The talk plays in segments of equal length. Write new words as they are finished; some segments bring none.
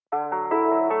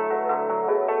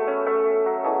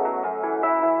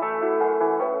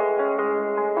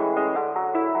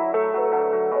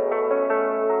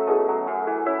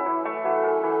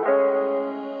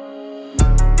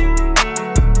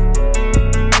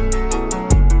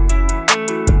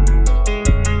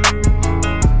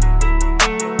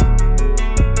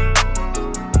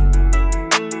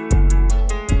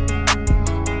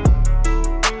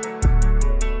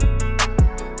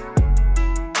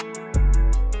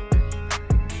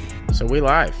So we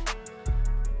live.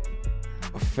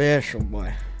 Official,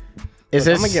 boy. Is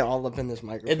Look, this? I'm gonna get all up in this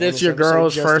microphone. Is this your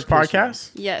girl's first podcast?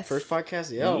 Yes. First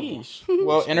podcast? Yeah. Yeesh.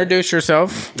 Well, introduce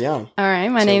yourself. Yeah. All right.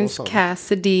 My name's what's up?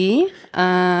 Cassidy.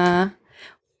 From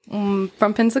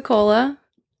Pensacola.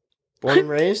 Born and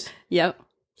raised? Yep.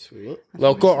 Sweet.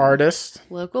 Local artist.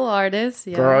 Local artist.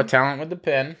 Yeah. Girl, talent with the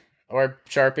pen or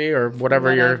Sharpie or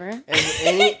whatever your And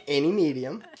any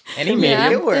medium. any Yeah.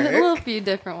 medium. it work. A little few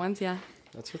different ones. Yeah.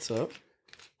 That's what's up.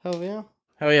 Hell yeah.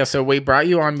 Hell yeah! So we brought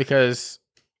you on because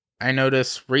I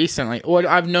noticed recently. Well,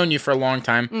 I've known you for a long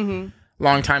time. Mm-hmm.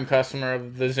 Long time customer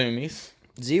of the Zoomies.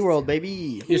 Z-World, baby.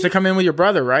 You used to come in with your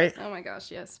brother, right? Oh my gosh.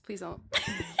 Yes. Please don't.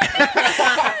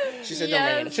 She said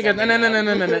Yes. She goes, no.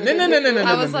 I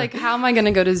I was like, how am I going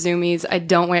to go to Zoomies? I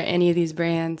don't wear any of these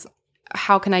brands.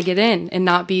 How can I get in and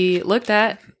not be looked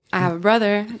at? I have a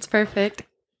brother. It's perfect.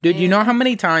 dude, you know how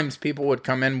many times people would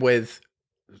come in with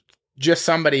just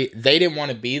somebody they didn't want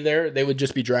to be there? They would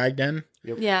just be dragged in.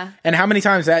 Yeah. And how many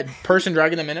times that person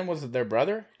dragging them in was their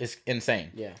brother is insane.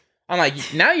 Yeah. I'm like,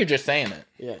 now you're just saying it.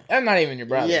 Yeah. That's not even your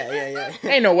brother. Yeah.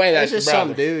 Ain't no way that's That's just your brother.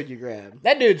 some dude you grab.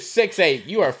 That dude's 6'8".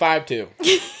 You are 5'2".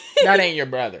 That ain't your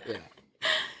brother. Yeah.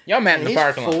 Y'all met in And the he's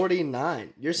parking lot.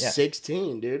 49. You're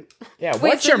 16, dude. Yeah, Wait,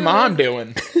 what's so your who mom was-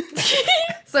 doing?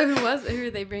 So who are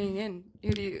they bringing in?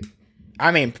 Who do you?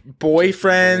 I mean, boyfriends,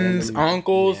 Random-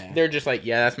 uncles, yeah. they're just like,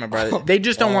 yeah, that's my brother. They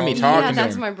just don't want me talking Yeah, to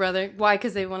that's them. my brother. Why?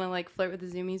 Because they want to like flirt with the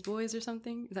Zoomies boys or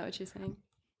something? Is that what you're saying?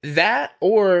 That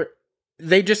or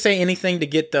they just say anything to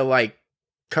get the like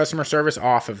customer service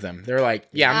off of them. They're like,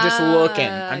 yeah, I'm just looking.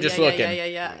 I'm just looking.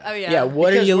 Yeah. Oh yeah. Yeah,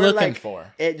 what Because are you we're, looking like, for?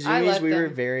 At I Zoomies, let we were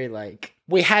them. very like...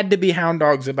 We had to be hound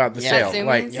dogs about the Yeah. sale. At Zoomies?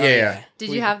 Like, Oh, yeah. Did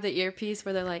We- you have the earpiece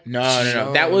where they're like? No.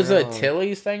 No, That was a no.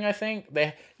 Tilly's thing, I think.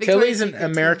 They Victoria's Tilly's and Secret,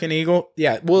 too. American Eagle.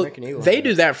 Yeah, well, American Eagle they had do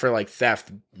it. that for like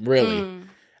theft, really. Mm.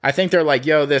 I think they're like,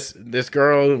 yo, this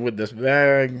girl with this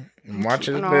bag, watch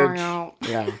this bitch. No.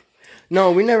 Yeah.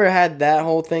 No, we never had that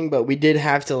whole thing, but we did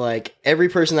have to, like, every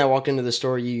person that walked into the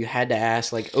store, you had to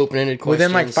ask, like, open-ended questions.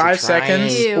 Within like to 5 try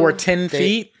seconds Ew. or 10 They-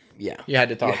 feet, Yeah. you had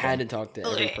to talk. You to had them. to talk to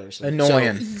every person.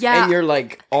 Annoying. Yeah. And you're,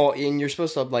 like, and you're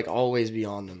supposed to, like, always be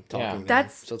on them, talking Yeah. to them.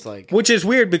 That's- So it's like... Which is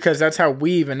weird because that's how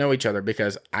we even know each other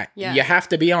because Yeah. you have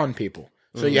to be on people.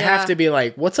 So you have Yeah. to be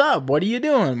like, what's up? What are you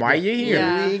doing? Why are you here?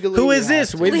 Yeah. Legally, Who you is have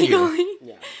this to. with you? Legally.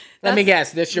 Yeah. Let me That's-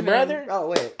 guess. This your Man. brother? Oh,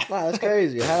 wait. Wow, that's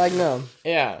crazy. How'd I know?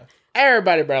 Yeah.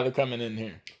 Everybody brother coming in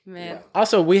here. Man.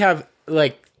 Also, we have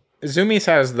like Zoomies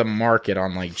has the market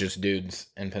on like just dudes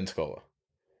in Pensacola.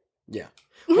 Yeah.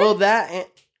 Well, that...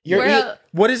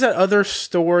 What is that other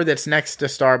store that's next to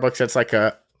Starbucks that's like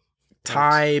a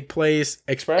Thai place?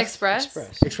 Express.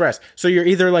 Express. So you're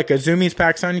either like a Zoomies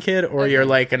PacSun kid or you're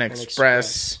like an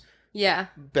Express. Yeah.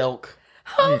 Belk.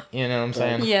 You know what I'm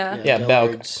saying? Yeah. Yeah,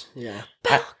 Belk. Dillards. Yeah.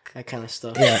 That kind of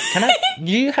stuff. Yeah. Can I?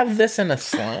 Do you have this in a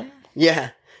slim? Yeah.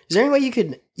 Is there any way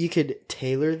you could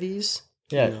tailor these?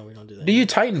 Yeah. No, we don't do that. Do you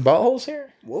tighten buttholes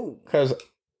here? Whoa. Because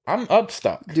I'm up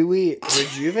stuck. Do we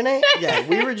rejuvenate? Yeah,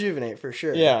 we rejuvenate for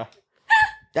sure. Yeah.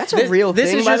 That's a real this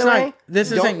thing, is by just the not. way. This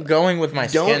Don't- isn't going with my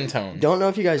skin tone. Don't know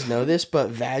if you guys know this, but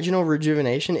vaginal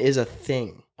rejuvenation is a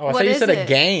thing. Oh, I What thought you is said a it?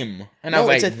 game, and I No,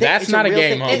 was it's a like, thing. "That's It's not a real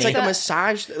game, thing. homie." It's like a It's a-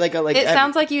 massage, like It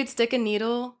sounds like you'd stick a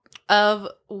needle of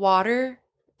water,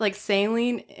 like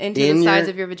saline, into In the sides your-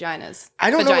 of your vaginas. I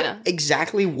don't Vagina. know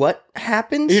exactly what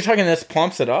happens. You're talking this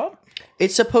plumps it up.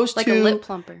 It's supposed Like to. a lip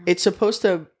plumper. It's supposed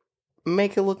to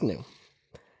make it look new.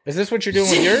 Is this what you're doing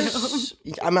with yours?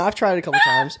 I mean, I've tried it a couple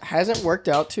times. Hasn't worked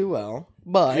out too well,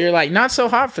 but You're like not so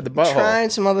hot for the butthole. trying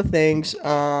some other things.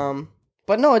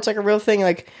 But no, it's like a real thing.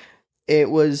 Like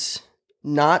it was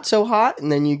not so hot,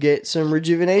 and then you get some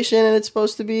rejuvenation, and it's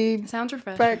supposed to be Sounds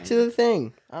refreshing. back to the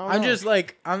thing. I don't I'm know. just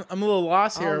like I'm a little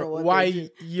lost I don't here. know what Why they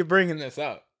do. you bringing this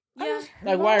up? Yeah.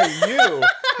 Like, why are you?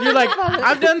 You're like,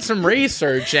 I've done some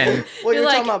research and well, you're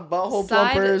You're talking like, about butthole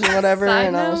side- plumpers and whatever, side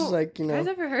and I was note, like, you You guys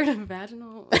know. ever heard of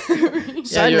vaginal?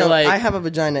 Side you're note, like- I have a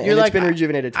vagina, and you're it's like, been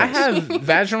rejuvenated I twice. have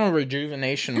Vaginal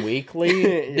Rejuvenation Weekly.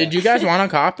 Yeah. Did you guys want a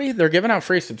copy? They're giving out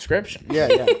free subscription. Yeah.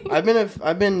 I've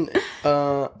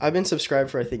been subscribed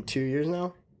for I think 2 years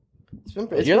now. It's You're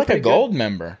been like a pretty good. gold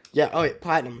member. Yeah. Oh, wait,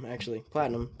 platinum actually.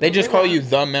 Platinum. They just call you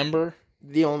the member.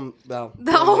 the only. Well,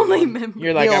 the only member.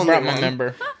 You're like, The I brought only my one.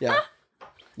 member. Yeah.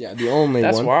 Yeah, the only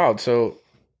That's one. wild. So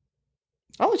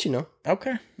I'll let you know.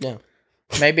 okay, Yeah.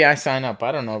 maybe I sign up.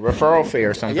 I don't know, referral fee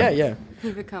or something. Yeah.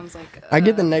 He becomes like. I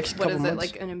get the next What couple is it?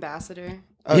 months. Like an ambassador.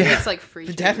 Oh, Yeah. It's like free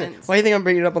Definitely. treatments. Why do you think I'm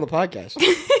bringing it up on the podcast?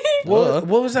 What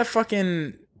was that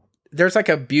fucking? There's like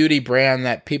a beauty brand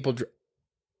that people,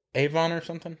 Avon or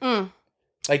something. Mm.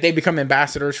 Like they become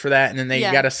ambassadors for that, and then they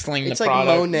Yeah. got to sling It's the like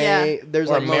product. Monet. Yeah. There's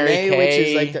Or like Mary Monet, which is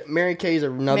Kay. like Mary Kay is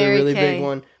another Mary really Kay. big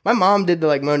one. My mom did the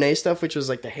like Monet stuff, which was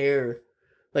like the hair.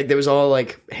 Like there was all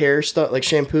like hair stuff, like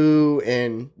shampoo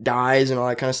and dyes and all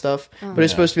that kind of stuff. But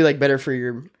it's supposed to be like better for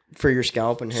your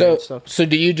scalp and hair and stuff. So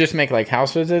do you just make like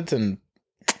house visits and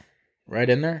right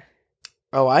in there?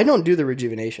 Oh, I don't do the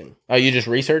rejuvenation. Oh, you just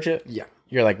research it? Yeah.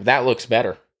 You're like, that looks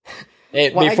better.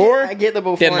 It, Well, before, I get the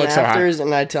before didn't and look so hot. afters,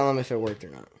 and I tell them if it worked or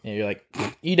not. yeah, you're like,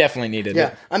 you definitely needed Yeah,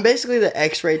 it. I'm basically the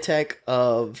X-ray tech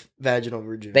of vaginal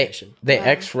rejuvenation. They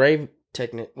X-ray.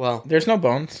 Well, There's no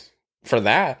bones for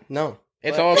that. no,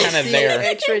 It's But all kind of the there.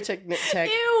 X-ray tech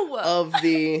Ew. of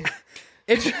the.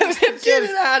 It's just, Get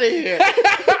it out of here.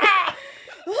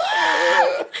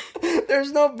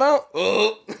 There's no bone.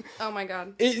 Oh my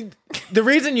god. the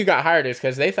reason you got hired is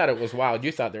because they thought it was wild.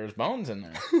 You thought there was bones in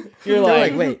there. You're They're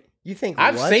like, like, wait, you think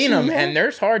I've what's seen in them, there? and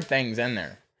there's hard things in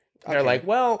there. They're Okay. like,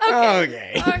 well,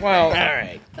 Okay. well, all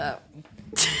right, Oh.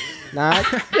 Not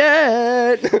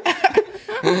yet.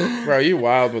 bro, you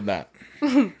wild with that.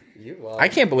 You wild. I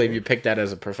can't believe you picked that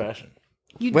as a profession.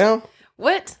 Well,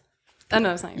 What? Oh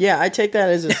no, it's not. yeah, I take that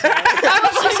as a.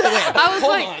 I was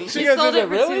Hold like, on. you She goes, sold "Is it it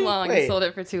for really?" too long. Wait. You sold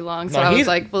it for too long, so No, I he's- was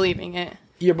like believing it.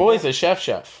 Your boy's a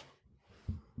chef.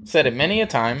 Said it many a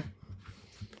time.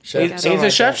 Chef, He's something a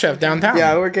like chef that. downtown.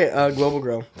 Yeah, I work at Global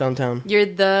Grow downtown.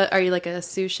 Are you like a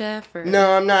sous chef or?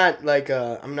 No, I'm not like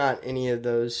I'm not any of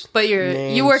those. But you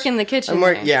names. work in the kitchen. there,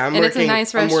 I'm and working. it's a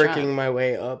nice I'm restaurant. working my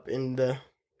way up in the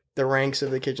ranks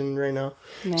of the kitchen right now.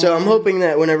 Man. So I'm hoping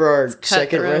that whenever our second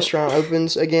cutthroat. restaurant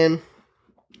opens again,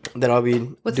 that I'll be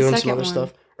What's the doing some second other one?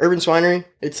 stuff. Urban Swinery.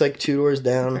 It's like 2 doors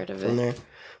down Heard of from it. there.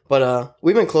 But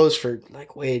we've been closed for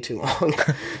like way too long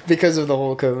because of the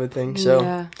whole COVID thing. So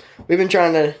yeah, we've been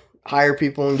trying to hire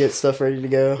people and get stuff ready to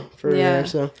go for Yeah. there.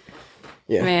 So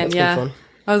yeah, Man, that's yeah. been fun.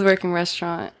 I was working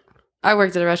restaurant. I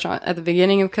worked at a restaurant at the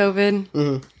beginning of COVID,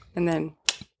 Mhm. and then.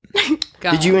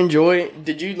 Did you enjoy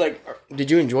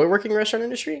working in the restaurant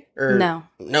industry? Or No,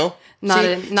 no, not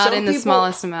See, in some the people-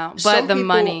 smallest amount, some but the people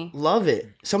money. love it.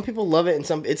 Some people love it, and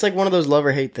some it's like one of those love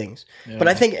or hate things. But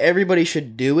I think everybody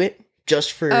should do it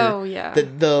just for Oh yeah,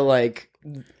 the like.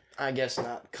 I guess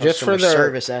not customer Just for the-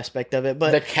 service aspect of it,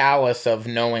 but The callous of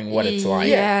knowing what it's like.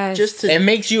 Yes. just to It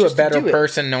makes you a Just to better do it.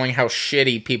 person knowing how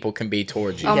shitty people can be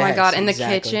towards you. Oh my Yes, god! In the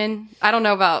exactly. kitchen, I don't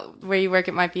know about where you work.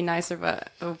 It might be nicer, but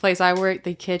the place I work,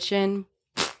 the kitchen,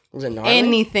 was it gnarly?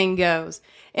 anything goes.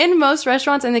 In most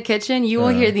restaurants, in the kitchen, you will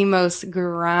hear the most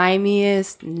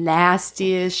grimiest,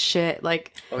 nastiest shit.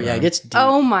 Like, Oh yeah, it gets deep.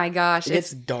 oh my gosh, it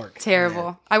gets it's dark. terrible.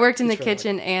 man. I worked in the It's really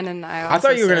kitchen and I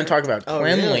thought you were going to talk about Oh,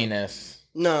 really? cleanliness.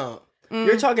 No,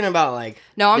 you're talking about like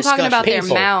No, I'm talking about their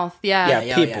People. mouth. Yeah,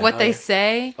 Yeah, people. what Oh, they yeah.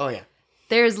 say. Oh yeah,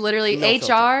 There is literally No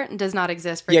HR does not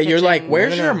exist for. Yeah, you're kitchen. like,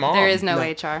 where's No, your no. mom? There is no, No.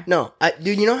 HR. no,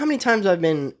 dude. You know how many times I've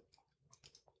been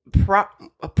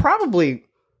probably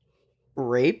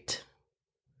raped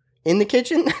in the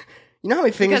kitchen? You know how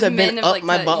many fingers Because have been men up have,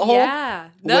 my like, butthole? Yeah,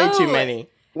 Way too No. many.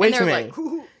 Way And too they're many. like,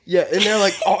 "Ooh." Yeah, and they're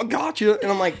like, "Oh, got you,"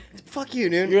 and I'm like, "Fuck you,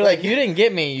 dude." You're like, you didn't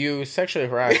get me. You sexually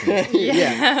harassed me.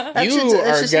 yeah. That's You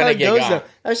are just how gonna it get goes, got. though.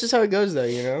 That's just how it goes, though.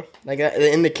 You know, like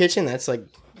in the kitchen, that's like,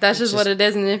 That's just It's what just- it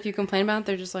is. And then if you complain about it,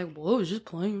 they're just like, whoa, it's just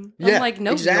plain. yeah, I'm like,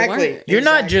 no, exactly. you weren't. You're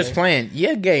not just Exactly. playing.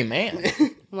 You're a gay man.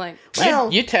 I'm like,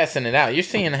 Well- You're testing it out. You're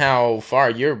seeing how far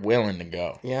you're willing to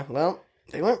go. Yeah, well,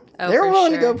 they went. Oh, they were for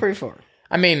willing to sure. go pretty far.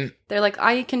 I mean, they're like,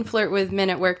 I can flirt with men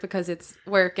at work because it's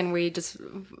work and we just,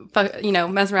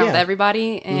 mess around with Yeah.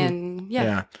 everybody. And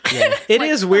yeah. Yeah. It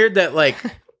is weird that, like,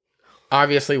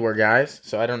 obviously we're guys,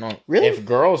 so I don't know Really? if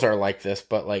girls are like this,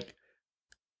 but, like,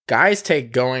 guys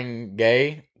take going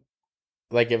gay,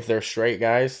 like, if they're straight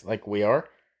guys, like we are,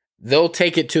 they'll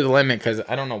take it to the limit, because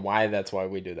I don't know why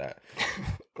we do that.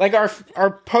 Like,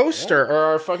 our poster or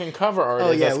our fucking cover art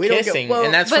Oh, is yeah, us we don't go- kissing, well,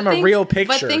 and that's from a real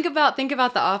picture. But think about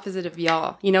the opposite of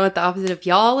y'all. You know what the opposite of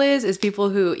y'all is people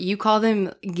who you call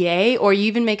them gay, or you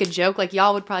even make a joke like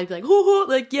y'all would probably be like, hoo,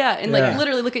 like yeah, and like Yeah.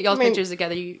 literally look at y'all's I mean, pictures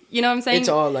together. You know what I'm saying? It's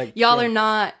all like y'all yeah. are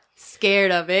not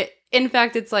scared of it. In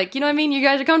fact, it's like, you know what I mean? You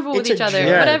guys are comfortable with It's each a other.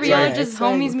 joke. Whatever, Yeah, y'all it's are just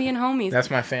like- homies being homies.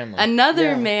 That's my family.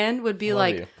 Another Yeah. man would be Love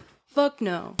like, you. fuck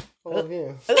no. All of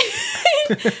you.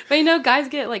 But you know, guys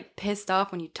get like pissed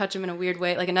off when you touch them in a weird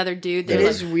way. Like another dude, they're It like,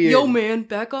 is weird. yo man,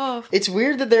 back off. It's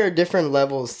weird that there are different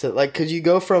levels to like, because you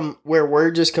go from where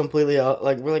we're just completely out,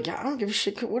 like we're like, yeah, I don't give a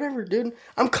shit, whatever, dude.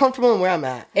 I'm comfortable in where I'm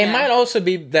at. It Yeah. might also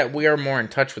be that we are more in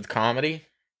touch with comedy.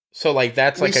 So, like,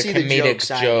 that's We like a see the joke comedic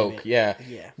side of joke. it. Yeah.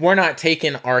 Yeah, We're not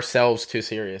taking ourselves too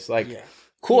serious. Like, yeah.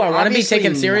 cool, I want to be Obviously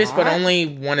taken serious, but not. only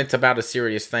when it's about a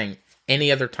serious thing.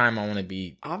 Any other time, I want to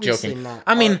be Obviously joking. not.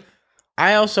 I mean,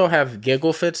 I also have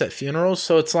giggle fits at funerals,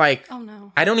 so it's like Oh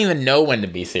no. I don't even know when to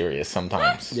be serious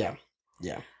sometimes. Yeah.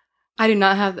 I do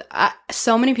not have.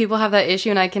 So many people have that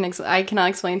issue, and I cannot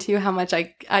explain to you how much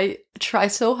I try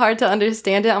so hard to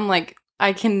understand it. I'm like,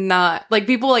 I cannot. Like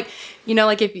people, like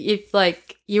like if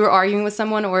like you were arguing with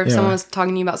someone, or if Yeah. someone was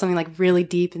talking to you about something like really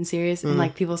deep and serious, and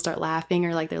like people start laughing,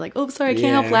 or like they're like, oh, sorry, I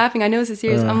can't help laughing. I know this is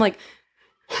serious. I'm like,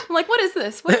 what is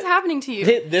this? What is happening to you?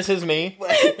 This is me.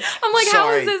 I'm like, how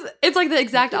Sorry. is this? It's like the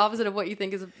exact opposite of what you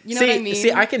think is. You know what I mean?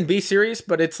 See, I can be serious,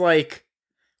 but it's like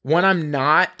when I'm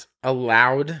not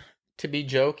allowed to be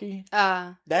jokey,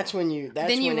 That's when you. That's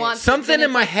Then you when want it- something then in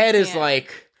it's my like, head is yeah.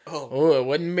 like, Oh, oh, it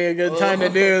wouldn't be a good time to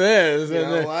do this. You And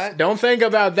know then, what? don't think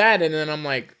about that. And then I'm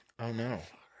like, oh no.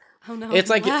 oh no, It's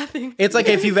I'm like laughing. it's like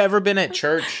if you've ever been at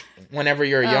church whenever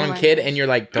you're a Oh young my kid gosh. and you're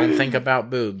like, don't think about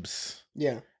boobs.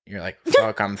 yeah. You're like,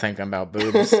 fuck, I'm thinking about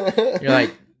boobs. You're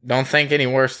like, don't think any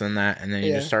worse than that. And then you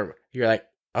Yeah. just start, you're like,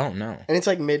 oh no. And it's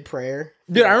like mid prayer.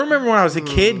 Dude, I remember when I was a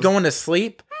kid going to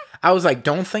sleep, I was like,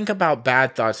 don't think about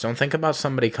bad thoughts. Don't think about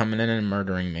somebody coming in and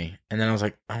murdering me. And then I was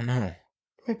like, oh no.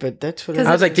 Wait, but that's what. 'Cause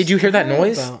I was like, did you hear that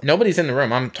noise? About. Nobody's in the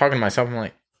room. I'm talking to myself. I'm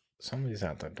like, somebody's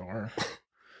at the door.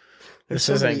 There's This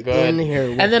isn't somebody good. in here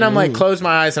with And then I'm like, me. close my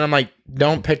eyes and I'm like,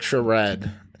 don't picture red.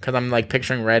 Because I'm like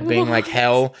picturing red being like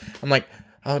hell. I'm like,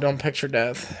 oh, don't picture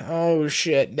death. Oh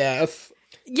shit, death.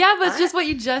 Yeah, but it's just what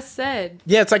you just said.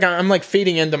 Yeah, it's like I'm like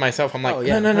feeding into myself. I'm like, Oh,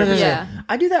 yeah, no. 100%. Yeah.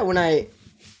 I do that when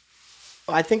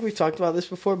I think we've talked about this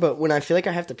before, but when I feel like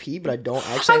I have to pee, but I don't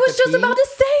actually. I have was to just pee, about to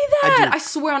say that. do. I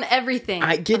swear on everything.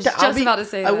 I get was that. just about to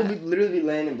say I that. will literally be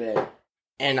laying in bed,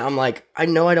 and I'm like, I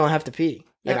know I don't have to pee.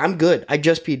 Like Yep. I'm good. I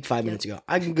just peed 5 minutes ago.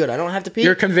 I'm good. I don't have to pee.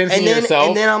 You're convincing and then, yourself?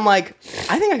 And then I'm like,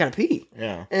 I think I gotta pee.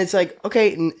 Yeah. And it's like,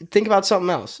 okay, think about something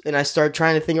else. And I start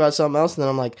trying to think about something else, and then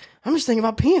I'm like, I'm just thinking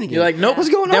about peeing again. You're like, nope, what's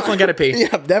going on? definitely gotta pee. Yeah,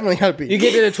 definitely gotta pee. You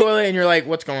get to the toilet and you're like,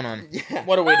 what's going on? Yeah.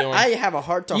 What are we doing? I have a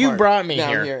heart to You heart brought me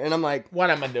down here. and I'm like, What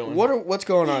am I doing? what's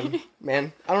going on,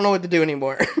 man? I don't know what to do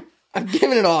anymore. I'm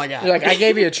giving it all I got. You're like, I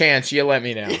gave you a chance. You let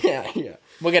me down. yeah.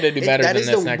 We got to do better That than is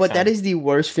this next but time. that is the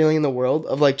worst feeling in the world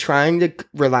of like trying to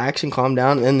relax and calm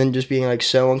down and then just being like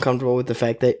so uncomfortable with the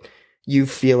fact that you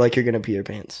feel like you're gonna pee your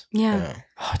pants. yeah. Yeah.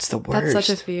 Oh, it's the worst. That's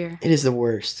such a fear. It is the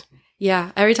worst.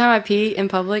 Yeah. Every time I pee in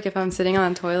public, if I'm sitting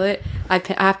on a toilet,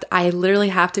 I literally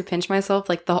have to pinch myself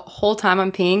like the whole time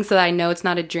I'm peeing so that I know it's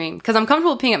not a dream. Because I'm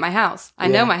comfortable peeing at my house. I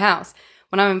Yeah. know my house.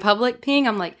 When I'm in public peeing,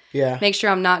 I'm like, Yeah. make sure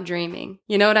I'm not dreaming.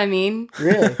 You know what I mean?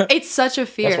 Really? It's such a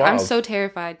fear. That's I'm wild. so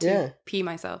terrified to Yeah. pee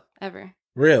myself ever.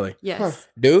 Really? Yes. Huh.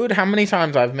 Dude, how many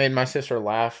times I've made my sister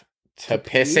laugh to pee?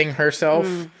 pissing herself?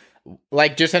 Mm.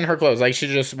 Like, just in her clothes. Like, she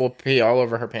just will pee all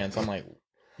over her pants. I'm like,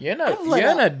 you're I've let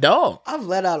an out- adult. I've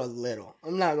let out a little.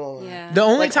 I'm not gonna lie. Yeah. The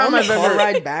only Like time on the I've car ever...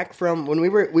 ride back from when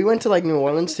we went to like New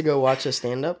Orleans to go watch a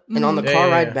stand up, and on the Mhm. car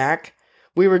Yeah. ride back,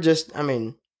 we were just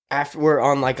after we're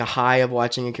on like a high of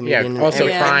watching a Yeah, comedian. also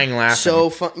Yeah. crying, laughing. so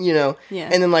fun, Yeah.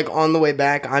 And then like on the way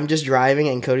back, I'm just driving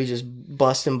and Cody just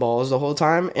busting balls the whole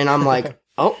time, and I'm like,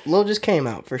 oh, Lil just came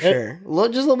out for sure, just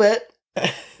a little bit. I'm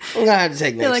gonna have to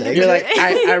take You're next. like, You're segment.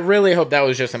 like, I really hope that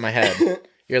was just in my head.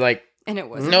 You're like, and it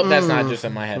was nope, that's not Mm-mm. just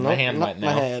in my head. My Nope, hand not went my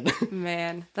now. head.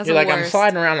 man. That's You're the like, I'm worst.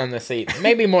 sliding around on the seat.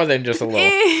 Maybe more than just a little.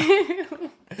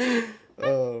 Ew.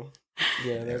 Oh,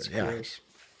 yeah, that's Yeah. gross.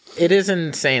 It is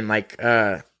insane. Like,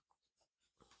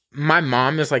 my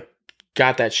mom is like,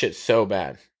 got that shit so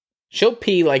bad. She'll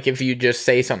pee like if you just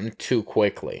say something too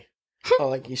quickly. Oh,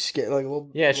 like you scared, like a little.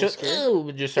 Yeah, little she'll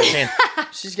scared? just start peeing.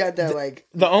 She's got that like.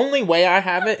 The only way I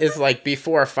have it is like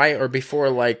before a fight or before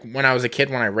like when I was a kid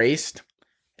when I raced,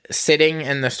 sitting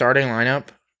in the starting lineup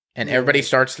and Yeah. everybody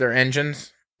starts their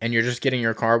engines and you're just getting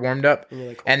your car warmed up And you're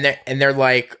like, and they're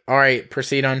like, all right,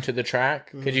 proceed onto the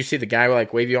track. Mhm. Could you see the guy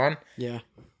like wave you on? yeah.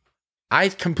 I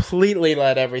completely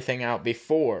let everything out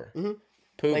before. Mhm.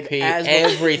 Poop, Like pee, as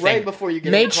everything. right before you get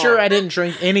in Made the sure car. I didn't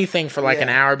drink anything for like an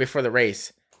Yeah. hour before the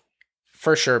race.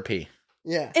 For sure, pee.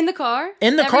 Yeah. In the car?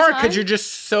 In the Every car time? because you're just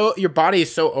so your body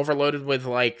is so overloaded with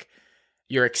like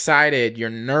you're excited, you're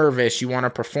nervous, you want to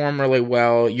perform really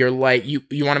well, you're like you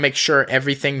want to make sure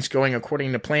everything's going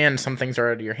according to plan, some things are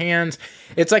out of your hands.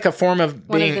 It's like a form of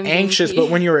One of being them being anxious, pee. but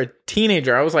when you're a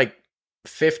teenager, I was like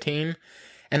 15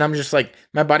 and I'm just like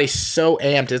my body's so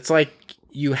amped. It's like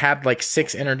you had like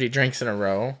 6 energy drinks in a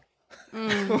row.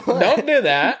 Mm. Don't do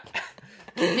that.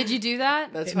 Did you do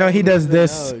that? That's No, how I he move does the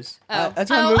this. nose. Oh. That's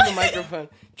how I Oh. move the microphone.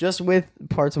 Just with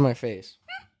parts of my face.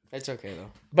 It's okay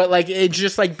though. But like it's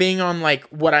just like being on like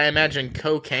what I imagine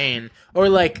cocaine or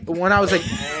like when I was like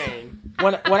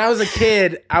when I was a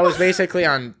kid, I was basically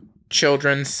on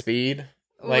children's speed.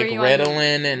 like Were you on-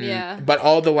 Ritalin and Yeah. but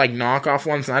all the like knockoff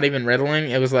ones, not even Ritalin.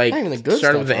 It was like Not even the good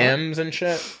started stuff, with the huh? M's and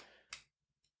shit.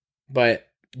 But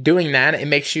doing that, it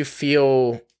makes you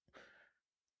feel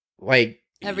like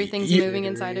Everything's you- moving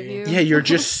inside of you. Yeah, you're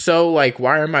just so like,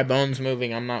 why are my bones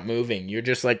moving? I'm not moving. You're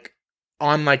just like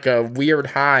on like a weird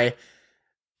high.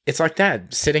 It's like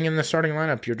that. Sitting in the starting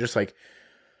lineup, you're just like,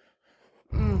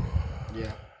 Mm.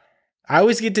 Yeah. I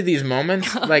always get to these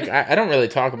moments, God. like, I don't really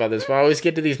talk about this, but I always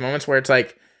get to these moments where it's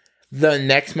like the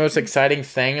next most exciting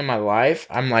thing in my life.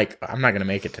 I'm like, I'm not going to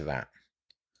make it to that.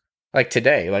 Like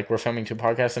today, like we're filming 2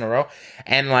 podcasts in a row.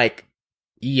 And like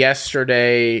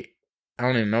yesterday, I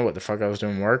don't even know what the fuck I was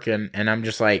doing work. And I'm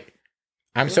just like,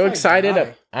 I'm What so if I excited.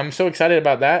 die? I'm so excited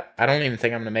about that. I don't even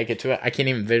think I'm going to make it to it. I can't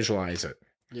even visualize it.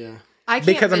 Yeah. I can't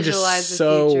Because I'm just visualize the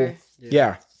so- future.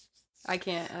 Yeah. I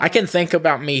can't. I can think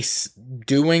about me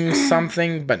doing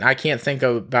something, but I can't think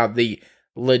about the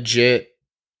legit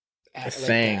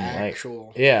thing. The Like,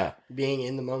 actual yeah. being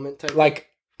in the moment type. Like,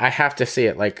 I have to see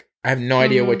it. Like, I have no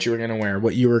idea Mhm. what you were going to wear,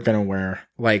 what you were going to wear,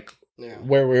 like, yeah.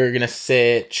 where we were going to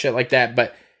sit, shit like that.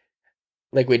 But,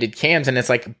 like, we did cams, and it's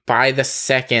like, by the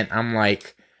second, I'm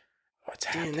like, what's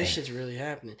Damn, happening? this shit's really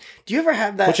happening. Do you ever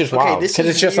have that? Which is okay, wild. this Because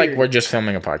is it's just like, weird. we're just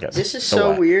filming a podcast. This is so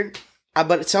what? weird.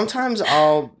 But sometimes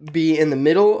I'll be in the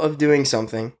middle of doing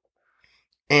something,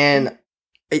 and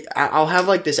I'll have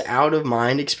like this out of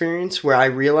mind experience where I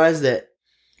realize that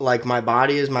like my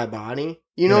body is my body.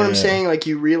 You know what I'm Yeah. saying? Like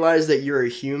you realize that you're a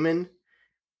human.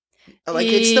 Like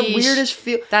it's the Yeesh. weirdest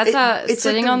feel. That's it's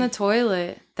sitting like on the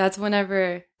toilet. That's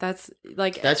whenever. That's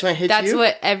like. That's when it hits That's you.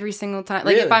 what every single time.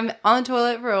 Like Really? if I'm on the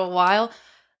toilet for a while,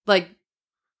 like.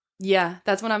 Yeah,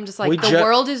 that's when I'm just like, We the ju-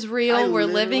 world is real. I We're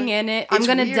literally- living in it. I'm It's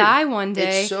gonna weird. die one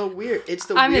day. It's so weird. It's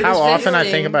the I'm weirdest How often I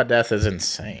existing. think about death is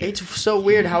insane. It's so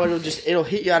weird how it'll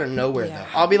hit you out of nowhere Yeah.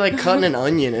 though. I'll be like cutting an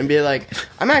onion and be like,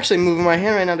 I'm actually moving my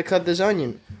hand right now to cut this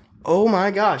onion. Oh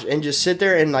my gosh. And just sit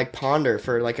there and like ponder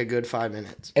for like a good 5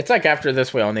 minutes. It's like after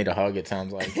this, we all need a hug, it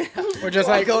sounds like. We're just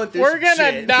All like, going through we're some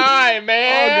gonna shit. die, All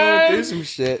man. going through some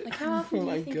shit. Like how often Oh do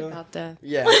my you think God. about death?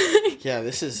 Yeah. Yeah,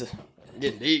 this is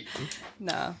getting deep.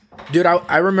 No. Dude,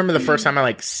 I remember the first time I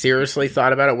like seriously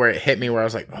thought about it, where it hit me, where I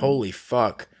was like, holy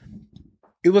fuck.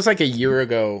 It was like a year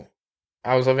ago.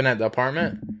 I was living at the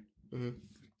apartment, Mhm.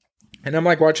 and I'm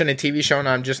like watching a TV show, and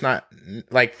I'm just not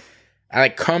like, I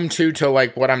like come to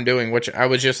like what I'm doing, which I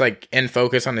was just like in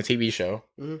focus on the TV show.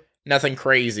 Mhm. Nothing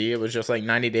crazy. It was just like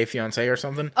 90 Day Fiance or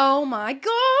something. Oh my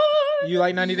god. You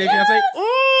like 90 Day Yes! Fiance?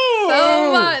 Ooh!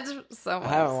 So much. So much.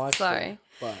 I haven't watched Sorry.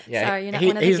 But Yeah, Sorry, you're not one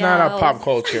of the he's not a gals. pop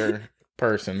culture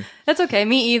person. That's okay.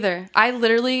 Me either. I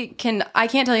literally I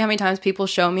can't tell you how many times people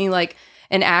show me like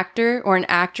an actor or an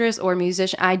actress or a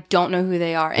musician. I don't know who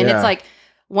they are. And Yeah. it's like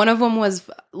one of them was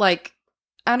like,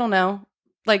 I don't know,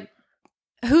 like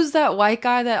who's that white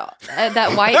guy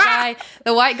that white guy,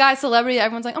 the white guy celebrity that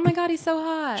everyone's like, oh my God, he's so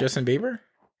hot. Justin Bieber?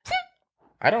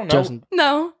 I don't know.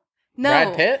 No.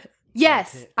 Brad Pitt?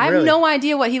 Yes. Brad Pitt. I have Really? no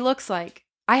idea what he looks like.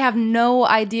 I have no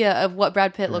idea of what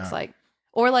Brad Pitt looks No. like.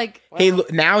 Or like,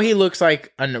 Now he looks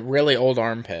like a really old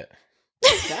armpit.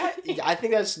 I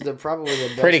think that's probably the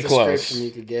best Pretty description close.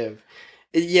 you could give.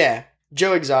 Yeah.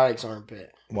 Joe Exotic's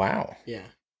armpit. Wow. Yeah.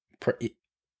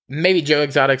 Maybe Joe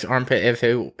Exotic's armpit if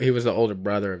he was the older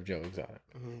brother of Joe Exotic.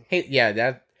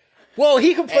 Mhm. Well,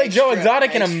 he could play Joe Extra,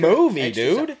 Exotic in a extra, movie, extra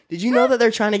dude. Did you know that they're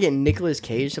trying to get Nicolas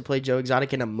Cage to play Joe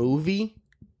Exotic in a movie?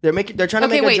 They're trying to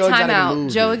okay, make wait, a Joe time Exotic out.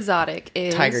 movie. Joe Exotic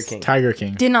is Tiger King. Tiger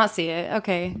King. Did not see it.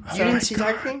 Okay. You didn't see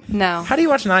Tiger King? No. How do you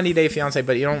watch 90 Day Fiance,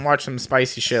 but you don't watch some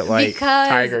spicy shit like Because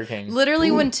Tiger King?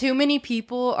 literally when too many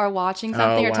people are watching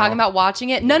something Oh, or talking wow. about watching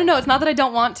it. No. It's not that I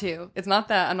don't want to. It's not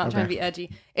that. I'm not trying to be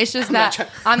edgy. It's just I'm not that trying-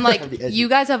 I'm I'm like, trying to be edgy. you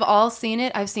guys have all seen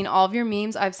it. I've seen all of your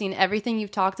memes. I've seen everything you've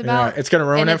talked Yeah, about. it's gonna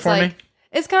ruin And it it's for like, me.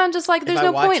 It's kind of just like there's I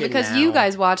no watch point it because now- you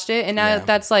guys watched it and now Yeah.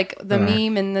 that's like the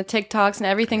meme and the TikToks and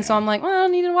everything. So I'm like, well, I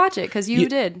don't need to watch it because you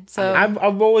did. So I've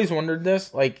always wondered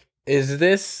this. Like, is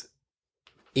this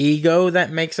ego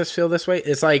that makes us feel this way?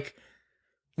 It's like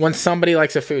when somebody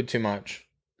likes a food too much.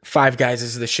 Five Guys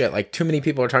is the shit. Like, too many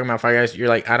people are talking about Five Guys. You're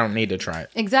like, I don't need to try it.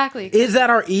 exactly. Is that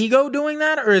our ego doing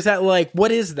that, or is that like,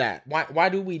 what is that? Why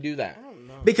do we do that? I don't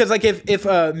know. Because like if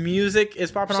music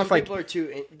is popping Some off, like people are too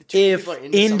if people are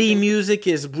into indie something. music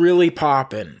is really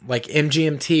popping, like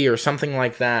MGMT or something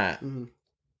like that, Mhm.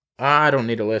 I don't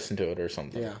need to listen to it or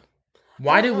something. Yeah.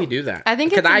 Why do we do that? I think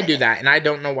because it's I an- do that, and I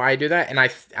don't know why I do that, and I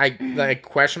like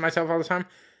question myself all the time.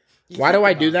 Why do think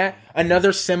I do about that?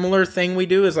 Another similar thing we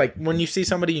do is like when you see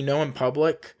somebody you know in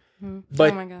public,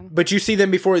 but oh my God. but you see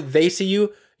them before they see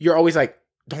you, you're always like,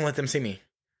 don't let them see me.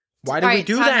 Why do All we right,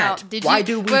 do time that? out. Did Why you,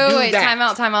 do we wait, do wait,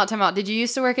 that? Time out. Did you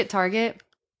used to work at Target?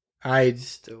 I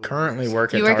Still currently works.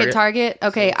 work at You work Target. at Target?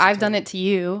 Okay, it's a I've done Target. it to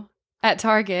you at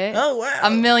Target. Oh wow.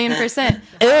 1,000,000%.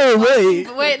 Oh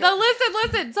wait. Wait, no,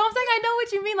 listen. So I'm saying I know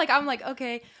what you mean. Like, I'm like,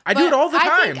 okay. I do it But all the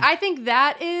time. I think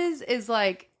that is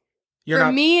like, You're for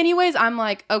not. me anyways, I'm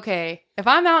like, okay, if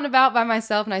I'm out and about by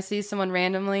myself and I see someone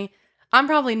randomly, I'm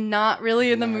probably not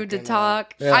really in the Not mood to gonna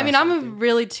talk. Yeah. I mean, I'm something.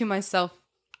 really to myself.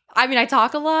 I mean, I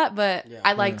talk a lot, but Yeah.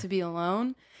 I like Yeah. to be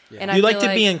alone. Yeah. And I You like feel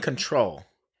to be in control.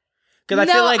 Because I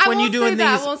No, feel like I when you won't doing say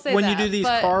that, I these, won't say when you that, do these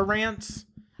but- car rants,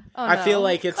 Oh, I feel no.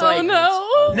 like it's oh, like-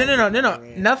 no.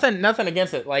 no. Nothing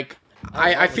against it. Like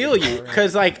I I love feel a good you car rant.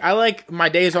 because like I like my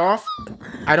days off.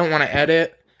 I don't want to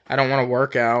edit. I don't want to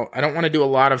work out. I don't want to do a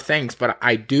lot of things, but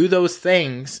I do those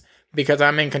things because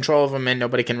I'm in control of them and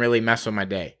nobody can really mess with my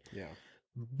day. Yeah.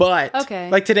 But Okay.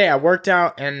 like today, I worked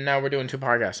out and now we're doing 2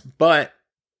 podcasts. But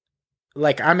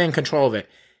like I'm in control of it.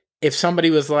 If somebody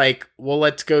was like, "Well,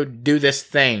 let's go do this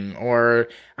thing," or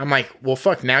I'm like, "Well,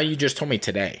 fuck! Now you just told me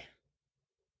today.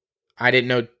 I didn't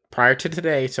know prior to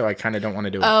today, so I kind of don't want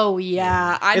to do it." Oh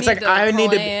yeah, I It's need like, to I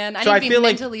need to be- plan. I so need I to be feel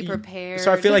like- mentally prepared.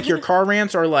 So I feel like your car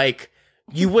rants are like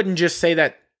you wouldn't just say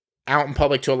that out in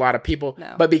public to a lot of people,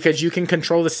 No. but because you can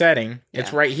control the setting,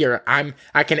 it's Yeah. right here.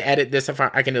 I can edit this if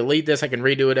I can delete this, I can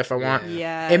redo it if I want.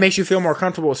 yeah, It makes you feel more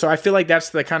comfortable. So I feel like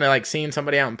that's the kind of like seeing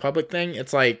somebody out in public thing.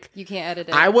 It's like You can't edit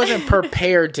it. I wasn't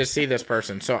prepared to see this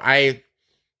person, so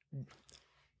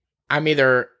I'm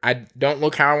either I don't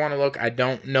look how I want to look. I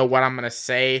don't know what I'm gonna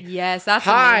say. Yes, that's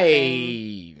Hi.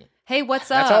 amazing. Hey,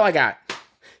 what's up? That's all I got.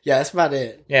 Yeah, that's about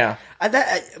it. Yeah.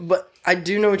 But I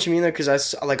do know what you mean though,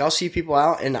 because I'll see people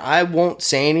out and I won't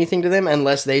say anything to them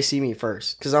unless they see me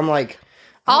first, because I'm like,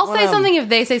 I'll say wanna- something if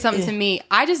they say something to me.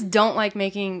 I just don't like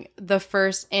making the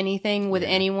first anything with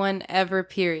anyone ever.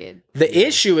 Period. The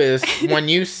issue is when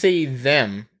you see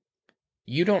them,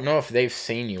 you don't know if they've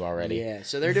seen you already. Yeah,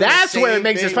 so they're doing That's the where it same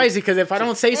makes it thing. spicy. Because if I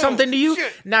don't say something to you,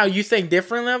 shit. now you think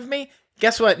differently of me.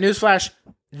 Guess what? Newsflash.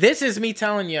 This is me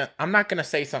telling you, I'm not gonna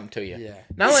say something to you. Yeah.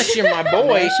 Not unless you're my boy.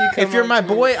 Unless you come If you're on my to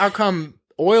boy, me. I'll come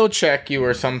oil check you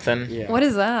or something. Yeah. What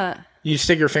is that? You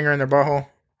stick your finger in their butthole.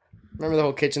 Remember the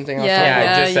whole kitchen thing? I was Yeah, Yeah, I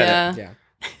talking just said yeah. it.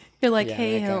 Yeah. You're like, Yeah,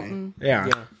 hey, that guy. Hilton. Yeah.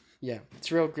 about? Yeah.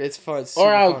 It's real. It's fun. It's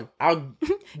Or super fun. I'll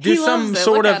do He some loves it.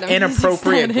 sort Look of at him. He's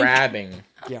inappropriate ecstatic. grabbing.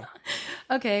 Yeah.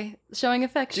 Okay, showing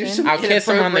affection. Do some- I'll kiss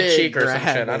them on the Inappropriate cheek or some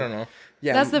grabbing. shit. I don't know.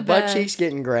 Yeah. That's the butt best. cheeks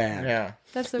getting grabbed. Yeah.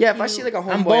 That's so Yeah, if I cute. see like a homeboy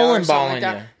I'm out or bowling something balling like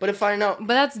that, you. but if I know But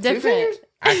that's two different. fingers,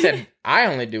 I said I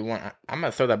only do one. I'm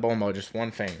gonna throw that bowling ball just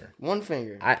one finger. one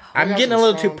finger. I'm got getting a some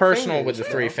little too strong personal with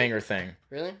fingers, the bro. 3-finger thing.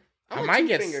 Really? I I'm a might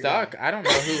get two-finger stuck. guy. I don't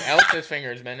know who else's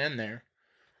finger's been in there.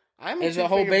 I'm a Is the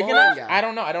hole two-finger big bowling enough? guy. I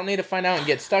don't know. I don't need to find out and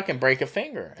get stuck and break a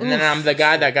finger. And then I'm the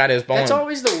guy that got his bowling. That's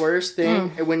always the worst thing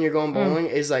when you're going bowling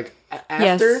is like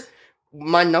after Yes.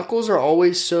 my knuckles are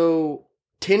always so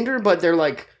tender, but they're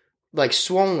like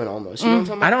swollen almost. You know what I'm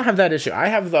talking I about? don't have that issue. I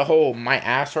have the whole my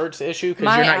ass hurts issue because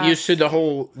My you're not ass. used to the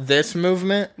whole this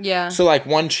movement. Yeah. So like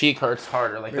one cheek hurts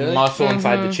harder, like the Really? muscle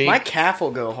inside the cheek. My calf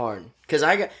will go hard because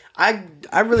I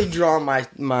really draw my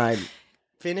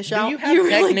finish Do out. you have You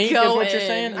really technique? Is go what you're in.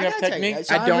 saying? You I have gotta tell technique. you,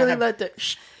 so I don't really have. let the.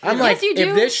 I'm Yes, like, you if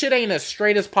do. this shit ain't as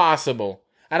straight as possible,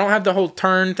 I don't have the whole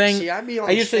turn thing. See, I be on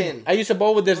I used spin. to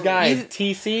bowl with this guy You-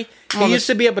 TC. on He the used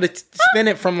to be able to spin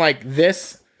it from like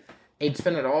this. He'd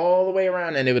spin it all the way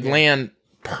around, and it would land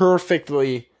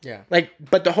perfectly. Yeah, Like,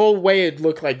 but the whole way it'd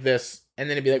look like this, and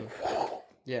then it'd be like,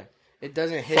 yeah. It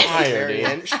doesn't hit Fire, the very dude.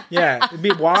 end. yeah, it'd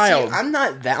be wild. See, I'm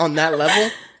not that on that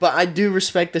level, but I do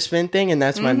respect the spin thing, and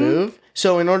that's my Mm-hmm. move.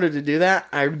 So in order to do that,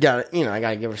 I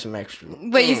gotta give her some extra.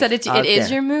 Wait, you said it is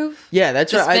Okay. your move? Yeah,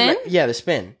 that's The what spin? the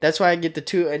spin. That's why I get the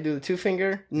two. I do the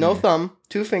 2-finger, no thumb,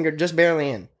 2-finger, just barely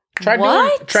in.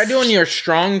 What? Try doing your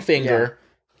strong finger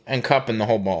and cupping the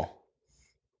whole ball.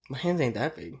 My hands ain't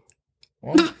that big.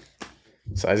 Well,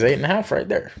 size 8.5 right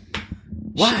there.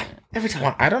 Why? Every time.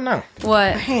 Well, I don't know.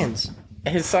 What? My hands.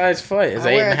 His size foot is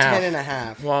I wear a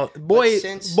 8.5. 10.5. Well, boy,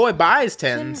 since- boy buys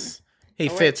 10s. He I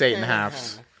wear fits 10.5.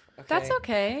 8.5s. Okay. That's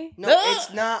okay. No,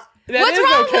 it's not. That What's is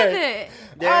wrong okay. with it?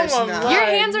 There's Oh, not. my Your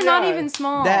hands are not God. even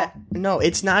small. No,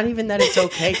 it's not even that it's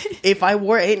okay. If I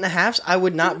wore 8.5s, I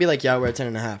would not be like, yeah, I wear a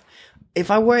 10.5. If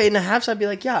I wear 8.5s, I'd be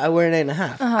like, yeah, I wear an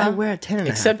 8.5. I wear a 10.5.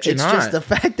 Except you're it's not. just the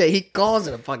fact that he calls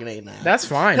it a fucking 8.5. That's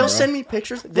fine. He'll bro. send me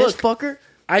pictures. This fucker,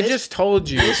 I this- just told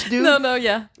you. this dude, no,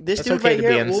 yeah. this That's dude okay right to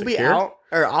be here will be insecure. out,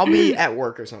 or I'll be at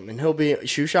work or something. He'll be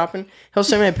shoe shopping. He'll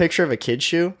send me a picture of a kid's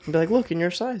shoe and be like, look, in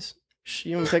your size.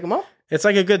 You want to pick them up? It's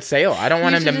like a good sale. I don't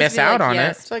want You him to should miss just be out like, on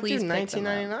yes. it. It's like, Please dude, pick them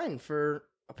up. $19.99 for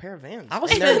a pair of Vans. I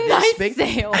was And It's they're a this nice big.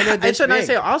 sale. And they're this It's a nice big.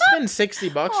 sale. I'll spend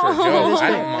 $60 for a Oh. joke. This I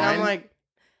big. don't And mind. I'm like,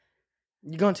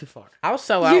 you're going too far. I'll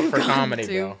sell out You've for gone comedy,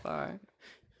 too bro. far.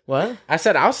 What? I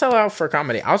said I'll sell out for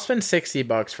comedy. I'll spend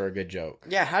 $60 for a good joke.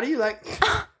 Yeah, how do you like...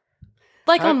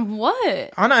 Like on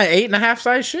what? On an 8.5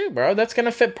 size shoe, bro. That's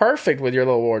gonna fit perfect with your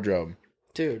little wardrobe.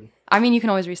 Dude. I mean, you can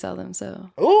always resell them,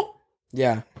 so. Ooh.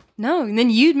 Yeah, No, and then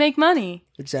you'd make money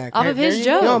exactly. off of his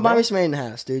joke. No, buy me some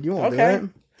 8.5s, dude. You won't Okay. do it.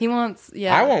 He wants,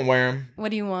 yeah. I won't wear them. What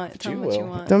do you want? Tell you me what you will.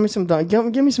 want. Throw me some dunk. Give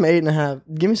me some 8.5.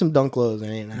 Give me some dunk lows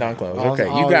and 8.5. Dunk lows. I'll- Okay,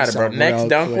 I'll you got it, bro. sell them Next real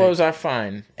dunk quick. lows I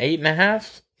find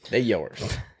 8.5. They're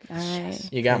yours. All right.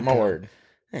 You got my Okay. word.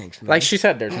 Thanks, man. Like she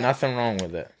said, there's nothing wrong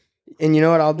with it. And you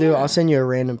know what I'll do? I'll send you a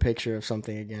random picture of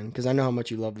something again because I know how much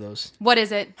you love those. What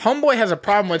is it? Homeboy has a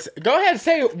problem with. Go ahead and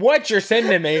say what you're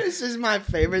sending me. This is my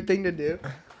favorite thing to do. Oh,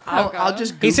 I'll God.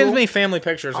 just He Google, sends me family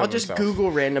pictures. I'll of just himself.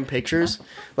 Google random pictures.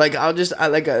 Like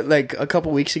like a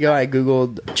couple weeks ago, I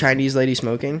Googled Chinese lady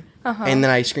smoking, and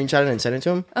then I screenshotted it and sent it to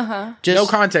him. Just No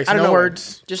context, I don't no know,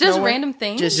 words. Just nowhere. random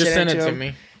things? Just Just send it to him.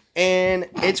 me. And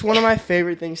it's one of my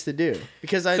favorite things to do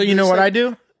because I. So you know what I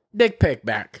do? Dick pic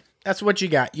back. That's what you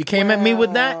got. You came at me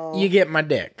with that, you get my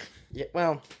dick. Yeah,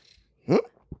 well.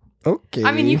 Okay.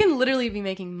 I mean, you can literally be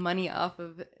making money off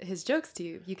of his jokes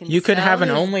too. You can. You could sell have an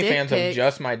his OnlyFans dick of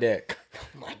just my dick.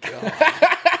 Oh my god.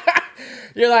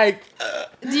 You're like,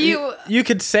 Do you? you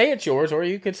could say it's yours, or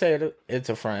you could say it's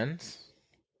a friend's.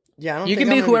 Yeah, I don't You think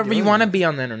can I'm be gonna whoever you doing want to that. be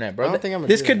on the internet, bro. I don't think I'm gonna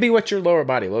This do could that. be what your lower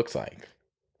body looks like.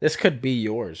 This could be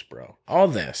yours, bro. All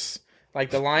this,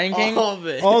 like the Lion King.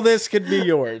 All This could be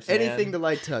yours. Anything man. the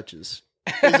light touches.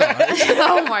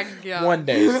 Oh my god. One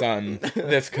day, son,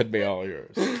 this could be all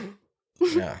yours.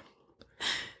 Yeah.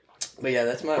 But yeah,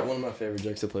 that's one of my favorite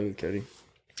jokes to play with Cody.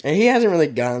 And he hasn't really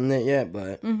gotten it yet,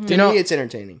 but to You know, me, it's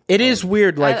entertaining. It is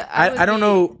weird. Like would I don't be-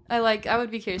 know. I would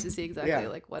be curious to see exactly Yeah.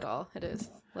 like what all it is.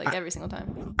 Like every single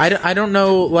time. I don't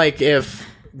know. Like if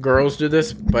girls do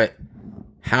this, but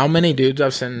how many dudes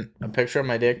I've sent a picture of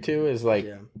my dick to is like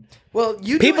Yeah. Well,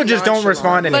 you do People it just don't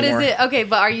respond nonchalantly. But is anymore. it okay?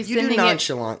 But are you You do sending it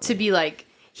nonchalant. to be like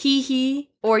he,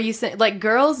 or you send like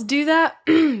girls do that,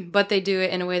 but they do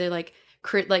it in a way they're like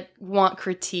want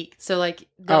critique. So like,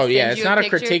 they'll oh yeah, send it's you not a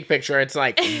picture, critique picture. It's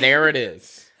like there it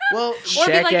is. Well, or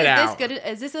be Check like, it out.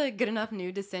 Is this a good enough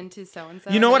nude to send to so and so?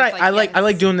 You know what? And I it's like. I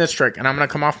like yes. doing this trick, and I'm gonna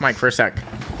come off mic for a sec.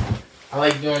 I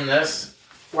like doing this,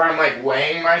 where I'm like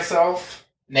weighing myself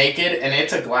naked, and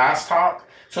it's a glass top,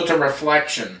 so it's a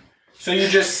reflection. So you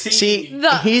just see,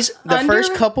 The he's the under-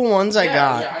 first couple ones I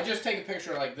got. Yeah, I just take a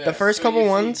picture like this. The first so couple you see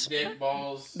ones- dick,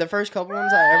 balls. The first couple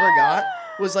ones I ever got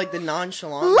was like the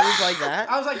nonchalant moves like that.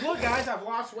 I was like, look, guys, I've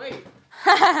lost weight.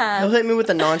 He'll hit me with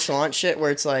the nonchalant shit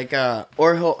where it's like,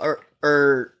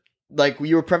 or like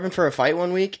we were prepping for a fight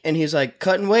one week, and he's like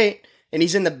cutting weight, and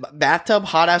he's in the bathtub,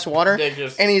 hot ass water, They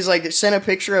just- and he's like sent a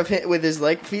picture of him with his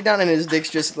feet down, and his dick's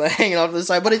just like, hanging off to the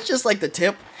side, but it's just like the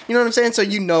tip. You know what I'm saying? So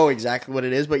you know exactly what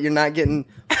it is, but you're not getting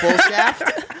full shaft,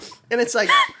 and it's like,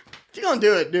 if you're gonna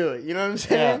do it, do it. You know what I'm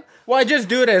saying? Yeah. Well, I just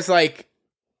do it as like,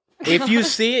 if you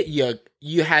see it,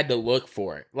 you had to look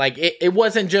for it. Like it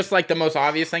wasn't just like the most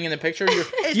obvious thing in the picture.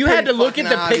 It's You had pretty to look at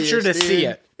fucking the picture obvious, to see dude.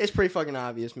 it. It's pretty fucking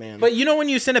obvious, man. But you know when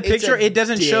you send a picture, a it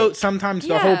doesn't show dick. sometimes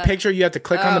the Yeah. whole picture. You have to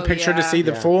click on the Oh, picture to yeah. see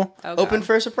the Yeah. full. Oh, God. open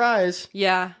for a surprise.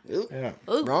 Yeah. Oop, Yeah.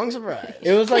 Ooh. wrong surprise.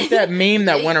 It was like that meme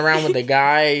that went around with the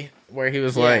guy where he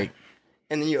was Yeah. like,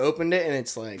 And then you opened it, and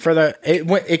it's like,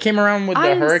 it came around with I the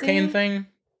didn't hurricane see. thing.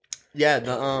 yeah,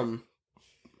 the I don't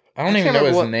I even can't know his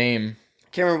remember what- name.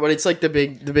 can't remember, but it's like the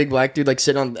big black dude like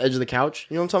sitting on the edge of the couch.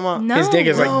 You know what I'm talking about? No. His dick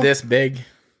is no. like this big.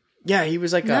 Yeah, he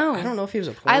was like No. I don't know if he was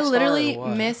a porn I star literally or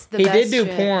what. missed the He best did do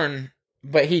shit. porn,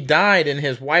 but he died, and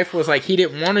his wife was like, he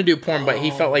didn't want to do porn, but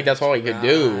he felt like that's all he could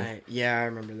do. Right. Yeah, I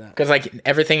remember that. Because like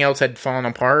everything else had fallen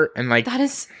apart, and like That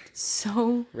is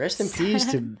so Rest in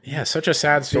peace to yeah, such a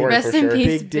sad story Rest for in sure.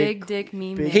 peace, Big dick- big dick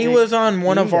meme. big man. He was on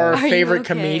one of our Are you favorite okay?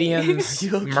 comedians'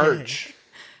 You okay? merch.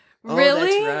 Oh,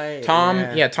 Really? that's right. Tom,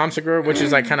 yeah. yeah, Tom Segura, which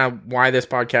is like kind of why this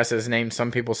podcast is named "Some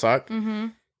People Suck." Mm-hmm.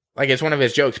 Like it's one of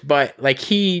his jokes, but like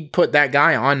he put that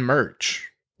guy on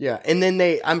merch. Yeah, and then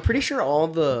I'm pretty sure all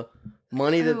the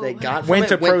money that they Oh. got from Went it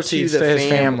to proceeds the to his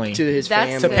family. to his That's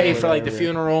family, To sick. pay or for like the whatever.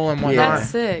 funeral and whatnot. That's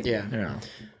sick. Yeah, Yeah.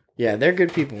 yeah, they're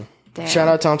good people. Damn. Shout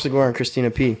out Tom Segura and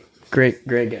Christina P. Great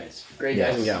guys, great Yes.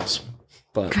 guys and gals.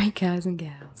 But Great guys and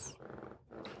gals.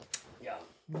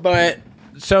 But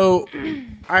so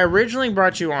I originally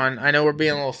brought you on. I know we're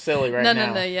being a little silly right No, now.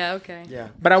 no, no. Yeah, okay. yeah,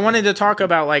 But I wanted to talk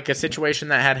about like a situation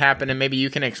that had happened, and maybe you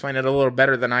can explain it a little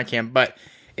better than I can. But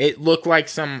it looked like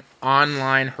some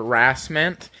online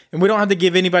harassment, and we don't have to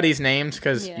give anybody's names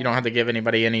because Yeah. you don't have to give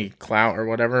anybody any clout or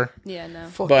whatever. Yeah, no.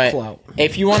 fuck But clout.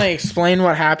 if you want to explain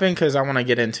what happened, because I want to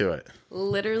get into it.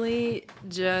 Literally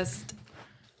just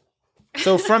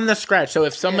So from the scratch. So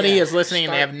if somebody Yeah. is listening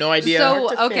and they have no idea. So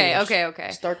Start to okay, finish.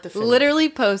 okay. Start to finish. Literally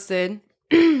posted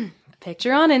a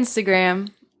picture on Instagram,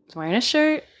 wearing a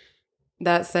shirt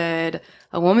that said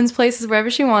a woman's place is wherever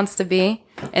she wants to be.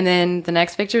 And then the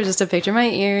next picture was just a picture of my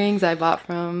earrings I bought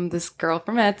from this girl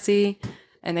from Etsy.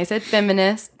 And they said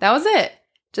feminist. That was it.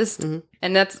 Just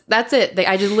and that's it.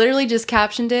 I just literally just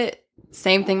captioned it.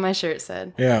 Same thing my shirt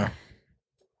said. Yeah.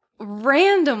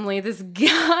 Randomly, this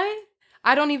guy,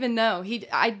 I don't even know.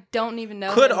 I don't even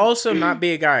know. Could him. also not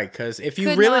be a guy, because if you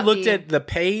Could really not looked be. at the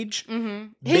page, His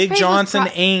Big page was Johnson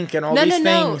Inc. and all these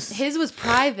things. His was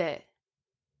private.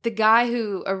 The guy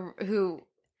who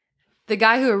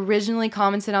originally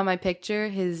commented on my picture,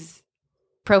 his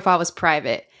profile was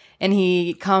private, and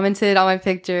he commented on my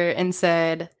picture and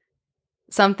said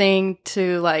something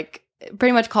to like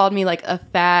pretty much called me like a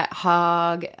fat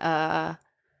hog.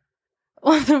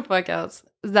 What the fuck else?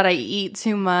 That I eat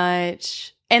too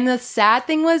much. And the sad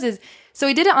thing is so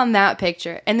he did it on that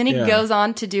picture, and then he Yeah. goes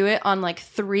on to do it on like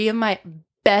 3 of my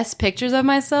best pictures of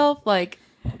myself, like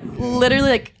literally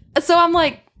like. So I'm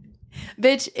like,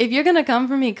 bitch, if you're gonna come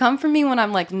for me when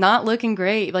I'm like not looking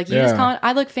great. Like you just Yeah.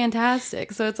 I look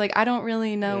fantastic. So it's like I don't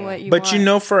really know what you But want. you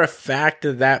know for a fact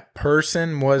that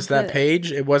person was that The-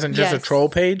 page. It wasn't just a Yes. troll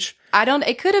page.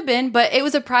 it could have been, but it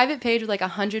was a private page with like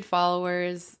 100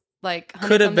 followers. Like 100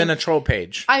 Could have been a something. troll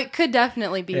page. I could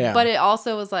definitely be, Yeah. but it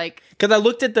also was like Because I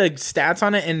looked at the stats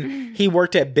on it, and he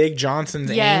worked at Big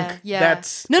Johnson's yeah, Inc. yeah.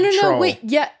 That's no, troll. wait,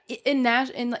 yeah, in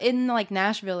like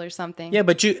Nashville or something. Yeah,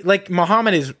 but you like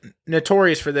Muhammad is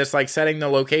notorious for this, like setting the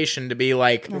location to be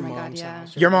like Oh my god, yeah.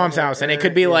 your mom's house, and it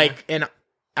could be Yeah. like in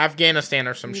Afghanistan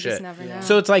or some You shit. just never know.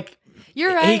 So it's like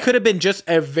You're right. he could have been just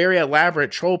a very elaborate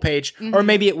troll page, Mm-hmm. or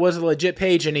maybe it was a legit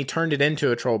page and he turned it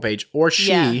into a troll page, or she.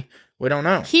 Yeah. We don't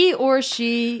know. He or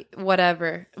she,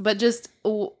 whatever. But just,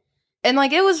 and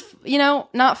like it was,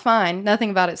 not fine.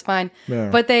 Nothing about it's fine. Yeah.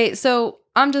 But so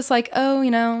I'm just like, oh,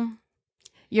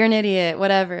 you're an idiot,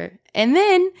 whatever. And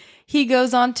then he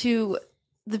goes on to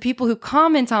the people who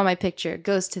comment on my picture,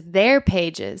 goes to their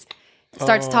pages,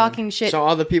 starts talking shit So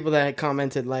all the people that had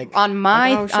commented like on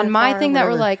my oh, shit, on my fire, thing that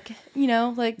were whatever.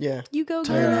 like, like Yeah. you go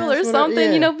Yeah. girl or That's what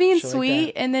something, being shit like sweet.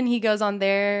 that. And then he goes on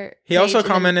their He also page and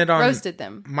then commented on roasted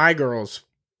them. My girl's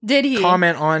Did he?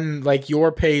 comment on like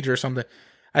your page or something.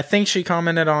 I think she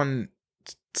commented on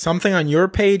something on your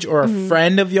page or a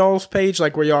friend of y'all's page,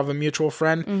 like where y'all have a mutual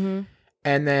friend. Mm-hmm.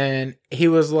 And then he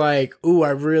was like, "Ooh, I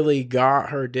really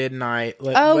got her, didn't I?"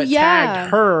 Like, Oh, but yeah.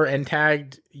 tagged her and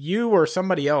tagged you or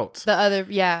somebody else. The other,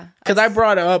 yeah. Because I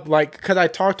brought it up, like, because I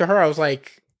talked to her, I was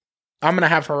like, "I'm gonna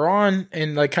have her on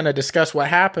and like kind of discuss what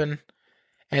happened."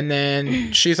 And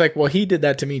then she's like, "Well, he did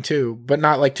that to me too, but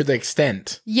not like to the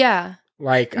extent." Yeah.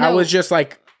 Like I No. was just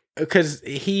like, because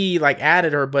he like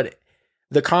added her, but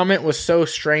the comment was so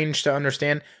strange to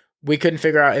understand. We couldn't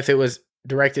figure out if it was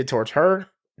directed towards her,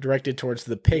 directed towards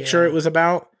the picture Yeah. it was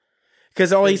about.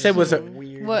 Because all he said was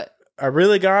weird. What? I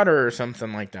really got her or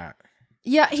something like that.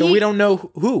 Yeah. So we don't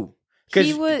know who. Because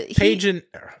He would. Paige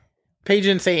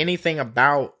didn't say anything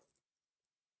about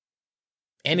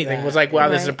anything. Yeah, Was like, wow,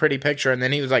 this is a right. pretty picture. And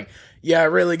then he was like, yeah, I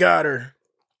really got her.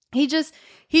 He just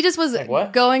was Like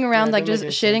what? going around Yeah, like that just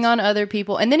makes shitting sense. on other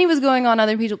people, and then he was going on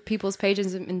other people's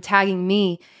pages and tagging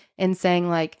me and saying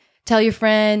like, "Tell your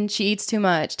friend she eats too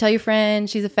much. Tell your friend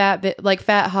she's a fat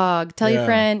hog. Tell your Yeah.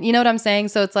 friend." You know what I'm saying?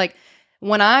 So it's like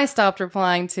when I stopped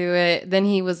replying to it, then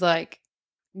he was like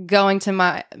going to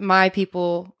my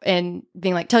people and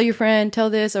being like, "Tell your friend, tell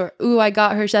this," or "Ooh, I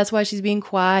got her. That's why she's being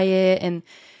quiet," and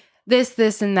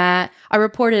this, and that. I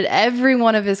reported every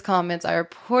one of his comments. I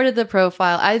reported the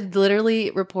profile. I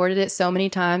literally reported it so many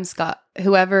times. Got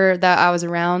whoever that I was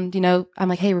around, I'm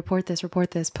like, hey, report this,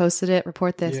 posted it,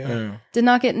 report this. Yeah. Did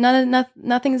not get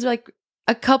nothing's like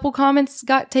a couple comments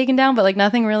got taken down, but like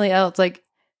nothing really else. Like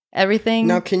everything.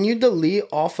 Now, can you delete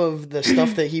off of the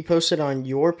stuff that he posted on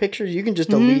your pictures? You can just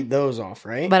delete those off,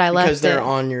 right? But I left because they're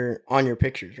it. on your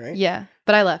pictures, right? Yeah,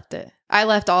 but I left it. I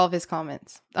left all of his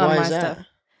comments on Why my is that? stuff.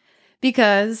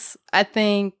 Because I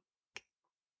think,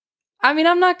 I mean,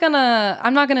 I'm not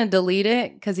gonna delete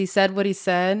it because he said what he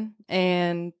said,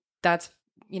 and that's,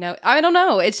 I don't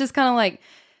know. It's just kind of like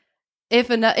if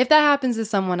that happens to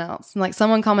someone else, and like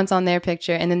someone comments on their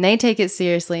picture, and then they take it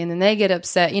seriously, and then they get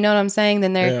upset. You know what I'm saying?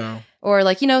 Then they're Yeah. or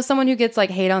like someone who gets like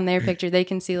hate on their picture, they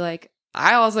can see like,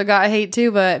 I also got hate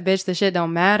too, but bitch, the shit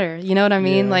don't matter. You know what I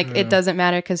mean? Yeah, like yeah. it doesn't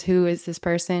matter because who is this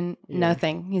person? Yeah.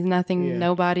 Nothing. He's nothing. Yeah.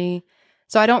 Nobody.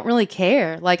 So I don't really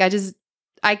care. Like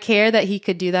I care that he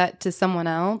could do that to someone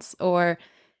else, or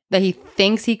that he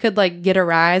thinks he could like get a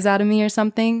rise out of me or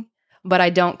something. But I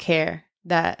don't care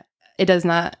that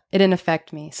it didn't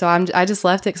affect me. So I just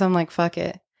left it because I'm like, fuck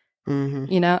it.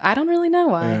 Mm-hmm. You know, I don't really know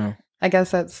why. Yeah. I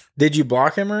guess that's. Did you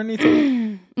block him or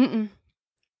anything? Mm-mm.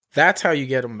 That's how you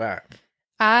get him back.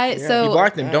 Yeah, So You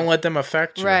blocked him. yeah. Don't let them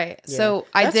affect you. right. Yeah. So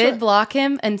I That's did what- block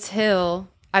him until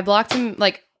I blocked him,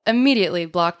 like immediately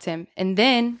blocked him, and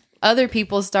then other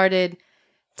people started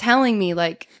telling me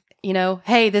like, you know,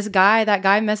 hey, that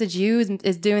guy messaged you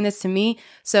is doing this to me.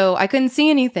 So I couldn't see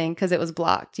anything because it was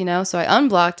blocked, you know. So I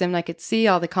unblocked him and I could see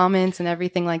all the comments and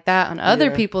everything like that on other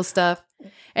Yeah. people's stuff.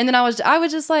 And then I was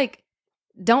just like,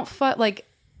 don't fuck, like,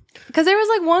 because there was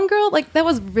like one girl like that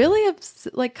was really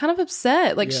kind of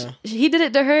upset. Like Yeah. he did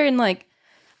it to her, and like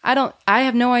I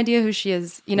have no idea who she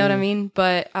is. You know what I Mm. mean?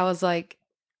 But I was like,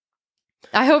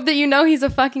 I hope that you know he's a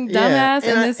fucking dumbass,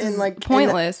 and this is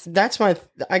pointless. That's my,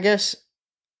 I guess,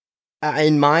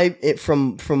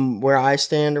 from where I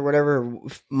stand or whatever,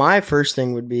 my first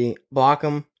thing would be block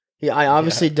him. Yeah, I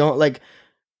obviously don't like.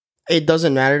 It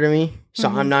doesn't matter to me, so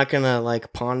Mhm. I'm not gonna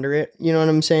like ponder it. You know what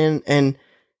I'm saying? And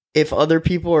if other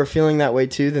people are feeling that way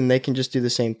too, then they can just do the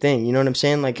same thing. You know what I'm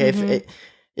saying? Like Mhm. if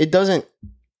it doesn't,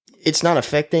 it's not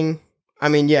affecting. I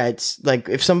mean, yeah, it's like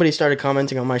if somebody started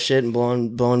commenting on my shit and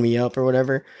blowing me up or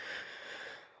whatever.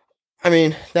 I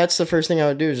mean, that's the first thing I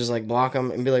would do is just like block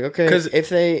them and be like, okay, 'Cause- if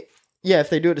they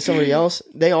do it to somebody else,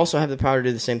 they also have the power to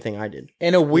do the same thing I did.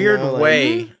 In a weird know, like-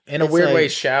 way, in a It's weird way,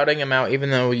 like- shouting him out,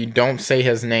 even though you don't say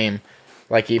his name,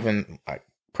 like even like,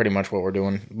 pretty much what we're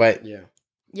doing. But Yeah.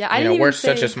 Yeah, I you didn't know, even we're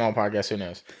say, such a small podcast. Who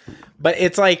knows? But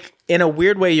it's like in a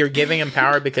weird way, you're giving him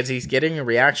power because he's getting a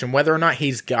reaction, whether or not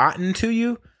he's gotten to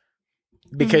you.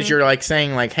 Because Mhm. you're like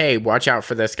saying like, "Hey, watch out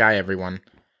for this guy, everyone."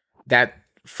 That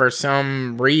for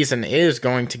some reason is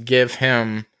going to give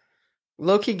him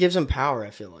Loki gives him power,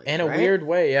 I feel like. in a right? weird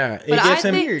way. Yeah, But it I gives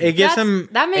him. think It gives him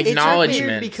that makes It's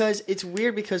acknowledgement.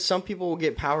 weird because some people will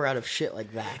get power out of shit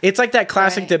like that. It's like that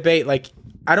classic Right. debate. Like,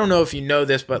 I don't know if you know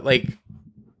this, but like,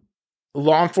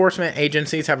 law enforcement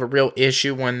agencies have a real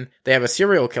issue when they have a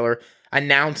serial killer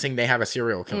announcing they have a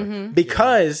serial killer Mhm.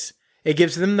 because it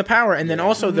gives them the power, and then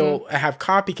also Mhm. they'll have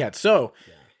copycats. So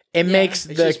it Yeah. makes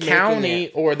It's the just making county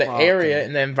it or the fucking- area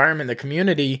and the environment, the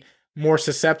community, more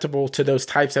susceptible to those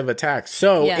types of attacks.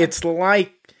 So Yeah. it's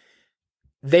like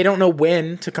they don't know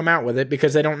when to come out with it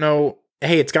because they don't know,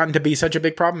 hey, it's gotten to be such a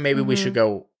big problem. Maybe we Mhm. should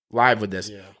go live with this.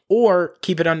 Yeah. Or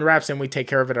keep it under wraps and we take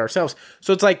care of it ourselves.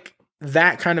 So it's like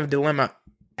that kind of dilemma.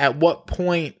 At what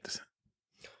point?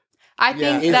 I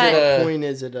think is that it a- a point?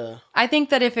 Is it a I think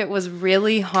that if it was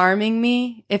really harming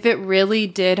me, if it really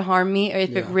did harm me, or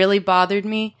if it Yeah. really bothered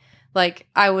me, like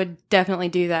I would definitely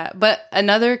do that. But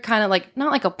another kind of like,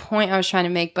 not like a point I was trying to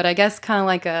make, but I guess kind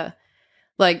of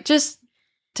like just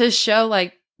to show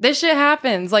like this shit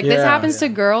happens. Like this Yeah. happens to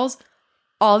Yeah. girls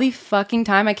all the fucking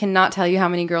time. I cannot tell you how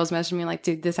many girls message me like,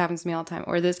 dude, this happens to me all the time,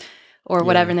 or this, or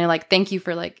whatever. Yeah. And they're like, thank you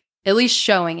for like at least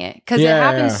showing it. Because Yeah, it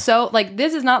happens yeah. so, like,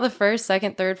 this is not the first,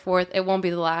 second, third, fourth. It won't be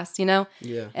the last, you know?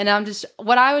 yeah? And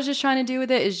what I was just trying to do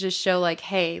with it is just show, like,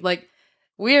 hey, like,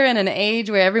 we're in an age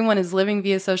where everyone is living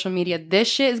via social media. This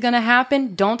shit is going to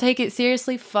happen. Don't take it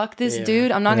seriously. Fuck this Yeah.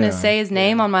 dude. I'm not going Yeah. to say his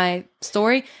name on my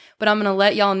story, but I'm going to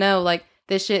let y'all know, like,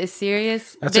 this shit is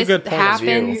serious. That's a this good point of view.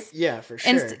 happens. Yeah, for sure.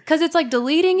 And because it's like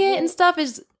deleting it and stuff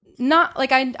is not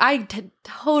like I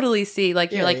totally see,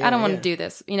 like, you're Yeah, like, I don't yeah, want to yeah. do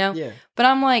this, you know? yeah, But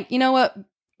I'm like, you know what?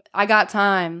 I got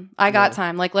time. Yeah.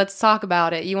 Time. Like, let's talk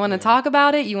about it. You want to Yeah. talk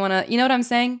about it? You want to, you know what I'm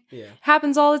saying? yeah.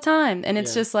 Happens all the time. And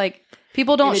it's Yeah. just like,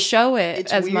 people don't it's- show it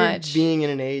It's as weird much. being in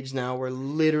an age now where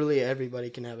literally everybody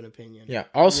can have an opinion. Yeah.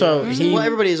 Also, You know? he well,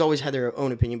 everybody has always had their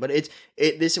own opinion, but we're you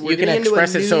can getting into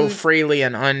express a it so new- freely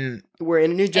and We're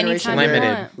in a new generation Anytime you where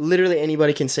Limited. want. literally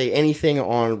anybody can say anything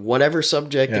on whatever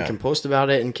subject Yeah. and can post about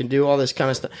it and can do all this kind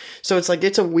of stuff. So it's like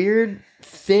it's a weird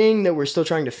thing that we're still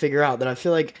trying to figure out that I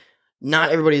feel like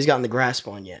not everybody's gotten the grasp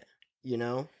on yet. You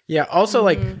know? yeah. Also,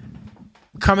 like Mhm.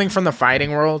 coming from the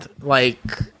fighting world, like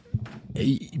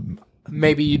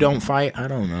maybe you don't fight. I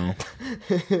don't know.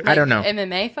 I don't know.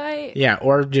 MMA fight? Yeah,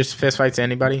 or just fist fights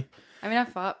anybody. I mean, I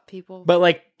fought people. But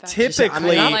like She said,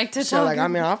 typically, I like to So talk. like I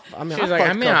mean I she's like,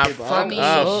 I mean, I fucked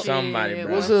up somebody,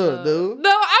 bro. What's up, dude? No,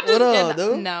 I'm just What up,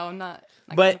 kidding. dude? No, I'm not.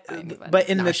 I but can't fight anybody. but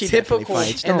in No, the she definitely typical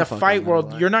fights. in Don't the fucking fight know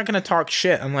world, that. you're not gonna talk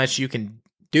shit unless you can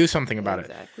do something about it.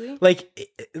 Exactly.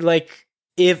 Like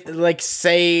if like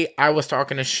say I was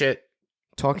talking a shit,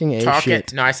 Talking a talking.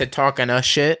 shit. No, I said talking a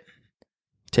shit,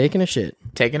 Taking a shit.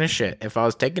 taking a shit. If I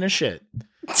was taking a shit,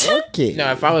 Okay.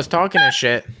 no, if I was talking a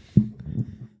shit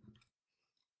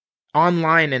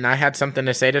online and I had something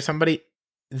to say to somebody,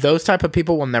 those type of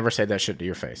people will never say that shit to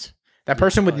your face. That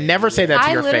person would never say that to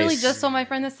I your literally face. just told my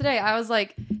friend this today. I was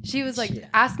like, she was like Yeah.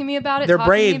 asking me about it. They're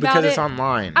talking to me brave about because it. it's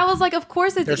online. I was like, of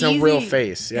course it's There's easy. no real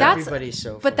face. Yeah. That's- Everybody's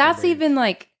so. But that's fucking even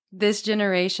like this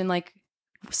generation, like,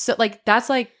 so like that's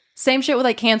like same shit with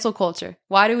like cancel culture.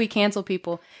 Why do we cancel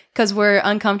people? Because we're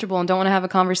uncomfortable and don't want to have a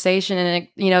conversation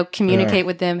and communicate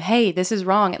with them. Hey, this is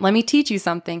wrong. Let me teach you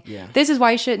something. Yeah. This is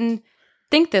why you shouldn't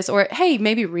think this. Or hey,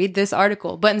 maybe read this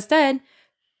article. But instead,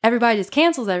 everybody just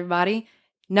cancels everybody.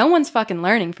 No one's fucking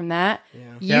learning from that. Yeah.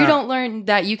 You Yeah. don't learn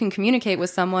that you can communicate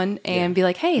with someone and be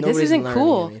like, hey, Nobody's this isn't learning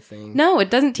cool. anything. No, it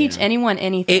doesn't teach Yeah. anyone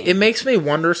anything. It makes me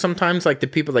wonder sometimes, like the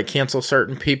people that cancel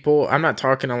certain people. I'm not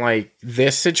talking to like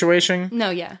this situation, No,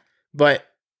 yeah. but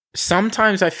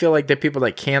sometimes I feel like the people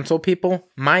that cancel people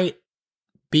might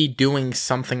be doing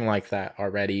something like that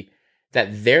already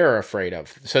that they're afraid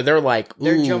of. So they're like,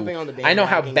 They're "Ooh, jumping on the I know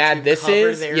how bandwagon bad to this cover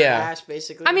is." their Yeah. ass,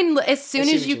 basically. I mean, as soon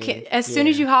see as what you you can, mean. as soon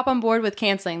as Yeah. you hop on board with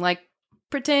canceling, like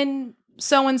pretend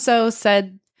so and so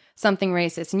said something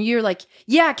racist, and you're like,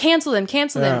 "Yeah, cancel them."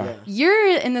 Yeah.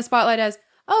 You're in the spotlight as,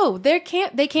 "Oh, they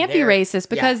can't be They're- racist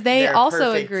because yeah, they they're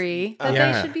also perfect. agree that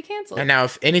Yeah. they should be canceled." And now,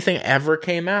 if anything ever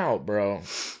came out, bro,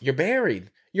 you're buried.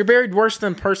 You're buried worse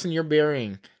than the person you're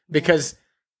burying because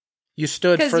you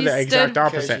stood 'Cause for you the exact stood-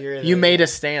 opposite. you're You the- made a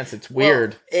stance. It's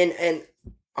weird. Well, and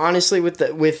honestly,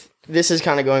 with this is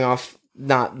kind of going off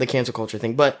not the cancel culture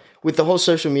thing, but with the whole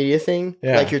social media thing,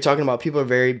 Yeah. like you're talking about, people are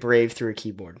very brave through a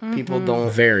keyboard. People don't.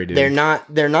 Very, dude. They're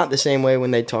not the same way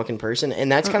when they talk in person,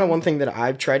 and that's kind of one thing that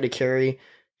I've tried to carry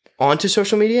onto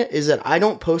social media is that I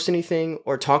don't post anything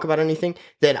or talk about anything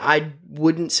that I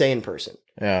wouldn't say in person.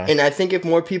 Yeah. And I think if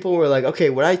more people were like,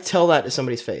 okay, would I tell that to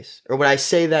somebody's face, or would I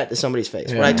say that to somebody's face?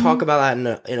 Would I Yeah. talk about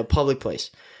that in a public place?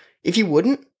 If you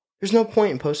wouldn't, there's no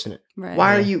point in posting it. Right.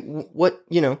 Why are you? What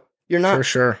You're not. For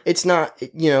sure. It's not.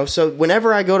 So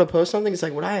whenever I go to post something, it's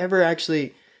like, would I ever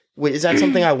actually? Is that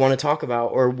something I want to talk about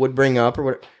or would bring up or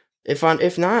what?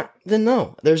 If not, then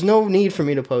no. There's no need for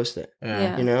me to post it.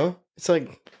 Yeah. It's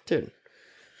like, dude,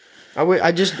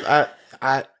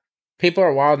 I People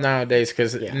are wild nowadays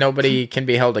because Yeah. nobody can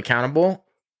be held accountable.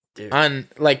 dude.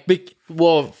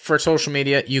 For social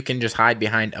media, you can just hide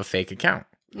behind a fake account.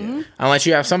 Mhm. Unless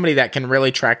you have somebody that can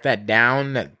really track that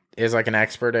down, that is like an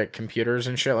expert at computers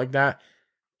and shit like that.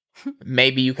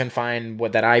 Maybe you can find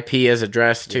what that IP is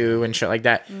addressed to and shit like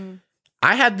that. Mm.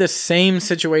 I had the same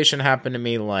situation happen to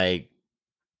me like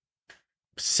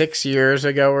 6 years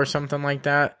ago or something like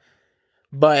that.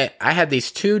 But I had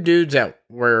these two dudes that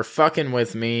were fucking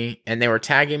with me and they were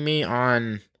tagging me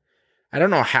on, I don't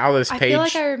know how this I page. feel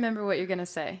like I remember what you're gonna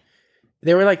say.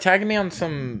 They were like tagging me on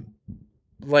some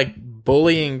like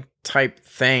bullying type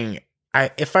thing.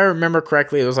 If I remember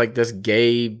correctly, it was like this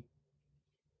gay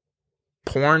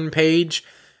porn page.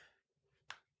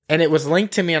 And it was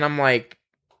linked to me and I'm like,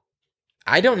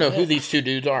 I don't know who these two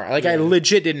dudes are. Like I Yeah.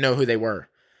 legit didn't know who they were.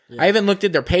 Yeah. I even looked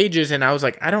at their pages and I was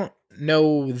like, I don't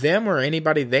know them or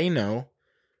anybody they know.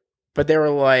 But they were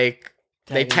like,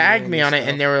 they tagged me on it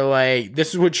and they were like, this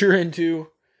is what you're into.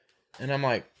 And I'm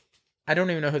like, I don't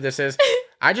even know who this is.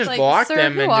 I just Like, blocked sir,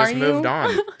 them who and are just you? moved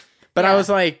on. But I Yeah. was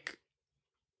like,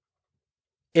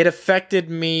 it affected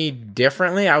me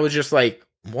differently. I was just like,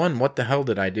 one, what the hell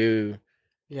did I do?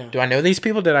 Yeah. Do I know these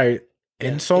people? Did I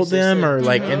insult Is this them a or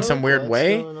like in joke? some weird What's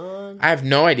way? going on? I have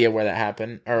no idea where that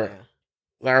happened or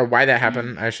why that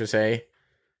happened, Mm-hmm. I should say.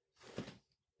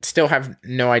 Still have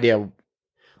no idea to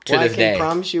Well, this I can day.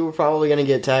 promise you we're probably going to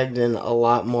get tagged in a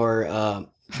lot more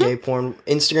gay porn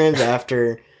Instagrams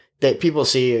after that people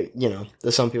see,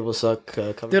 the Some People Suck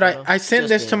cover. Dude, photo. I sent Just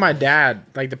this to being- my dad,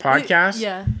 like the podcast,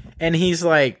 Yeah. and he's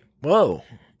like, whoa.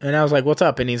 And I was like, what's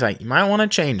up? And he's like, you might want to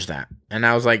change that. And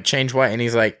I was like, change what? And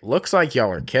he's like, looks like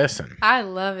y'all are kissing. I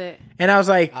love it. And I was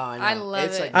like, Oh, I know. love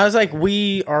It's it. I was like,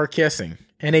 we are kissing.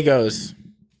 And he goes,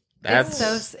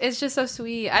 that's It's just so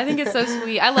sweet. I think it's so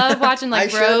sweet. I love watching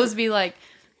like I bros should- be like,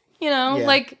 Yeah.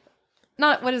 like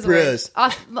not what is the Bros.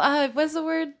 word? What's the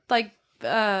word? Like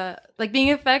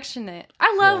being affectionate.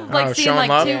 I love Yeah. like Oh, seeing showing like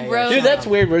love? two Yeah, yeah. bros. dude, that's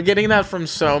weird. We're getting that from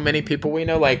so many people we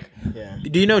know. Like, Yeah.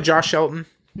 do you know Josh Shelton?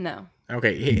 No.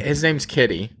 Okay, his name's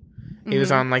Kitty. He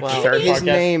was on like Well, the third his podcast.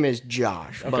 name is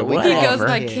Josh. but we whatever. call He goes him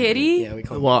by Kitty. Kitty? Yeah, we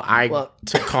call him Well, I Well-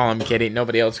 to call him Kitty.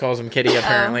 Nobody else calls him Kitty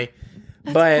apparently.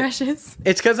 That's but precious.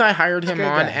 it's because I hired him Great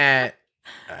on guy.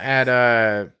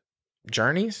 at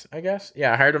Journeys, I guess.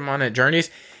 Yeah, I hired him on at Journeys.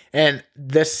 And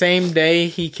the same day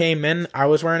he came in, I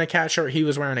was wearing a cat shirt. He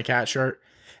was wearing a cat shirt.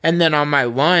 And then on my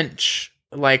lunch,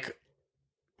 like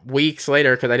weeks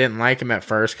later, because I didn't like him at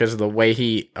first because of the way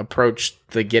he approached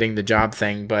the getting the job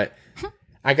thing, but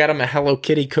I got him a Hello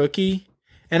Kitty cookie.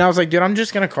 And I was like, dude, I'm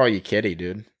just going to call you Kitty,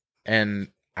 dude. And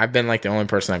I've been like the only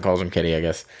person that calls him Kitty, I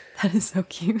guess. That is so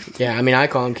cute. Yeah, I mean, I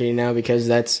call him Kitty now because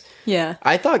Yeah.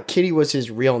 I thought Kitty was his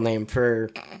real name for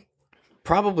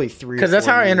probably 3 Because that's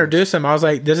how I years. introduced him. I was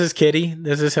like, this is Kitty.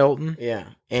 This is Hilton. Yeah,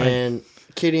 and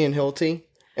Kitty and Hilty.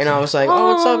 And I was like,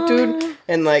 oh, what's up, dude?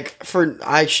 And like,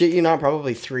 I shit you not,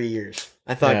 probably 3 years.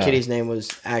 I thought Yeah. Kitty's name was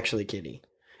actually Kitty.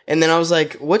 And then I was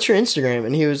like, what's your Instagram?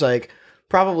 And he was like,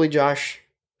 probably Josh.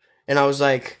 And I was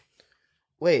like,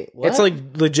 wait, what? It's like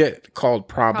legit called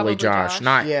Probably Probably Josh, Josh.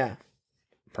 not yeah,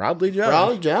 Probably Josh.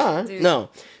 probably Josh. Dude, No.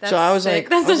 that's So I was sick.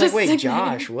 like, That's such a wait, sick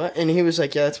Josh, name. what? And he was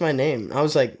like, yeah, that's my name. I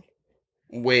was like,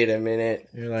 wait a minute.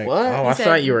 You're like, What? oh, He I said-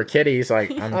 thought you were Kitty. He's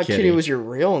like, I'm I thought Kitty. Kitty was your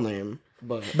real name.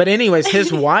 But anyways,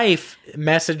 his wife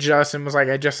messaged us and was like,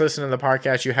 I just listened to the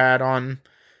podcast you had on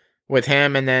with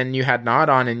him, and then you had not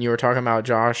on, and you were talking about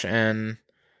Josh, and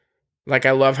like,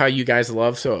 I love how you guys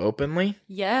love so openly.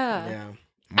 Yeah. Yeah.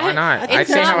 Why not? it's I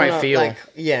say how not- I feel. Like,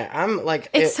 yeah, I'm like,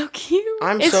 It's so cute.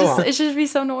 I'm it's so just, it should be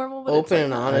so normal. But open it's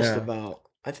and like, honest Yeah. about.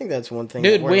 I think that's one thing.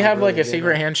 Dude, that we're, we have like really a good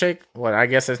secret at. handshake. What I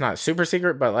guess it's not super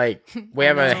secret, but like we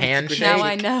have I a know. handshake. Now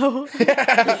I know.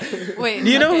 Wait. Do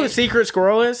you know okay. who Secret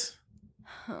Squirrel is?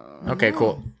 Oh, Okay, No.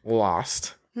 cool.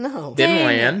 Lost. No, Didn't Dang.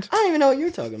 land. I don't even know what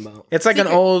you're talking about. It's like an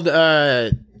Secret- old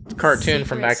cartoon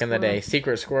from Secret back in the day. Squirrel.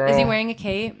 Secret Squirrel. Is he wearing a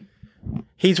cape?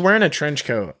 He's wearing a trench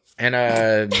coat and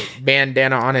a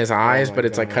bandana on his eyes, my but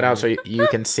it's like cut God. out so you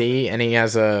can see, and he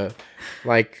has a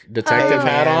like detective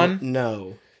hat Man, on.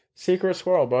 No, Secret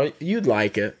Squirrel, bro. You'd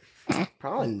like it.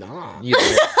 probably not.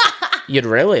 You'd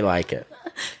really like it.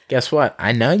 Guess what?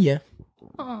 I know you.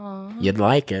 Aw. You'd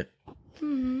like it.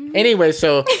 Hmm. Anyway,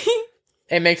 so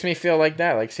it makes me feel like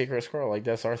that, like Secret Squirrel, like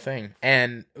that's our thing.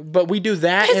 But we do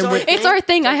that, It's and our we, thing. It's our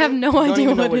thing. I have no Don't idea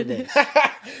even know what what it it is.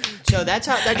 So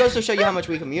that goes to show you how much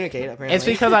we communicate. Apparently, it's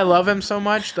because I love him so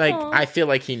much. Like Aw. I feel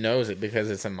like he knows it because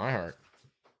it's in my heart.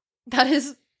 That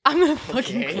is. I'm gonna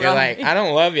fucking Okay. cry. You're like, I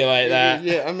don't love you like that.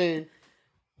 Yeah, I mean,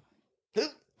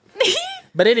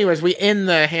 But anyways, we end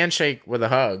the handshake with a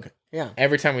hug yeah,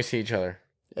 every time we see each other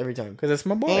every time. because it's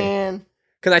my boy. And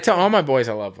Because I tell all my boys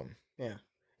I love them.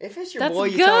 if it's your That's boy,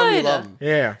 you tell him you good. love him.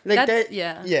 Yeah. Like That's, that,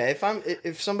 yeah. yeah.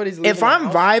 If somebody's leaving If I'm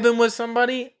the house, vibing with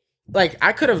somebody, like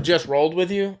I could have just rolled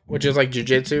with you, which is like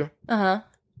jujitsu, Uh huh.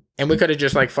 and we could have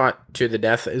just like fought to the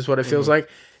death, is what it feels like.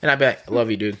 And I'd be like,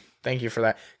 love you, dude. Thank you for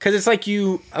that. Because it's like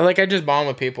I just bond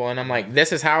with people, and I'm like,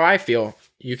 this is how I feel.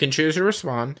 You can choose to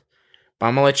respond, but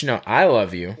I'm gonna let you know I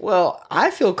love you. well, I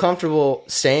feel comfortable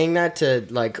saying that to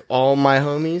like all my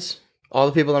homies, all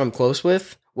the people that I'm close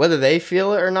with, whether they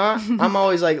feel it or not. I'm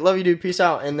always like, love you, dude. Peace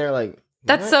out. And they're like,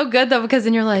 That's what? so good though, because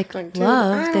then you're like, Like, dude,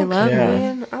 love. I They don't love care,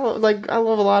 Yeah. me. man. I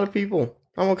love a lot of people.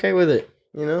 I'm okay with it,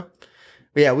 you know.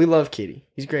 But yeah, we love Kitty.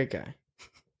 He's a great guy.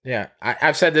 Yeah,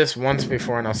 I've said this once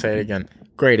before, and I'll say it again.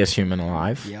 Greatest human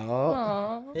alive. Yeah.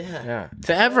 Aw. Yeah. Yeah,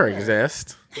 to ever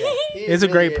exist. He He's a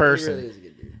really great person. He really is a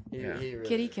good dude. Yeah. He really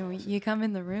Kitty, is. can you come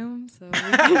in the room so we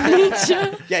can meet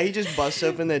you? Yeah, he just busts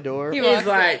open the door. He He's walks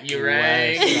like, in. you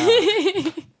rang.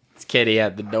 Wow. It's Kitty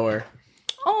at the door.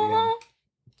 Aw.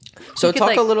 So You could, talk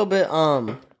like- a little bit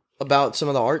about some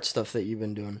of the art stuff that you've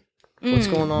been doing. What's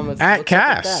Mm. going on with At what's up with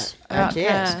Cass. that? At At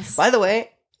Cass. Cass. By the way,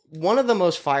 one of the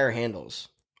most fire handles,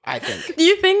 I think.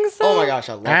 You think so? Oh my gosh,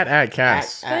 I love it. At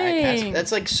Cass. Cass. Thanks.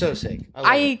 That's like so sick. I,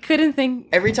 love it. I couldn't think.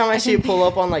 Every time I see it pull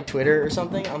up on like Twitter or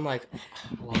something, I'm like,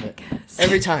 I love it.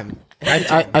 Every time.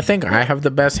 I think I have the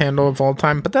best handle of all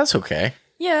time, but that's okay.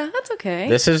 Yeah, that's okay.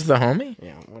 This is the homie.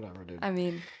 Yeah, whatever, dude. I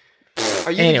mean,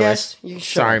 Are you Anyways, the guest? You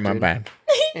shut Sorry, up, my dude. bad.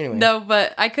 Anyway. no,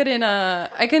 but I couldn't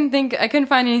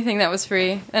find anything that was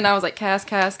free, and I was like, Cass,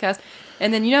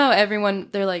 and then everyone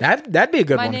they're like, That'd be a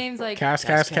good my one. name's like,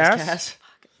 Cass.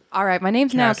 all right, my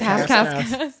name's now Cass,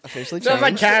 Cass. Officially Sounds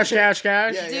like changed. cash.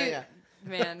 Yeah, Dude. yeah.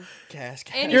 Man, Cass.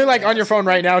 Any- You're like on your phone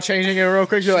right now, changing it real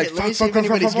quick. You're like, Shit, let me fuck, see if fuck,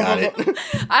 fuck, anybody's fuck, got fuck, it.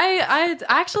 fuck. I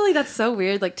actually that's so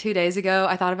weird. Like 2 days ago,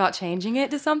 I thought about changing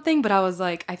it to something, but I was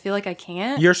like, I feel like I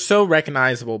can't. You're so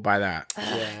recognizable by that.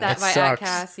 that it by sucks.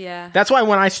 Cass, yeah. That's why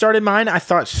when I started mine, I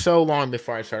thought so long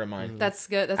before I started mine. That's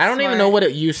good. That's I don't even smart. know what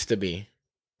it used to be.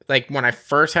 Like when I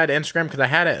first had Instagram, because I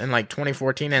had it in like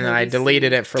 2014, and then I Maybe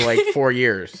deleted it for like 4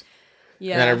 years,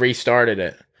 Yeah. and then I restarted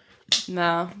it.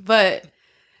 No, but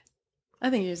I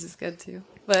think yours is good too.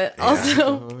 But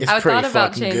also, It's I pretty thought about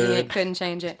fucking changing good. it, couldn't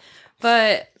change it.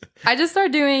 But I just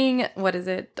started doing what is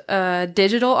it?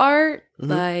 Digital art,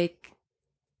 like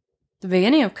the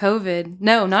beginning of COVID.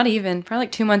 No, not even. Probably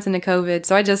like 2 months into COVID.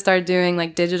 So I just started doing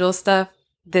like digital stuff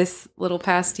this little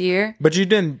past year. But you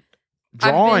didn't I've been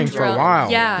drawing for a drawing.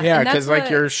 while. Yeah, yeah, and that's because like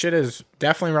what- your shit is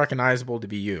definitely recognizable to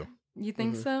be you. You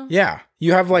think so? Yeah,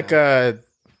 you have like a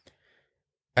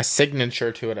a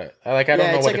signature to it. Like I don't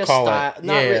know it's what like to a call style. it.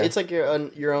 Not Yeah, really, yeah. it's like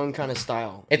your own kind of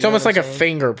style. It's You know almost what like I'm a saying?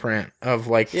 fingerprint of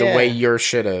like the Yeah. way your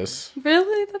shit is.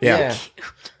 Really? That's Yeah. so cute.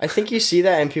 I think you see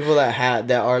that in people that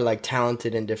are like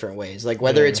talented in different ways. Like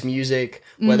whether Yeah. it's music,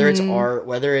 whether it's art,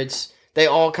 whether it's they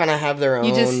all kind of have their own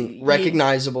You just-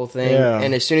 recognizable thing. Yeah.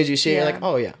 And as soon as you see it, you're Yeah. like,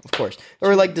 oh yeah, of course.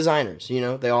 Or like designers,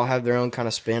 they all have their own kind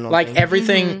of spin on Like things.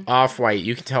 everything off-white,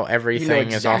 you can tell everything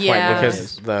is off-white exactly what it because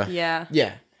is. the Yeah.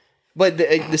 Yeah. But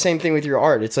the same thing with your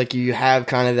art. It's like you have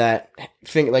kind of that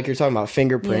like you're talking about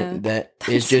fingerprint that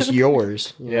is just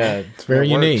yours. yeah, it's very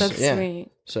It works. unique. That's Yeah. sweet.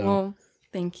 So Well,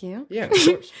 thank you. yeah, of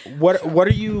course. What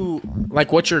are you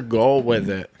like? What's your goal with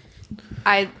it?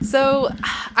 I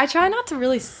try not to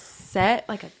really set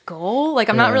like a goal. Like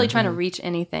I'm not really trying to reach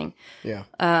anything. Yeah.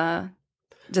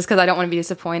 Just because I don't want to be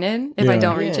disappointed if I Yeah.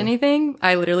 don't reach Yeah. anything.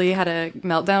 I literally had a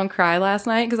meltdown cry last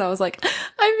night because I was like,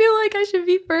 I feel like I should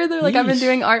be further. Like I've been Yeesh.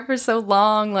 doing art for so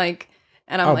long. Like,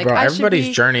 and I'm Oh, like, bro, I should everybody's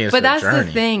be. journey is But their that's journey.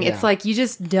 the thing. It's Yeah. like you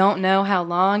just don't know how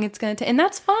long it's gonna take, and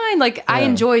that's fine. Like I Yeah.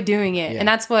 enjoy doing it, Yeah. and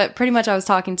that's what pretty much I was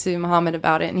talking to Muhammad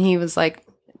about it, and he was like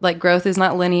growth is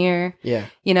not linear. Yeah.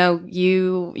 You know,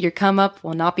 your come up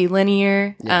will not be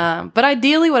linear. But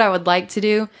ideally, what I would like to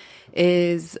do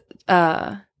is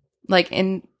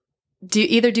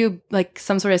do like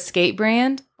some sort of skate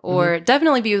brand, or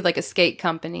definitely be with like a skate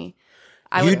company.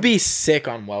 You'd be sick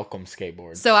on Welcome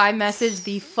skateboards. So I messaged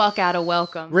the fuck out of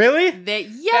Welcome. Really?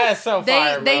 Yes, so they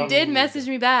fire, they bro. did message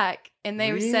me back, and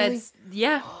they said, Really?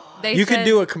 yeah, they You said, could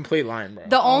do a complete line, bro.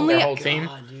 The only- Their whole team.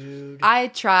 God, dude. I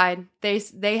tried. They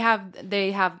have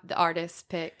the artists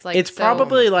picked. Like It's so-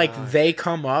 probably my like God. they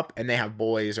come up and they have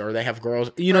boys or they have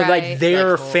girls. You know, Right. like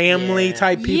they're Like whole- family yeah.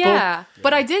 type people. Yeah,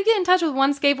 but I did get in touch with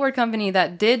one skateboard company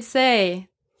that did say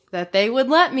that they would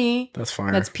let me. That's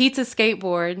fine. That's Pizza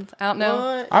Skateboard. I don't know.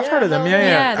 What? I've heard of them. Yeah, yeah.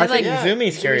 Yeah, I they're think like-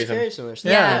 Zumi's carries them. some stuff.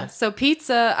 Yeah. So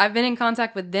Pizza, I've been in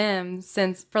contact with them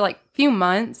for like a few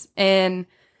months, and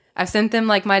I've sent them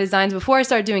like my designs before I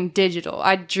started doing digital.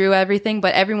 I drew everything,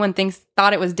 but everyone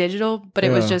thought it was digital, but it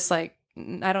was Yeah. just like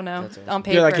I don't know That's awesome. on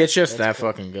paper. You're like, it's just That's that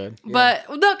cool. fucking good. But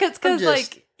no, because I'm just-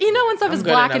 like when stuff I'm is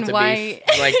good black enough and to white.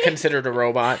 be like considered a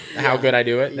robot. How good I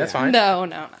do it. That's Yeah. fine.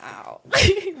 No.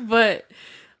 But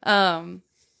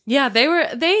yeah,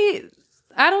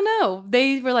 I don't know.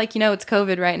 They were like, it's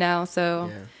COVID right now, so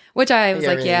Yeah. which I was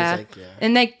like, everything's yeah. like, yeah.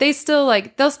 And they still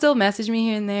they'll still message me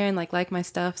here and there and like my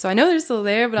stuff. So I know they're still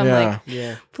there, but I'm Yeah. like,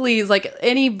 Yeah. please, like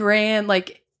any brand,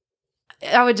 like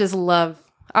I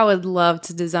would love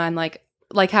to design like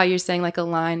how you're saying, like a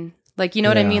line. Like, you know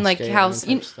what I Yeah. mean? Like Skate how line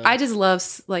type stuff. I just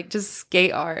love like just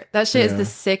skate art. That shit is Yeah. the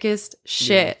sickest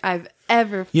shit I've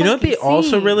ever You know what'd be fucking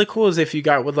also seen. really cool is if you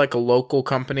got with like a local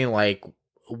company, like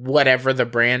whatever the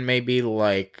brand may be,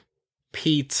 like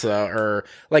pizza or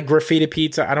like graffiti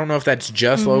pizza. I don't know if that's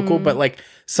just local, Mhm. but like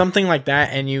something like that,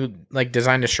 and you like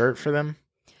designed a shirt for them,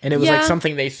 and it was like Yeah.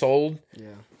 something they sold, Yeah.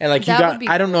 and like you That got. would be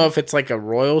I don't know cool. if it's like a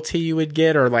royalty you would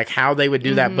get or like how they would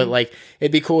do that, but Mhm. like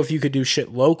it'd be cool if you could do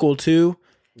shit local too.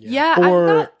 Yeah,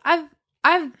 Or-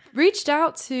 I've reached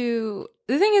out to.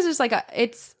 The thing is, just like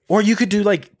it's Or you could do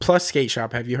like Plus Skate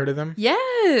Shop. Have you heard of them?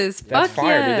 yes, That's fuck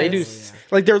fire. yes. Dude. They do Yes.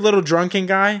 like their little drunken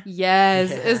guy.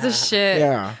 Yes, it's the Yeah. shit.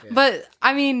 Yeah. But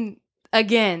I mean,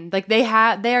 again, like they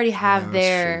already have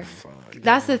their.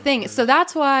 That's the thing. So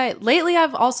that's why lately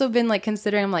I've also been like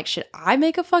considering, I'm like, should I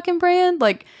make a fucking brand?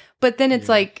 Like, but then it's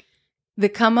Yeah. like the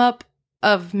come up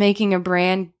of making a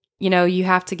brand. You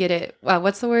have to get it.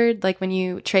 What's the word? Like when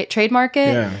you trademark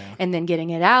it, Yeah. and then getting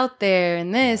it out there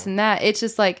and this and that. It's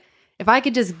just like if I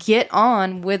could just get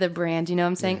on with a brand, you know what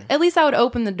I'm saying? Yeah. At least that would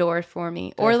open the door for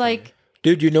me. Or like,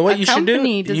 Dude, you know what A you should do?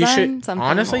 company You design should something.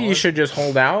 honestly, you should just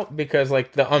hold out because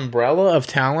like the umbrella of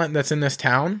talent that's in this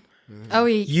town, oh,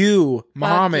 you,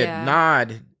 Muhammad, yeah.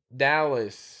 Nod,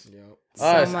 Dallas, Yep. So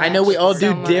us. I know we all so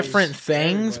do much. different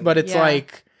things, but it's Yeah.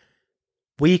 like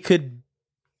we could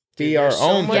be our There's so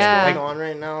own much thing. Yeah. going on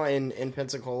right now in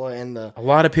Pensacola and the A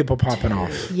lot of people popping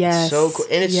off. yes. so cool,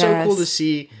 and it's so cool to yes.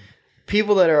 see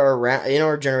people that are around in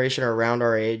our generation or around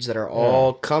our age that are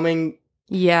all coming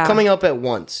Yeah. up at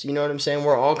once. You know what I'm saying?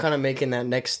 We're all kind of making that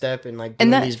next step and like doing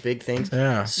And that- these big things.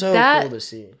 Yeah. So That- cool to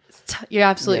see. You're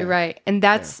absolutely Yeah. right. And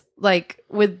that's like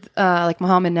with like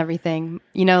Muhammad and everything,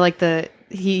 like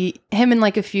him and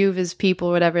like a few of his people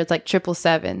or whatever, it's like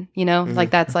 777, Mhm.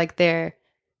 like that's like their,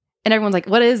 and everyone's like,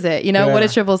 what is it? What Yeah.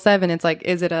 is 777? It's like,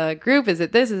 is it a group? Is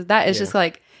it this? Is it that? It's Yeah. just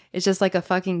like, it's just like a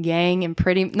fucking gang and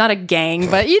not a gang,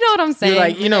 but you know what I'm saying? You're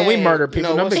like, we Hey, murder you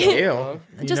people, know, no what's big up, deal.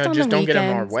 dog? just on just the don't get in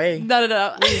our weekends. way.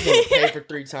 No. We was getting paid for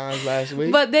 3 times last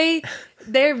week. But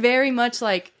they're very much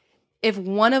like, if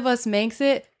one of us makes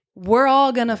it, we're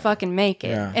all gonna fucking make it.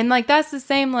 Yeah. And like that's the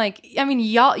same. Like I mean,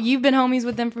 you've been homies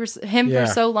with him for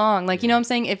so long. Like you know what I'm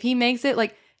saying. If he makes it,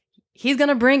 like he's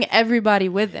gonna bring everybody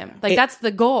with him. Like that's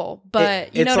the goal.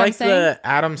 But you know what I'm saying? It's like the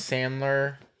Adam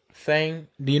Sandler thing.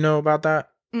 Do you know about that?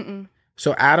 Mm-mm.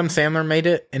 So Adam Sandler made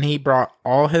it, and he brought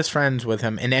all his friends with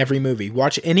him in every movie.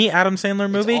 Watch any Adam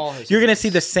Sandler movie, you're gonna see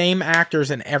the same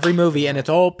actors in every movie, and it's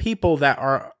all people that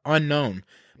are unknown.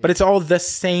 But it's all the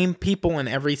same people in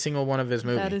every single one of his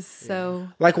movies. That is so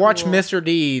like watch cool. Mr.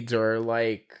 Deeds or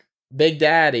like Big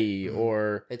Daddy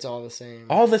or It's all the same.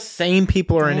 all the same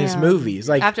people are in his Damn. movies.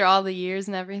 Like after all the years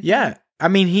and everything. yeah, I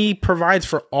mean he provides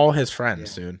for all his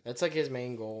friends, dude. That's like his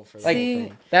main goal for the Like whole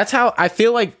thing. that's how I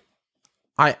feel like.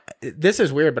 This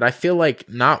is weird, but I feel like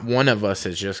not one of us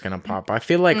is just gonna pop. I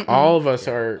feel like all of us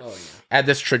are at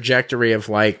this trajectory of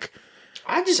like.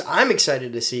 I'm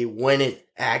excited to see when it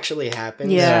actually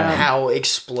happens. Yeah. How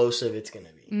explosive it's gonna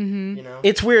be. Mm-hmm. You know.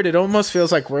 It's weird. It almost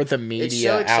feels like we're the so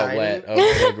media exciting. outlet of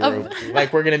the group.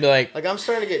 Like we're gonna be like, Like I'm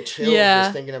starting to get chills Yeah.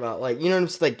 just thinking about like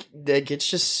it's like it's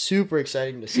just super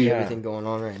exciting to see Yeah. everything going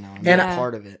on right now. I'm And a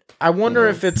part of it. I wonder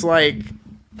if it's like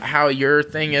how your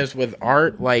thing is with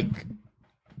art. Like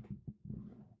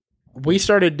we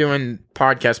started doing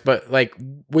podcasts, but like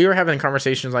we were having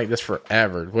conversations like this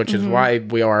forever, which is why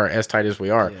we are as tight as we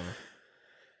are. Yeah.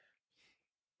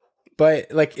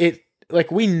 But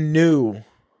like we knew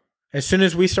as soon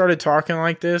as we started talking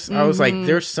like this, I was like,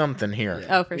 there's something here.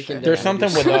 Oh, for We sure. can There's definitely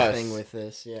something do with something us. with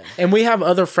this. Yeah. And we have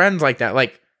other friends like that,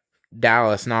 like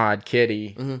Dallas, Nod,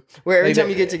 Kitty. Where every Like time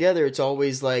the- you get together, it's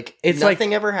always like It's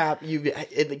nothing ever happened.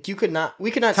 We could not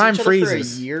Time see each freezes. other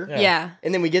for a year. Yeah.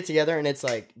 And then we get together and it's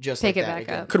like just Pick like it that back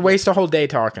again. up. Could waste a whole day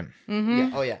talking. Mm-hmm.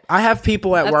 Yeah. Oh yeah. I have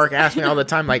people at That's- work ask me all the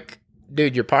time, like,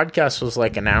 dude, your podcast was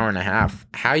like an hour and a half.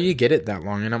 How you get it that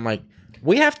long? And I'm like,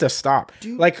 we have to stop.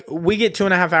 Like, we get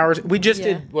 2.5 hours. We just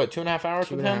Yeah. did, what, 2.5 hours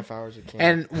with him? 2.5 hours. Of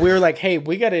And we were like, hey,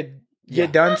 we got to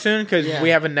get done soon because Yeah. we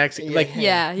have a next, like,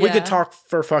 Yeah. we could talk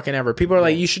for fucking ever. People are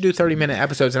like, you should do 30-minute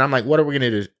episodes. And I'm like, what are we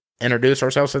going to do? Introduce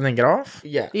ourselves and then get off?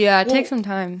 Yeah. Yeah. It Well, takes some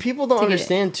time. People don't to get it.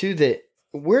 understand too that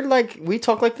we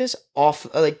talk like this off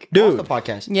Dude. off the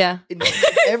podcast. Yeah.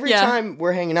 Every Yeah. time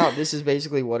we're hanging out, this is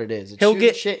basically what it is. It's He'll shooting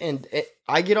get- shit, and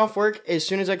I get off work as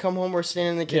soon as I come home. We're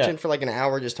standing in the kitchen Yeah. for like an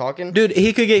hour just talking. Dude,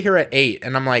 he could get here at 8.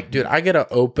 And I'm like, dude, I got to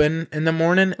open in the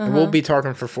morning and we'll be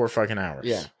talking for 4 fucking hours.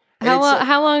 Yeah.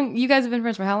 How long? You guys have been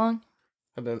friends for how long?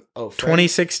 I've been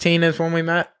 2016 is when we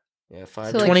met. Yeah,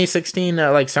 5 So, like- 2016,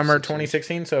 like summer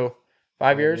 2016, so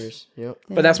 5 years. Yep.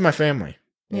 But that's my family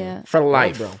Yeah. for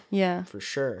life. bro, Yeah. for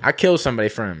sure. I kill somebody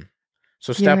for him.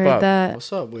 So You step heard up. that.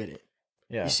 What's up with it?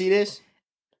 Yeah. You see this?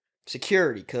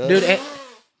 Security, cuz. Dude,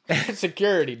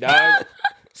 security, dog.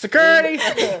 Security.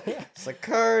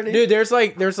 Security. Dude, there's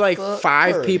like 5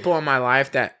 Security. people in my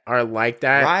life that are like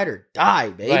that. Ride or die,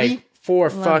 baby. Like for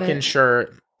Love fucking it. sure,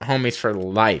 homies for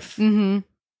life. Mm-hmm.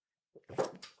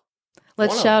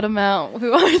 Let's One of shout them out.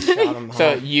 Who are Shout they? 'em So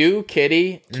hot. you,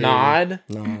 Kitty, Nod.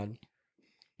 Nod.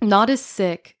 Nod is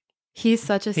sick. He's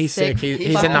such a He's sick. He's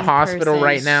in the fucking hospital person.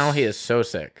 right now. He is so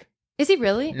sick. Is he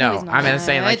really? No, he's I'm not.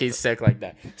 saying like he's sick like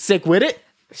that. Sick with it?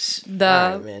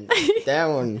 Alright, man. That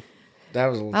one. That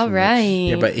was a little All too right.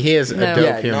 Yeah, but he is No. a dope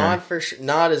Yeah, humor. Nod for sure.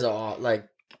 Nod is all like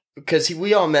because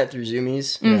we all met through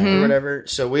Zoomies Mhm. or whatever.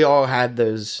 So we all had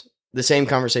the same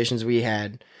conversations we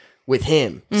had with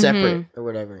him separate or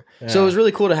whatever. So Yeah. it was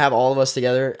really cool to have all of us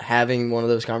together having one of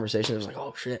those conversations. It was like,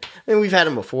 oh shit. I mean, we've had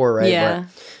them before, right? Yeah.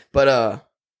 But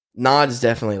Nod is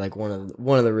definitely like one of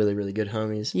the really really good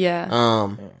homies. Yeah.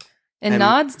 and- And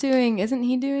Nod's doing, isn't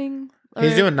he doing?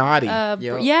 He's or, doing naughty. Yup.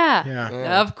 Yeah.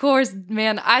 yeah. Of course,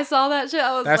 man. I saw that shit.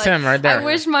 I was That's like, him right there. I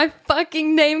wish my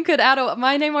fucking name could add a.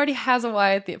 My name already has a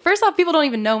Y at the end. First off, people don't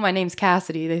even know my name's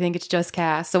Cassidy. They think it's just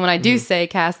Cass. So when I do say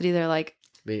Cassidy, they're like,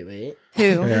 Wait. who?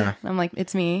 Yeah. I'm like,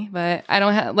 it's me. But I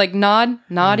don't have, like,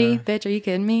 naughty, bitch. Are you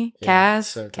kidding me? Yeah, Cass,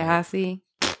 so tight. Cassie.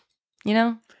 You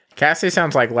know? Cassie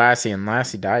sounds like Lassie, and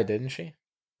Lassie died, didn't she?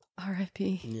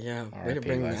 R.I.P. Yeah, way to R.I.P.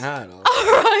 bring Les. that up.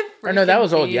 R.I.P. Or no, that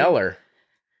was Old Yeller.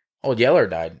 Old Yeller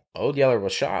died. Old Yeller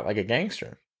was shot like a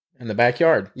gangster in the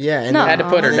backyard. Yeah, and No. then- Had to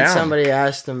put her and then down. somebody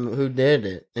asked him who did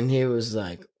it, and he was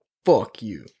like, "Fuck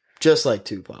you," just like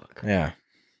Tupac. Yeah.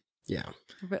 Yeah,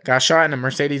 Got shot in a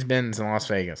Mercedes Benz in Las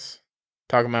Vegas.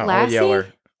 Talking about Old Lassie? Yeller.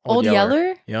 Old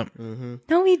Yeller? Yep. mm-hmm.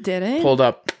 No, he didn't. Pulled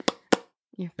up.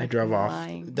 You're They fucking drove off.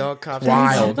 lying. Dog cops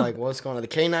Wild. like, what's going on? The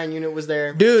K9 unit was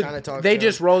there, Dude, trying to talk they to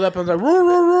just him. rolled up and was like, roar,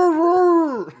 roar, roar,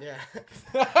 roar. Yeah,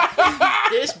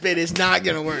 this bit is not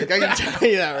gonna work. I can tell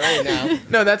you that right now.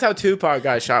 No, that's how Tupac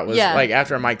got shot. Was Yeah. like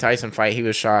after a Mike Tyson fight, he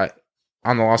was shot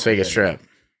on the Las Vegas Strip.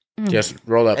 Just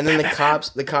rolled up. And then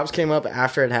the cops came up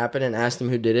after it happened and asked him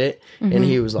who did it, and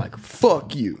he was like,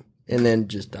 "Fuck you," and then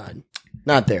just died.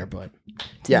 Not there, but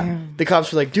yeah, Damn. the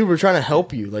cops were like, "Dude, we're trying to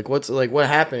help you. Like, what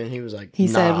happened?" And he was like, He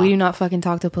nah. said, "We do not fucking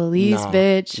talk to police, Nah.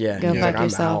 bitch. Yeah, Go he was fuck like, "I'm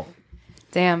yourself." out."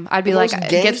 Damn, I'd be The like, most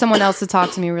get someone else to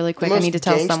talk to me really quick. I most need to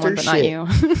tell someone, but not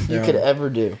gangster you. You Yeah. could ever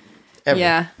do, ever.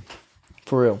 Yeah.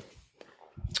 For real.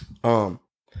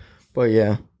 But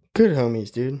yeah, good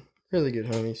homies, dude. Really good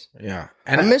homies. Yeah.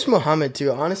 I And miss Muhammad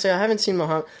too. Honestly, I haven't seen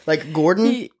Muhammad. Like Gordon,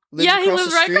 He across lives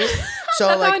the right street. across. So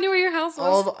That's how I like knew where your house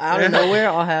was. all out of nowhere,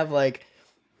 I'll have like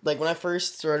when I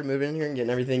first started moving in here and getting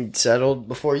everything settled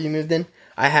before you moved in,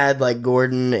 I had like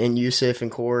Gordon and Yusuf and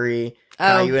Corey,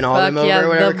 Caillou and all them fuck over yeah, or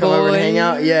whatever the come over and hang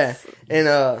out. boys. Yeah, and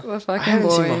The I fucking haven't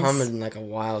boys. seen Muhammad in like a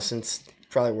while since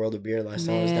probably World of Beer last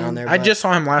time I was down there. I but- just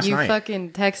saw him last You night.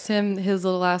 fucking text him, his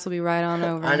little ass will be right on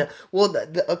over. I know. Well,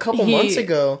 a couple He- months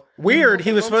ago, Weird.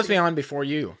 He was months supposed to be ago- on before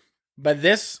you. But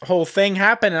this whole thing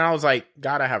happened, and I was like,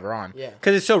 gotta have her on. Yeah.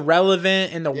 Because it's so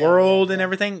relevant in the Yeah, world yeah, and yeah.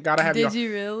 everything. Gotta have you Did on.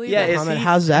 you really? Yeah, is Muhammad, he,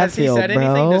 how's that has feel, he said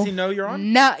anything? bro? Does he know you're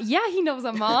on? No, yeah, he knows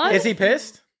I'm on. Is he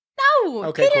pissed? No,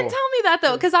 Okay, he didn't cool. tell me that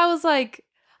though, because I was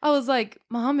like,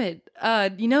 Muhammad,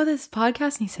 you know this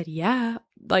podcast? And he said, yeah.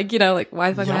 Like, like, why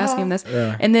the fuck am I asking him this?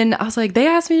 Yeah. And then I was like, they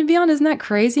asked me to be on. Isn't that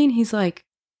crazy? And he's like,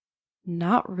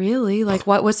 not really. Like,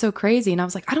 what's so crazy? And I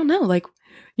was like, I don't know. Like,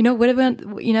 what about,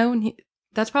 and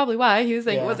that's probably why he was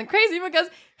saying Yeah. it wasn't crazy because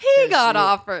he got you-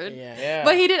 offered. Yeah.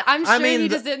 But he did. I'm sure I mean, he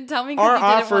the- just didn't tell me our because he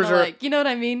didn't offers want to, are- like, you know what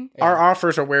I mean? Our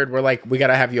offers are weird. We're like, we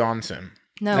gotta have you on soon.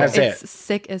 No, That's it's it.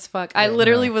 sick as fuck. I Yeah.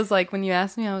 literally was like, when you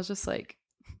asked me, I was just like,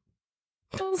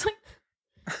 I'm so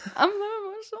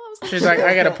emotional. I was She's like,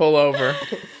 I gotta pull over.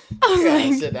 I was Yeah,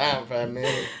 like, sit down for a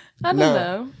minute. I don't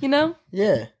No. know.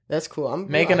 Yeah, that's cool. I'm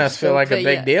Making I'm us feel like a but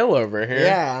big yeah. deal over here.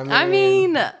 Yeah, I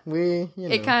mean, we.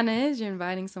 it kind of is. You're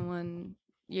inviting someone.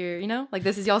 You're, like,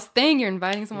 this is y'all's thing. You're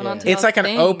inviting someone Yeah. onto. It's like an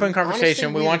thing. open conversation.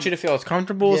 Honestly, we want you to feel as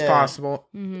comfortable as Yeah. possible.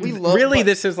 Mhm. We love Really, but-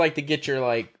 this is like to get your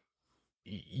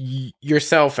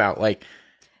yourself out, like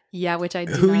Yeah, which I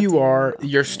do who not you do. are,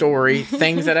 your story,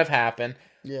 things that have happened.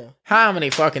 Yeah, How many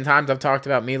fucking times I've talked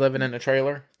about me living in a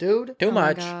trailer? dude. Too Oh my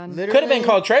much. God. Literally, Could have been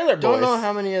called Trailer Boys. Don't know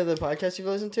how many of the podcasts you've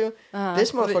listened to.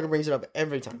 This motherfucker brings it up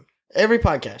every time, every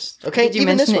podcast. Okay, Did you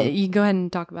even this mention it? one, You go ahead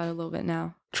and talk about it a little bit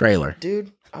now. Trailer.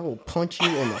 dude. I will punch you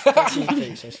in the fucking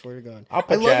face. I swear to God. I'll I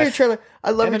put love your Jess trailer.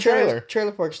 I love in your a trailer. trailer.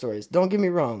 Trailer park stories. Don't get me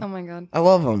wrong. Oh my God. I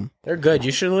love them. They're good.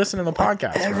 You should listen to the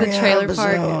podcast. Every The bro. trailer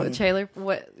park. episode. The trailer.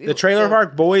 What? The Trailer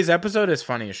Park Boys episode is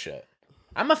funny as shit.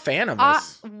 I'm a fan of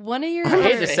this. One of your. I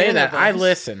hate to a say fan that. of I us.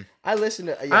 listen. I listen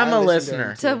to. Yeah, I'm I a listen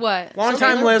listener. To what? Long Some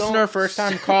time people listener, don't- first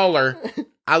time caller.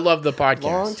 I love the podcast.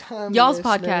 Long time. Y'all's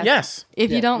listener. podcast. Yes. If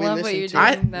Yeah, you don't we love what listen you're to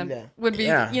it. doing, then Yeah. would be,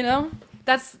 Yeah.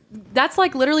 that's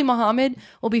like literally Muhammad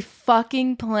will be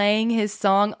fucking playing his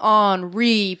song on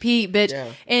repeat, bitch, Yeah.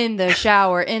 in the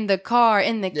shower, in the car,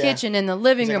 in the Yeah. kitchen, in the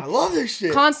living He's room, like, I love this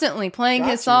shit. constantly playing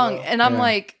Got his you, song. though. And I'm Yeah.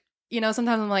 like,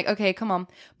 sometimes I'm like, okay, come on.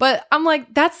 But I'm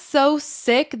like, that's so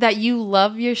sick that you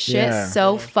love your shit Yeah.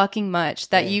 so Yeah. fucking much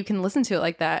that Yeah. you can listen to it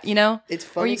like that, you know? It's Or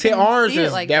funny. you See, can ours see it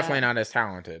is like definitely that. not as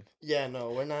talented. Yeah, no,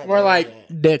 we're not. We're there like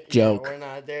yet. dick Yeah, joke. we're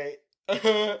not there.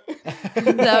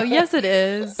 No, yes, it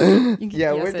is. Yeah,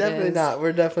 Yes, we're it definitely is. not.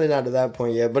 We're definitely not to that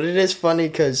point yet. But it is funny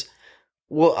because,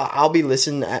 I'll be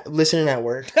listening at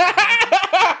work.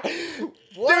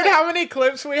 Dude, how many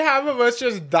clips we have of us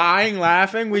just dying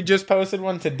laughing? We just posted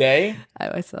one today.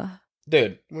 I saw.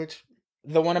 Dude, Which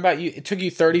the one about you, it took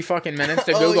you 30 fucking minutes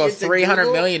to Oh, Google a it's a $300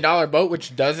 Google? million boat,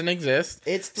 which doesn't exist.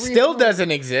 it's Still doesn't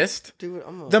exist. Dude,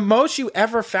 I'm The most you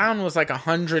ever found was like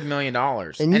 $100 million.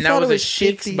 And you And that thought was it a was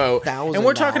shit's boat. And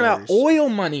we're talking about $50,000. oil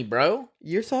money, bro.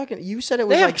 You're talking. You said it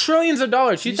was They have like trillions of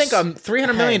dollars. You You think a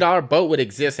 $300 million boat would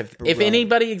exist? If Bro.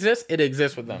 anybody exists, it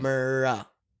exists with them. Murrah.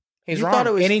 He's You wrong. thought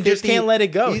it was And he just 50 can't let it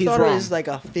go. You He's thought wrong. it was like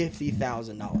a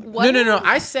 $50,000. What? No.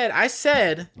 I said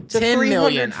It's a 10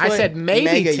 million. 300 I said foot maybe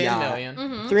mega 10 yacht. million.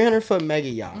 Mhm. 300-foot mega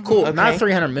yacht. Cool. Okay? Not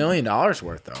 $300 million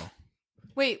worth though.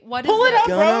 Wait, what is Pull it that? up,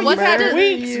 bro. Gonna You've What's had that?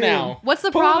 weeks you. now. What's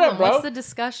the Pull it up, problem? bro. What's the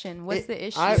discussion? What's the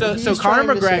issue? So He's Conor trying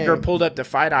to McGregor say- pulled up to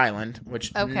Fight Island,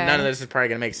 which Okay. none of this is probably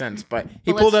gonna make sense, but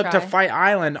he But pulled up let's to try. Fight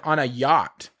Island on a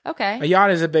yacht. Okay. A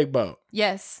yacht is a big boat,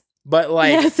 Yes. but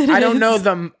like Yes, it I don't is.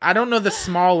 know I don't know the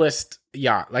smallest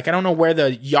yacht. Like I don't know where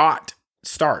the yacht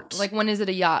starts. Like, when is it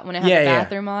a yacht? When it has Yeah, a yeah.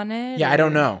 bathroom on it? yeah, I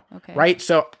don't know. Okay. Right?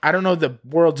 So I don't know the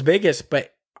world's biggest,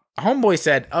 but homeboy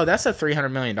said, "Oh, that's a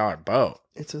 $300 million boat."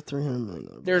 It's a $300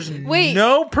 million. There's Wait.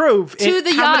 no proof To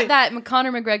the how yacht many- that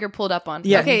Conor McGregor pulled up on.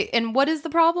 Yeah. Okay, and what is the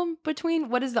problem between?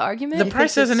 What is the argument? the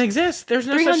price thinks doesn't it's exist. There's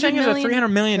no such 300 thing as a million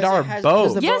 $300 million Because it has- boat.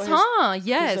 because the yes, boat huh? has-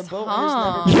 Yes, the boat has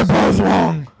huh? never- You're both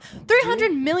wrong.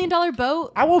 $300 million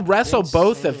boat. I will wrestle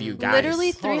both of Insane. you guys.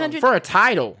 Literally 300. for a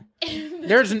title.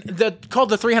 There's called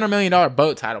the $300 million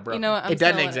boat title, bro. You know what? I'm it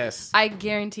doesn't still- exist. I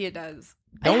guarantee it does.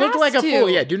 Don't It look has like a to. fool.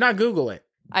 Yeah, do not Google it.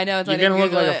 I know it's You're like gonna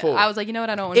look like a fool. I was like, you know what?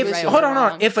 I don't want to If be right. hold or on,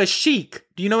 wrong. if a sheik,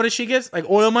 do you know what a sheik is? Like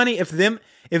oil money. If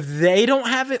they don't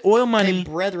have it, oil Hey, money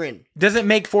brethren, doesn't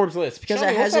make Forbes list because Show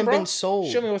me it what's hasn't up, bro. been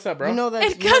sold. Show me what's up, bro. You know that.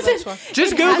 It doesn't.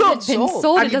 Just it Google. hasn't been Sold.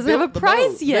 sold. I It mean, doesn't have a built the price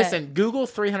boat. yet. Listen, Google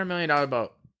 $300 million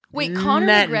boat. Wait, Conor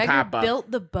Nothing McGregor pop up.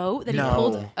 built the boat that No. he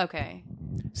pulled. Okay.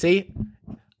 See,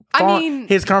 I mean,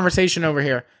 his conversation over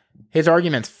here, his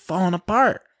argument's falling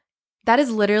apart. that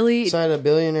is literally. Inside a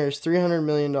billionaire's $300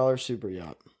 million super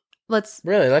yacht. Let's.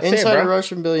 Really, let's see it, Inside a bro.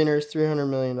 Russian billionaire's $300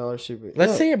 million super yacht.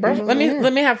 Let's see it, bro. Let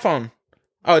me have fun.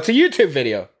 Oh, it's a YouTube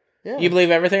video. Yeah. You believe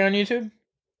everything on YouTube,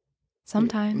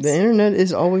 Sometimes The internet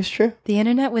is always true. the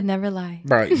internet would never lie.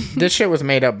 bro? This shit was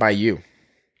made up by you,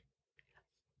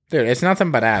 dude. It's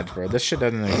nothing but ads, bro. This shit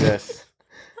doesn't exist.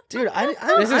 Dude,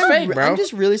 This is fake, bro. I'm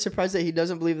just really surprised that he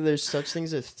doesn't believe that there's such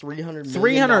things as $300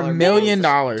 $300 million.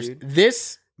 Dude,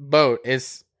 This boat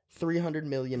is $300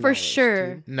 million. For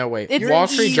sure. Dude. no way. It's Wall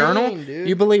Street insane, Journal. dude.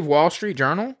 You believe Wall Street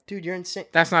Journal? Dude, you're insane.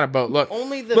 That's not a boat. Look,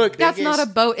 Only the Look, That's biggest- not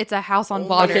a boat. It's a house on Oh,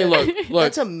 water. okay, look.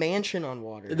 That's a mansion on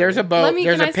water. There's a boat. Let me-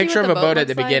 There's can a I see picture what of a the boat boat at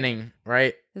the looks like? beginning,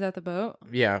 right? Is that the boat?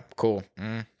 Yeah, cool.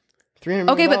 $300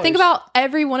 Okay, but think million. about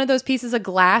every one of those pieces of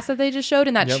glass that they just showed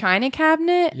in that Yep. china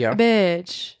cabinet. Yep.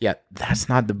 Bitch. Yeah, that's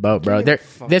not the boat, bro. Give me There, a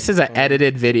fucking this is an phone.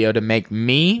 edited video to make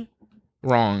me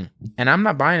wrong, and I'm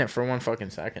not buying it for 1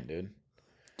 fucking second, dude.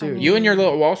 Dude, You and your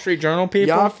little Wall Street Journal people.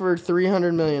 yacht for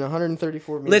 $300 million, $134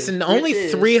 million. Listen, the only which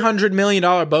is $300 million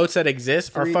boats that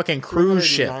exist are three- fucking cruise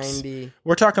ships. 390.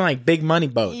 We're talking like big money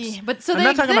boats. Yeah, but so I'm they not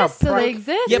exist. talking about so pri- they exist.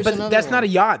 Yeah, Here's but another that's one. not a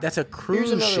yacht. That's a Here's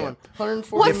cruise another ship. one.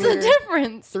 $140 What's the million,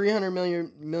 difference?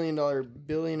 $300 million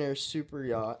billionaire super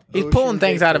yacht. He's Ocean pulling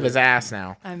things out of Victory. his ass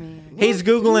now. I mean, He's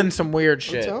googling some weird I'm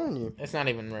shit. telling you. It's not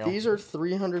even real. These are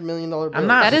 $300 million boats. I'm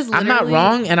not. That is I'm not literally-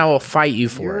 wrong, and I will fight you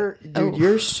for You're, it. dude, Oh.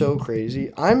 you're so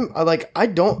crazy. I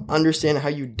don't understand how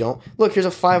you don't. Look, here's a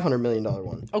 $500 million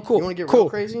one. Oh, cool. You want to get cool. real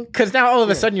crazy? Because now all of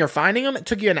a sudden you're finding them. It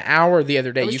took you an hour the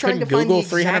other day. I was You trying couldn't to find Google the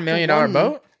 $300 exact million one.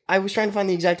 boat. I was trying to find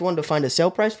the exact one to find a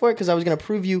sale price for it because I was going to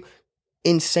prove you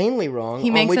insanely wrong. he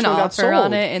on makes which an one got offer sold.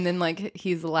 on it, and then like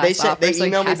he's the last They said offer. they so he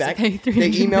email me has to back. pay They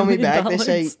 $300 email me back. They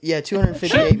million. say, yeah,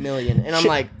 $258 million, and I'm She-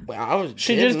 like, well, I was.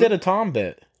 She just did a Tom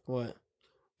bit. what?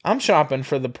 I'm shopping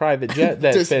for the private jet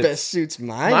that This fits best suits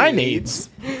my my needs.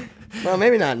 needs. Well,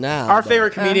 maybe not now. Our but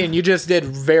favorite comedian, you just did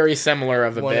very similar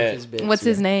of a one of bit. his bits, What's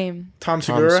his yeah. name? Tom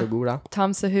Tom Segura. Segura.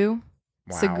 Tom Sahu.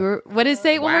 Wow. Segura. What is?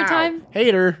 Say it one more Wow. time.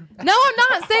 Hater. No, I'm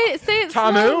not. Say it. Say it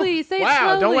Tom slowly. who? Say it Wow,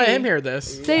 slowly. don't let him hear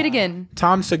this. Say it again.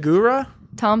 Tom Segura.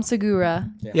 Tom Segura.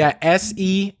 Yeah,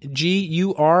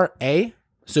 Segura.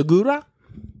 Segura.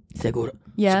 Segura.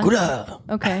 Yeah. Segura.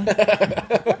 Okay.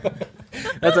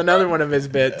 That's another one of his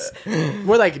bits.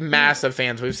 We're like massive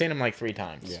fans. We've seen him like 3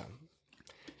 times. Yeah.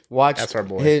 Watch That's our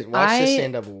boy. Watch I- this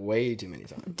stand up way too many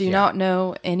times. Do Yeah. not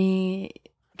know any.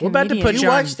 We're about to comedians. put Do you you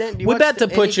on- watch stand? we about to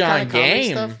put you on kind of comedy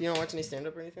game. Stuff? You don't watch any stand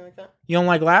up or anything like that? You don't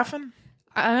like laughing?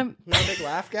 I'm, Not a big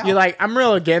laugh guy. You're like, I'm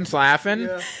real against laughing.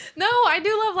 Yeah. no, I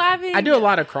do love laughing. I do a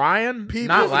lot of crying,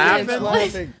 not against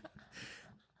laughing.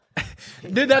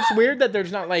 Dude, that's weird that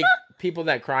there's not like people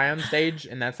that cry on stage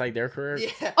and that's like their career.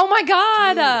 Yeah. Oh my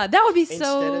god, that would be Instead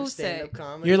so of stand sick. up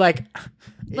comedy, You're like,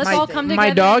 Let's my, all come together.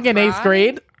 my dog in and 8th cry.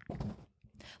 grade.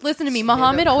 Listen to me. Stand up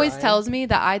Muhammad always crying. tells me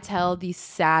that I tell the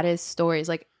saddest stories.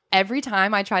 Like every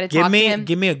time I try to Give talk to me him.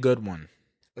 a good one.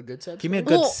 a good set. Give me a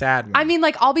good Well, sad one. I mean,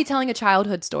 like I'll be telling a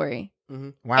childhood story,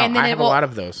 wow, and then I it have will- a lot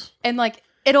of those. and like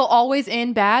it'll always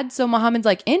end bad. So Muhammad's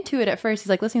like into it at first. He's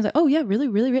like listening. He's like, oh yeah, really,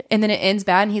 really, really. And then it ends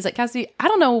bad. And he's like, Cassidy, I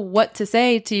don't know what to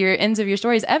say to your ends of your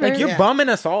stories ever. Like you're Yeah. bumming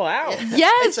us all out.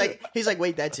 Yes. It's like he's like,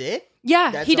 wait, that's it?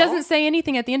 yeah, That's he doesn't all? say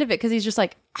anything at the end of it because he's just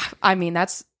like, I mean,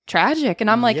 that's tragic. And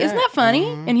I'm like, Yeah. isn't that funny?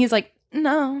 Mhm. And he's like,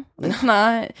 no, it's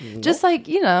not. Just like,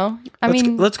 you know, I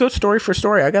mean, let's go story for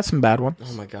story. I got some bad ones.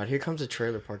 Oh my god, here comes the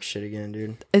trailer park shit again,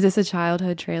 dude. is this a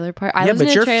childhood trailer part? I Yeah, listened but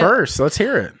to you're trailer- first. Let's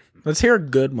hear it. Let's hear a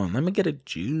good one. Let me get a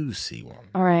juicy one.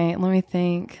 All right, let me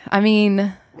think. I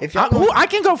mean, If I, y'all know- I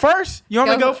can go first. You want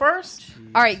me to Go. go first?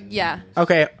 all right, yeah.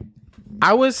 Okay.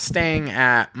 I was staying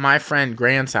at my friend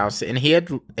Grant's house, and he had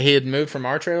moved from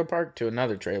our trailer park to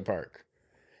another trailer park,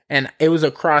 and it was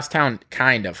across town,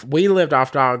 kind of. We lived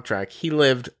off Dog Track. He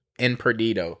lived in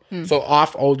Perdido. So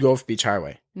off Old Gulf Beach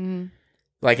Highway.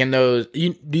 Like in those,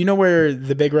 do you know where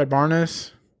the Big Red Barn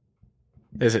is?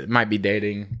 It might be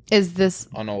dating Is this?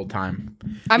 an old time.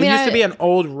 I mean, it used to be an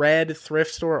old red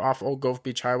thrift store off Old Gulf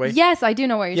Beach Highway. Yes, I do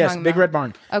know what you're Yes, talking Big about. Red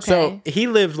Barn. Okay. So he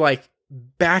lived like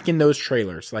back in those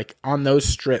trailers, like on those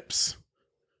strips.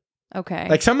 Okay.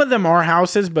 Like some of them are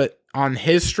houses, but on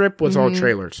his strip was all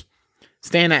trailers.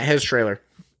 Staying at his trailer.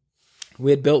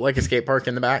 We had built like a skate park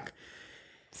in the back.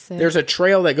 Sick. There's a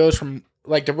trail that goes from,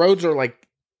 like, the roads are like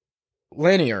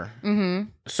linear.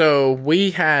 So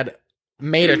we had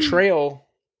made a trail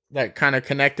that kind of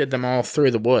connected them all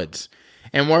through the woods.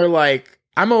 And we're like,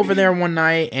 I'm over there one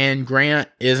night and Grant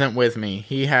isn't with me.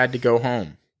 He had to go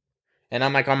home. And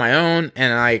I'm like on my own,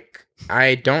 and like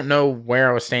I don't know where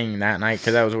I was staying that night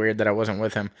because that was weird that I wasn't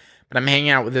with him. But I'm hanging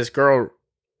out with this girl,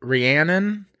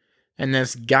 Rhiannon, and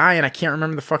this guy, and I can't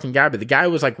remember the fucking guy, but the guy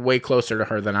was like way closer to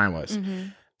her than I was.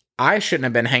 I shouldn't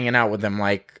have been hanging out with them.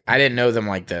 Like, I didn't know them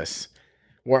like this.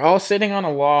 We're all sitting on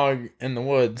a log in the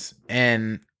woods,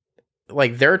 and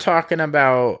like they're talking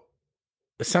about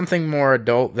something more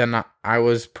adult than I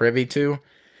was privy to.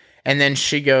 And then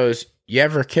she goes, "You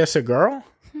ever kiss a girl?"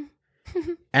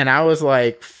 And I was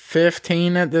like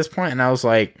 15 at this point, and I was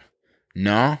like,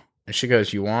 "No." And she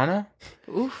goes, "You wanna?"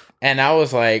 Oof. And I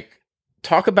was like,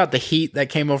 talk about the heat that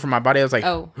came over my body. I was like,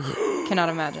 Oh, cannot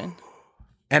imagine.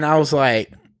 and I was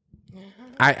like,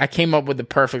 I came up with the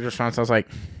perfect response. I was like,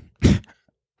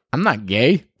 I'm not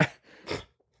gay.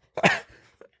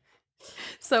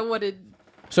 So what did?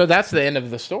 So that's the end of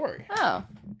the story. Oh.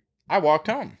 I walked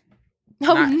home.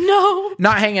 Oh Not- no.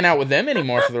 Not hanging out with them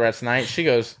anymore for the rest of the night. She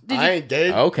goes, I ain't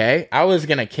gay. "Okay, I was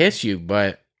going to kiss you,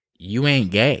 but you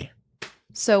ain't gay."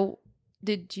 So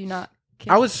did you not? Kiss?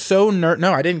 I was so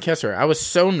no, I didn't kiss her. I was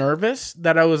so nervous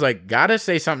that I was like, gotta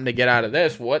say something to get out of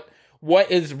this. What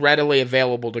is readily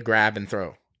available to grab and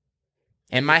throw?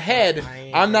 In my head,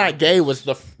 I'm not gay was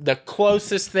the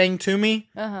closest thing to me.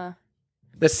 Uh-huh.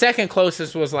 The second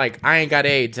closest was like, I ain't got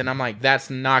AIDS, and I'm like, that's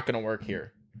not gonna work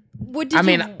here. What did I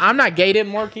mean, you, I'm not gay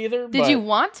didn't work either. did you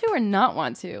want to or not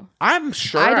want to? I'm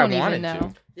sure I I don't wanted even know.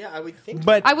 to, Yeah, I would think.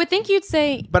 but I would think you'd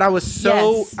say I was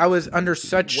so Yes. I was under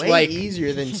such way like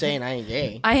easier than saying I ain't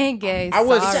gay. I ain't gay. I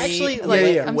was- It's sorry. actually Yeah,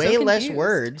 yeah. I'm way so less confused.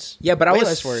 words. yeah, but I Way was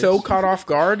less words. so caught off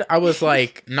guard. I was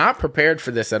like not prepared for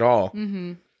this at all.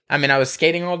 Mm-hmm. I mean, I was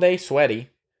skating all day, sweaty.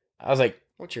 I was like,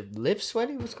 What's your lips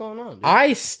sweaty? What's going on? Dude?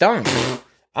 I stunk.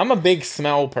 I'm a big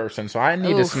smell person, so I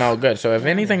need to Oof. smell good. So if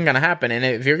anything gonna happen, and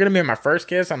if you're gonna be my first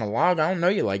kiss on a log, I don't know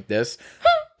you like this.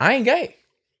 I ain't gay.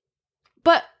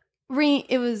 But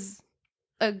it was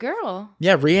a girl.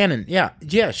 Yeah, Rhiannon.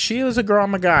 Yeah, she was a girl.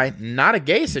 I'm a guy. Not a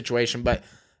gay situation, but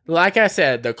like I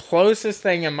said, the closest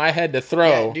thing in my head to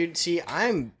throw. Yeah, dude. See,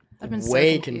 I'm I've been so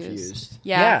way confused. confused.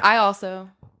 Yeah, Yeah. I also.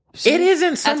 It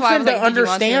isn't That's why I something was to like, did you want to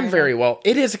understand or very not? well.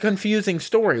 It is a confusing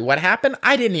story. What happened?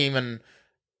 I didn't even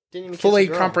Didn't even kiss fully a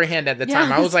girl. comprehend at the Yeah,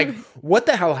 time. I was that's like, what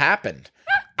the hell happened?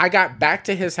 I got back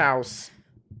to his house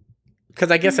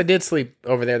because I guess I did sleep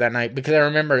over there that night because I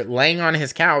remember laying on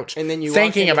his couch And then you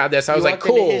thinking walked into- about this. I you was like, walked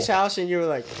into cool. his house and you were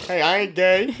like, "Hey, I ain't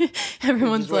gay."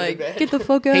 Everyone's Just went to like, bed. get the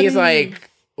fuck out. He's of here. like,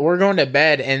 we're going to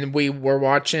bed, and we were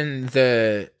watching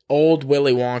the old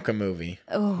Willy Wonka movie.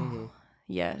 oh,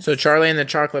 yes. So Charlie and the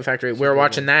Chocolate Factory, we were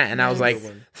watching that, and I was like,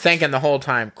 thinking the whole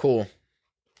time, cool.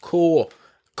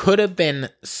 Could have been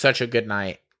such a good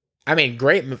night. I mean,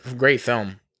 great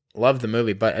film. Love the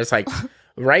movie, but it's like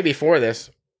right before this,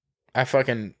 I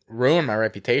fucking ruined my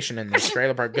reputation in this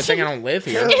trailer park. Good thing I don't live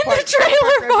here. in the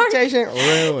trailer park. Reputation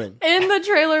ruined. In the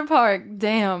trailer park.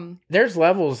 Damn. There's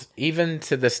levels even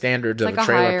to the standards It's of like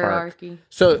a a trailer park. hierarchy.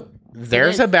 So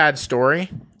there's is. a bad story.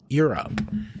 You're up.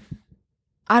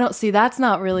 I don't see. That's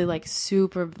not really like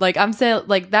super. Like I'm saying,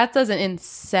 like that doesn't end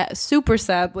super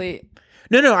sadly.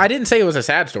 No, I didn't say it was a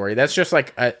sad story. That's just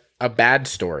like a bad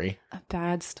story. A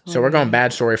bad story. So we're going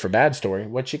bad story for bad story.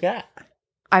 What you got?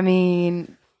 I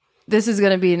mean, this is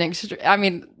gonna be an extra. I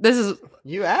mean, this is.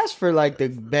 You asked for like the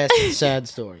best sad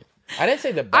story. I didn't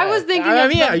say the bad. I was thinking I of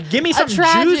mean, the- give me a something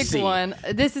tragic juicy. one.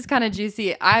 This is kind of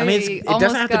juicy. I mean, it almost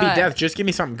doesn't have to be got- death. Just give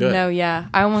me something good. No, yeah,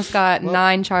 I almost got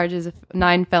 9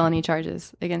 felony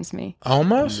charges against me.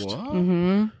 Almost?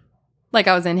 Mm-hmm. Like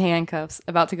I was in handcuffs,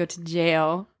 about to go to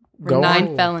jail for Go 9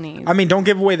 on. felonies. I mean, don't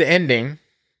give away the ending.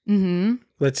 Mm-hmm.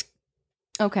 Let's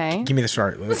Okay. give me the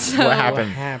start. So- What What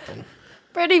happened? happened?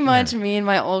 Pretty much me and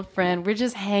my old friend, we're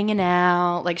just hanging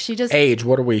out. Like she just Age,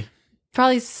 what are we?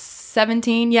 probably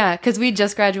 17. Yeah, because we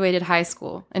just graduated high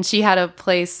school and she had a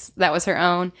place that was her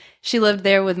own. She lived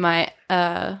there with my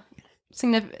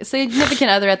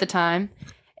significant other at the time.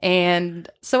 And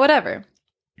so whatever.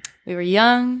 We were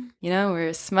young, we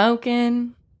were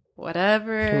smoking,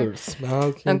 whatever.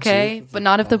 Smoking. Okay, but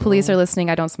not if the police are listening.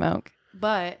 I don't smoke.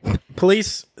 But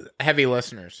Police heavy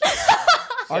listeners.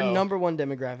 Our So- number one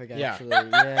demographic, Yeah. actually.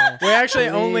 Yeah. We actually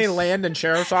Police. only land in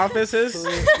sheriff's offices,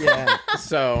 Yeah.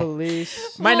 so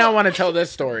Police. might not want to tell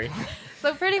this story.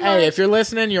 so pretty much. Hey, if you're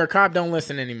listening, you're a cop. Don't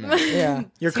listen anymore. Yeah.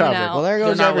 You're Tune covered. out. Well, there You're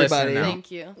goes not listening everybody. now.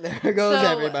 Thank you. There goes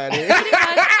So- everybody. Pretty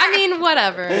much, I mean,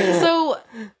 whatever. So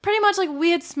pretty much like we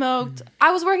had smoked.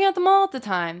 I was working at the mall at the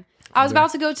time. I was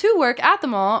about to go to work at the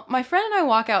mall. My friend and I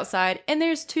walk outside, and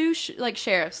there's two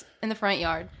sheriffs in the front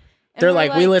yard. And They're we're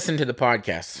like, we listen to the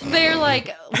podcast. They're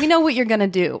like, we know what you're gonna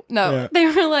do. No, Yeah. they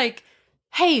were like,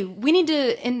 hey, we need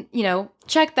to,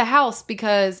 check the house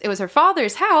because it was her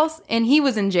father's house, and he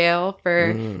was in jail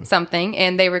for something,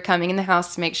 and they were coming in the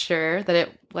house to make sure that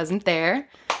it wasn't there.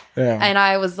 Yeah. And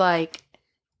I was like,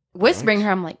 whispering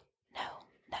her, I'm like,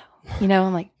 no,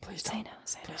 I'm like, please say no,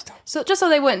 say no. So just so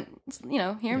they wouldn't, hear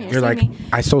me. or You're see like, me.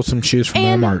 I stole some shoes from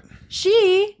And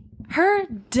Walmart. her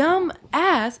dumb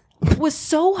ass was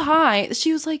so high that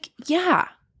she was like, yeah.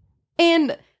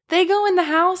 And they go in the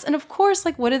house, and of course,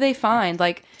 like, what do they find?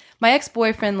 Like, my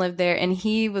ex-boyfriend lived there, and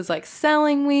he was like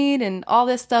selling weed and all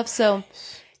this stuff. So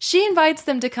she invites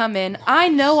them to come in. I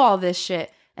know all this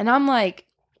shit. And I'm like,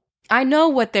 I know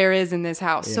what there is in this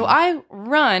house. So I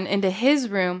run into his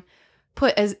room,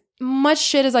 put as much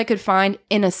shit as I could find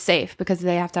in a safe because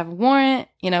they have to have a warrant,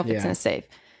 if it's in a safe.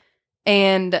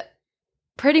 And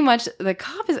pretty much the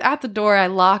cop is at the door. I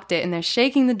locked it, and they're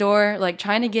shaking the door, like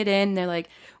trying to get in. They're like,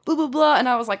 blah, blah, blah. And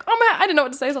I was like, I didn't know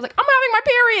what to say. So I was like, I'm having my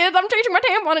period. I'm changing my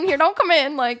tampon in here. Don't come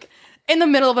in. Like, in the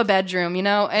middle of a bedroom,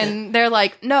 And they're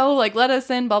like, no, like, let us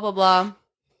in, blah, blah, blah.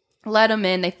 Let them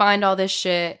in. They find all this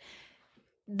shit.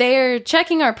 They're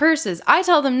checking our purses. I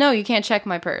tell them, no, you can't check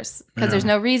my purse because there's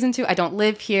no reason to. I don't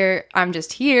live here. I'm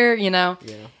just here, Yeah.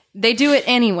 They do it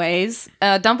anyways.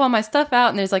 Dump all my stuff out,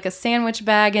 and there's like a sandwich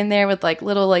bag in there with like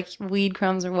little like weed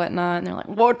crumbs or whatnot. And they're like,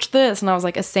 "What's this?" And I was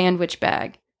like, "A sandwich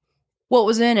bag." What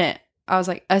was in it? I was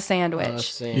like, "A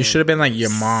sandwich." You should have been like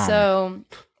your mom. So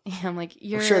yeah, I'm like,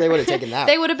 "You're." I'm sure they would have taken that.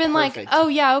 They would have been Perfect. like, "Oh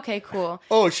yeah, okay, cool."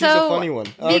 Oh, she's So, a funny one.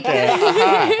 Because-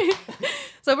 Okay.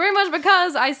 So pretty much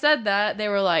because I said that, they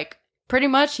were like, pretty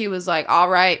much he was like, all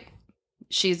right,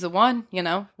 she's the one,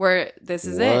 where this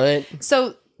is it.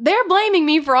 So they're blaming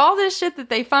me for all this shit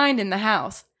that they find in the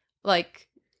house. Like,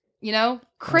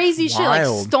 crazy That's shit, like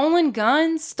wild. stolen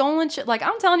guns, stolen shit. Like,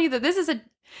 I'm telling you that these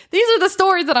are the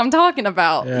stories that I'm talking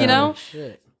about, Yeah.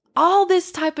 Shit. all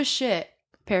this type of shit,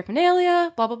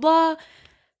 paraphernalia, blah, blah, blah.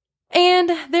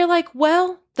 And they're like,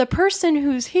 well, the person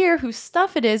who's here, whose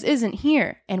stuff it is, isn't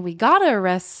here. And we got to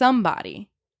arrest somebody.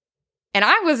 And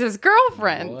I was his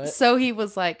girlfriend. What? So he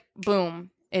was like, boom,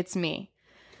 it's me.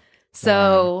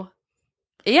 So,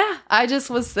 yeah, I just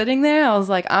was sitting there. I was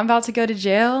like, I'm about to go to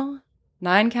jail.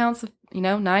 9 counts of,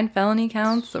 9 felony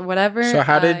counts or whatever. So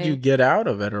how did you get out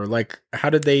of it, or like how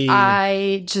did they?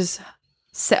 I just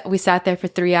we sat there for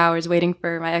 3 hours waiting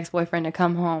for my ex-boyfriend to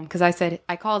come home because I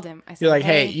called him. I said, You're like,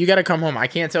 hey, you got to come home. I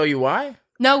can't tell you why.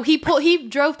 No, he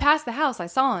drove past the house. I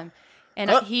saw him, and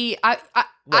Oh.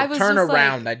 I was turn just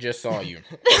around. Like, I just saw you.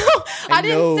 I know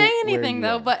didn't say where anything you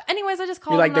though. are. But anyways, I just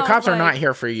called. You're like, him the and I was cops are not like,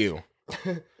 here for you.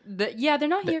 Yeah, they're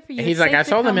not here for you. He's It's like, safe I to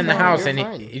saw them come in the home." house, You're and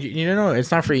fine. it's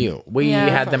not for you. We Yeah.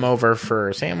 had them over for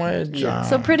a sandwich. Yeah.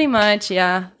 So pretty much,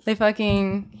 yeah. He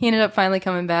ended up finally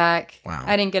coming back. Wow.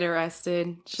 I didn't get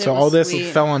arrested. Shit So was all this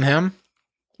sweet. fell on him.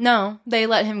 No, they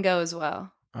let him go as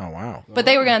well. Oh wow, But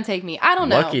they were gonna take me. I don't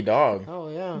know. lucky dog. Oh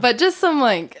yeah. But just some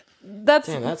like that's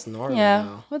Damn, that's gnarly. yeah.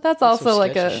 Though. But that's That's some also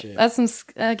like sketchy shit. that's some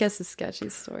I guess a sketchy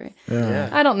story. Yeah.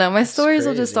 I don't know. My stories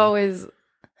will just crazy. always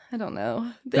I don't know.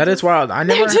 That is wild. I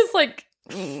They're never. just like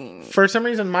For some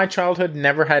reason, my childhood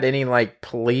never had any like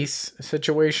police Well,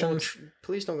 situations.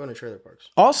 Please don't go to trailer parks.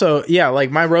 Also, yeah, like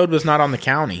my road was not on the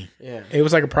county. Yeah. It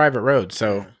was like a private road.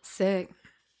 So sick.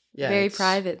 Yeah. Very it's-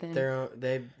 private then.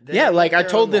 They Yeah, like, I their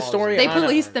told own this laws story They and- on a-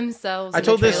 police themselves. I in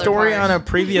told the this trailer story parks. on a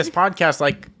previous podcast.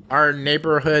 Like our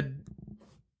neighbor,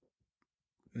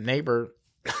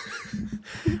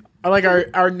 like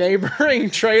our neighboring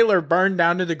trailer burned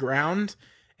down to the ground.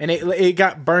 And it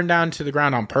got burned down to the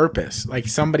ground on purpose. Like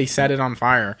somebody set it on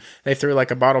fire. They threw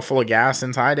like a bottle full of gas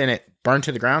inside and it burned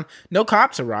to the ground. No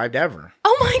cops arrived ever.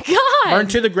 Oh my god! Burned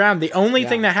to the ground. The only Yeah.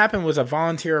 thing that happened was a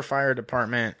volunteer fire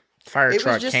department fire It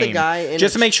truck was just came a guy in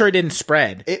just to make sure it didn't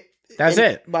spread. That's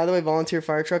and it. By the way, volunteer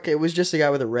fire truck. It was just a guy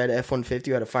with a red F-150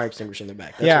 who had a fire extinguisher in the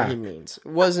back. That's Yeah. what he means. It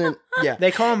wasn't. Yeah.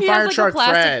 They call him He fire has like truck a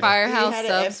plastic Fred. firehouse he had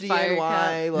subs an fire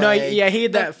FDNY. truck. No, like, yeah, he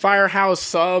had that firehouse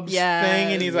subs Yeah.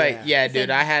 thing, and he's like, Yeah. "Yeah, dude,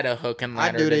 I had a hook and I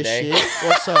ladder do this today." shit.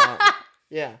 What's up?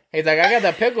 Yeah. He's like, I got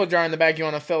that pickle jar in the back. You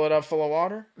want to fill it up full of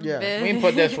water? Yeah. Bitch. We can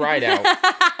put this right out.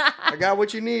 I got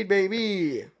what you need,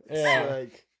 baby. It's Yeah.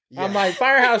 like, yeah. I'm like,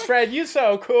 Firehouse Fred, you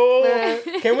so cool. Can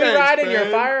we Thanks, ride in your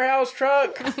Fred. firehouse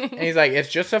truck? And he's like, it's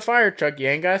just a fire truck. You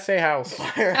ain't got to say house.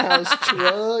 Firehouse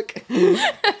truck.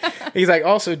 He's like,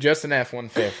 also just an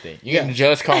F-150. You can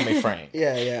just call me Frank.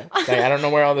 Yeah, yeah. Like, I don't know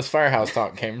where all this firehouse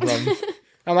talk came from.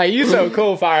 I'm like, you so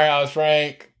cool, Firehouse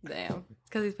Frank. Damn.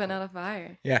 Because he's putting out a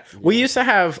fire. Yeah. We used to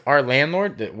have our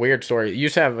landlord, the weird story,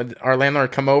 used to have our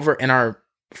landlord come over in our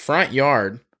front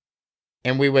yard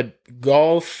and we would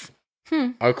golf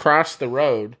across the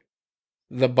road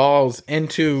the balls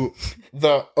into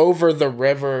the over the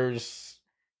rivers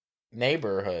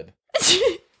neighborhood.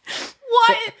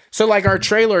 What? So like our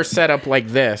trailer set up like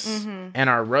this and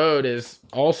our road is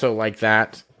also like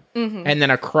that. And then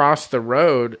across the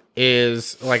road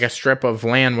is like a strip of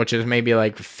land, which is maybe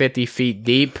like 50 feet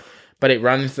deep, but it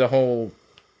runs the whole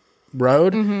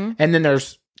road. And then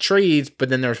there's trees, but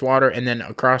then there's water. And then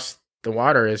across the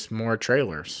water is more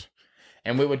trailers.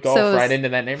 And we would golf So right it's- into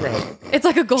that neighborhood. It's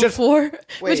like a Gulf War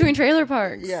Wait. between trailer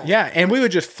parks. Yeah. Yeah. And we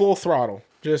would just full throttle.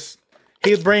 Just,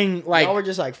 he'd bring like, Y'all were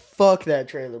just like, fuck that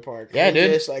trailer park. Yeah, And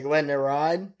dude. Just like letting it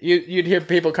ride. you'd hear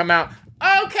people come out,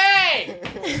 okay,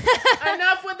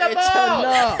 enough with the It's ball.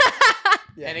 enough.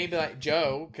 And he'd be like,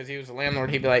 Joe, because he was a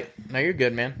landlord, he'd be like, no, you're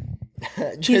good, man.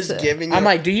 Just a- giving. I'm you-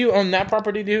 like, do you own that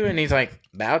property too? And he's like,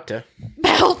 about to.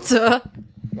 Belta.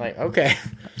 Like, okay.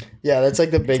 yeah, that's like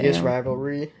the biggest Damn.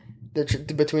 rivalry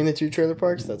between the two trailer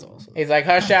parks. That's awesome. He's like,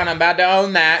 hush down, I'm about to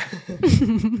own that.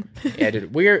 Yeah,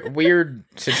 dude, weird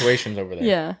situations over there.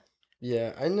 Yeah.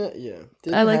 Yeah, I know. Yeah,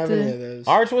 didn't I like have the- any of those.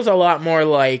 Ours was a lot more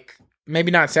like,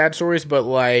 maybe not sad stories, but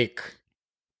like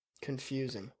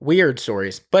Confusing. weird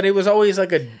stories. But it was always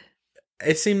like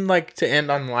it seemed like to end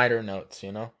on lighter notes,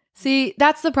 you know? See,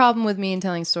 that's the problem with me and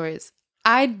telling stories.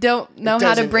 I don't know how to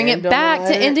doesn't bring it end on a back to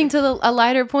lighter- ending to a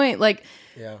lighter point. Like,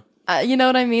 Yeah. you know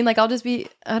what I mean? Like, I'll just be,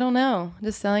 I don't know,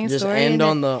 just telling a Just story. end and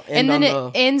on then, the. and then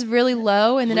it ends really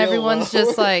low, and then Real everyone's low.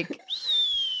 just like,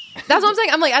 that's what I'm saying.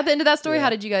 I'm like, at the end of that story, Yeah. how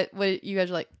did you guys, what you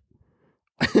guys are like?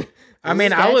 I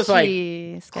mean, I was like,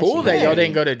 sketchy, cool sketchy. that y'all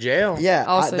didn't go to jail. Yeah,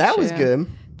 Also that was true. good.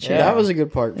 True. That was a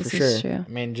good part This for is sure. true.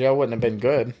 I mean, jail wouldn't have been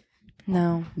good.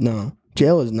 No. No,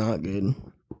 jail is not good.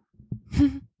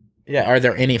 Yeah, are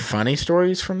there any funny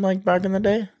stories from like back in the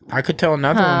day? I could tell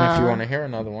another one if you Huh. want to hear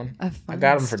another one. A I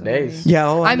got them for funny days. story.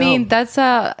 Yeah, I mean, that's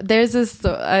how there's this.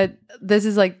 This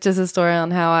is like just a story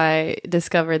on how I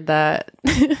discovered that.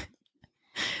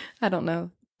 I don't know.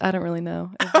 I don't really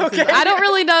know. If this is- Okay. I don't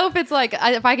really know if it's like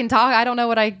if I can talk. I don't know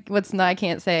what's not I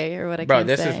can't say or what I Bro, can't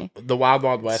this say. is the Wild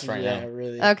Wild West right yeah, now.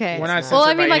 really. Okay. We're not Well, I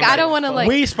censored mean, by like I don't anybody. want to like.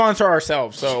 We sponsor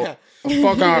ourselves, so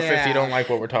fuck off if Yeah. you don't like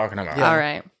what we're talking about. All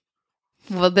right.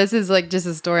 Well, this is like just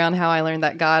a story on how I learned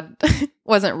that God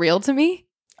wasn't real to me.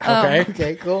 Okay.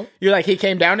 Okay, cool. You're like, he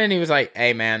came down and he was like,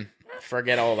 hey, man,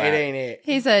 forget all that. It ain't it.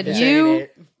 He said, This "You ain't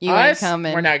it. you ain't Us,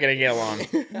 coming." we're not going to get along.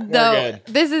 We're No, good.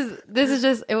 this is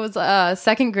just it was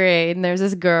second grade and there's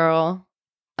this girl.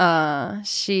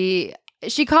 She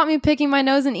caught me picking my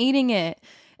nose and eating it.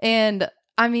 And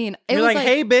I mean, it You're was like,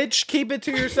 hey, bitch, keep it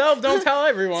to yourself. Don't tell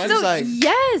everyone. so, She's like-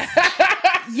 yes.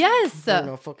 Yes. I don't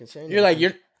know, fucking say You're like,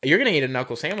 nothing. you're going to eat a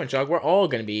knuckle sandwich, dog. We're all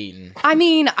going to be eating. I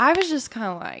mean, I was just kind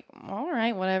of like, all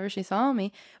right, whatever. She saw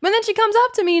me. But then she comes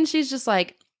up to me and she's just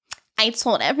like, I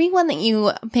told everyone that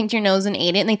you picked your nose and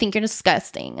ate it and they think you're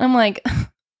disgusting. And I'm like,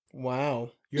 Wow.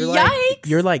 yikes.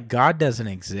 You're like, God doesn't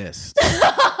exist.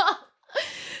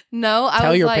 No, I Tell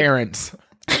was your like, parents.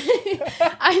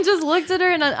 I just looked at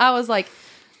her and I was like,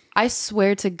 I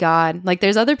swear to God, like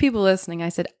there's other people listening. I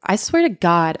said, I swear to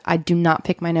God, I do not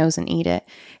pick my nose and eat it.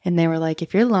 And they were like,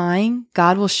 if you're lying,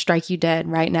 God will strike you dead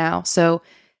right now. So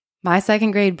my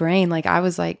second grade brain, like I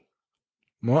was like,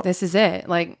 What? this is it.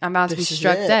 Like I'm about to be This is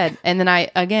struck it. dead. And then I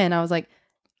was like,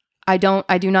 I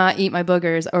do not eat my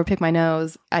boogers or pick my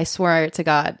nose. I swear to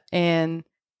God. And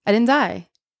I didn't die.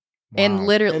 And Wow.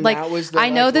 literally, And like, that was the, I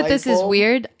know like, that light this is bulb?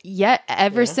 weird. Yet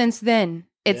ever Yeah. since then,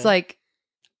 it's Yeah. like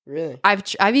Really?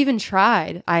 I've even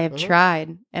tried. I have Mhm.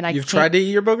 tried, and I You've can't tried to eat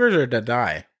your boogers or to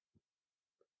die?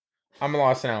 I'm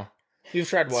lost now. You've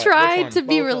tried what? Which tried one? to be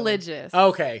Both of them. religious.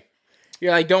 Okay.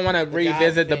 You're like, don't want to The God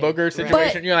revisit the thing, booger right.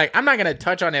 situation. But- You're like, I'm not going to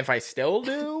touch on it if I still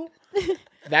do.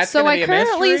 That's so gonna I be a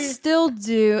currently mystery. still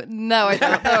do. No, I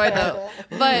don't. No, I don't.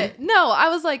 But no, I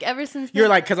was like, ever since You're then,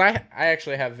 like, because I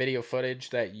actually have video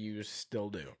footage that you still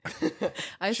do.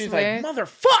 I She's swear. like,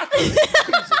 motherfucker.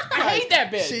 I hate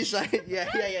that bitch. She's like,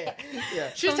 yeah.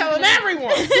 She's telling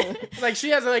everyone. Like, she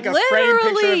has like a framed picture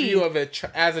of Literally. you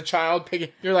as a child.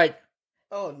 You're like,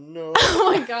 Oh no.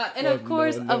 Oh my god! And Oh, of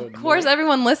course, no,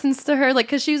 everyone listens to her, like,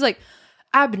 because she was like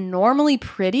abnormally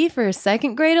pretty for a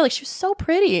second grader. Like, she was so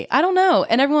pretty. I don't know,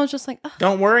 and everyone was just like, oh,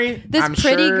 Don't worry. This I'm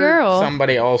pretty sure girl.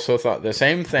 Somebody also thought the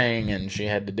same thing, and she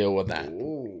had to deal with that.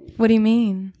 Ooh. "What do you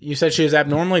mean, You said she was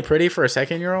abnormally pretty for a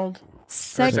 2-year-old?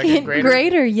 second grader?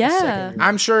 grader? Yeah, Second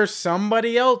I'm sure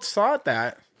somebody else thought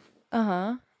that. uh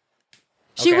huh.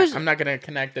 She Okay, was I'm not gonna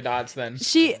connect the dots then.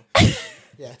 she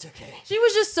Yeah, it's okay. she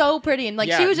was just so pretty, and like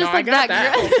Yeah, she was just no, I like got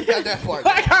that. that. Girl. You got that part.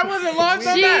 Like I wasn't lost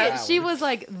on that. She was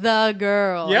like the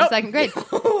girl in Yep. second grade.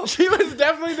 She was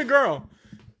definitely the girl.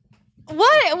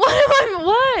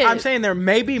 What? I'm saying there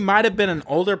might have been an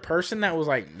older person that was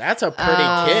like, "That's a pretty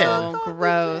Oh,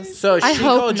 gross. kid." So I she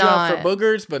hope called you out not. for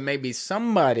boogers, but maybe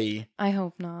somebody. I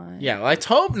hope not. Yeah, let's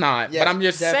hope not. Yeah, but I'm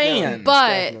just definitely. saying. But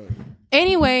Definitely.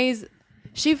 anyways,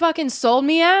 she fucking sold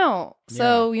me out.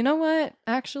 So you know what?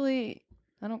 Actually,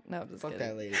 I don't know. Just Fuck kidding.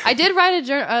 that lady. I did write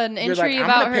an You're entry like, I'm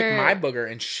about gonna her. pick my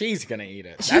booger and she's gonna eat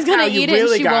it. She's That's gonna how you eat it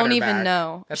really and she got won't her even back.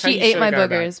 know. That's how She you ate should've my got her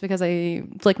back. boogers because I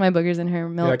flicked my boogers in her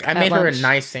milk. You're like, I at made her a lunch.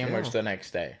 nice sandwich Yeah. the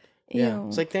next day, Yeah. Ew.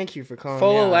 It's like, thank you for calling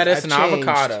full me of out. lettuce I've and changed.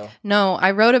 avocado. No,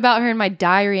 I wrote about her in my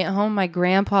diary at home. My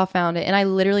grandpa found it, and I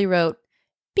literally wrote,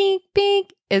 "Bink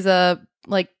bink" is a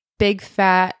like big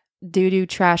fat doo doo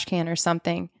trash can or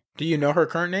something. Do you know her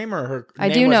current name or her? I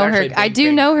name do was know her. actually I Bing do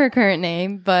Bing? know her current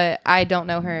name, but I don't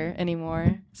know her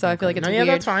anymore. So I feel like it's No, weird.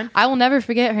 yeah, that's fine. I will never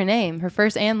forget her name, her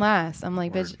first and last. I'm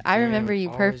like, bitch, I remember you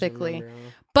Always perfectly. remember,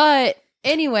 But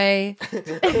anyway,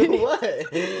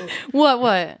 what?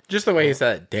 what? Just the way he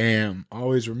said, "Damn,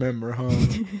 always remember, huh?"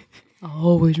 I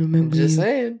always remember Just you.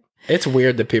 saying. It's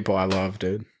weird the people I love,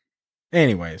 dude.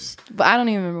 Anyways, But I don't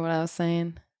even remember what I was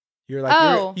saying. you're like,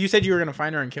 Oh. you said you were gonna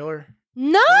find her and kill her.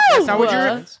 No. That's not what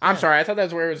you're. I'm sorry, I thought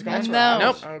that's where it was going. No.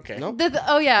 Nope. Okay. Nope.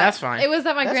 Oh yeah, That's fine. It was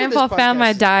that my That's what grandpa this found my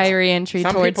podcast is about. diary entry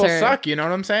Some towards people her. suck. You know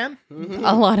what I'm saying?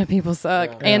 Mhm. A lot of people suck,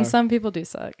 Yeah. and Yeah. some people do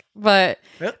suck. But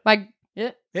Yep. my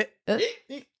Yeah.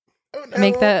 Oh, no.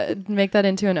 make that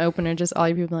into an opener. Just all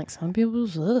you people be like, some people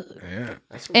suck. Yeah. That's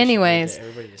what we should Anyways. get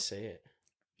everybody to say it.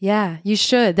 Yeah, you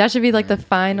should. That should be like the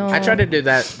final. I try to do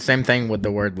that same thing with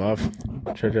the word love.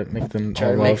 Try to make them Try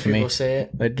all to make love people me. say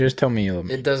it. Like, just tell me you love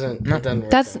me. It doesn't. No. It doesn't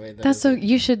work That's that way. that's so.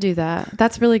 You should do that.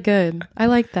 That's really good. I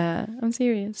like that. I'm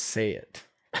serious. Say it.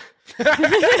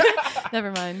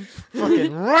 Never mind.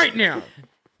 Fucking right now.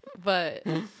 But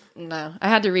no, I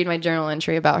had to read my journal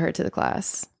entry about her to the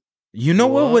class. You know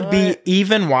what would be What?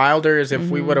 even wilder is if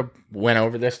we Mhm. would have went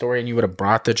over this story and you would have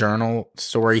brought the journal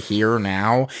story here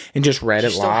now and just read You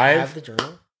it still live. have the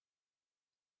journal?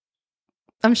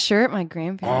 I'm sure at my Oh,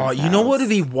 grandparents'. you know what would house.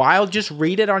 be wild? Just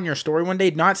read it on your story one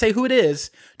day. Not say who it is.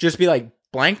 Just be like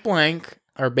blank blank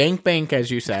or bank bank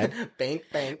as you said. Bank.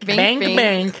 Bank, bank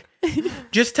bank. bank.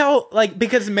 Just tell like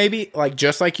because maybe like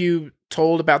just like you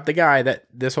told about the guy that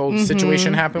this whole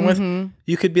situation Mhm, happened with, mhm.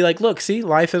 you could be like, look, see,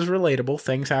 life is relatable.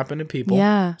 Things happen to people.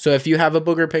 Yeah. So if you have a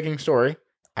booger picking story,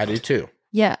 I do too.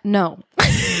 Yeah. No.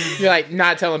 You're like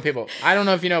not telling people. I don't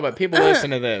know if you know, but people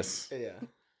listen to this. Yeah.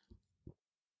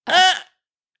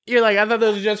 You're like, I thought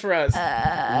this was just for us.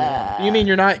 You mean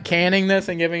you're not canning this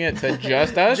and giving it to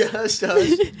just us? Just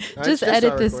us. Just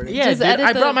edit our this- recording. Yeah, Just dude, edit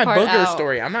I brought the my part booger out.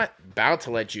 story. I'm not about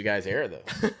to let you guys air this.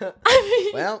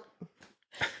 Well,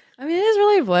 I mean, it is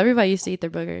relatable. Everybody used to eat their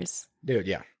boogers. Dude,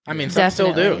 yeah. I mean, some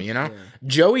still do, Definitely. you know? yeah.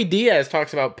 Joey Diaz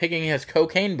talks about picking his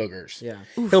cocaine boogers. Yeah.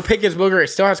 He'll pick his booger, it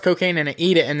still has cocaine in it,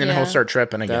 eat it, and then Yeah. he'll start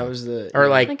tripping again. That was the. Or I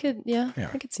like, could, yeah, Yeah.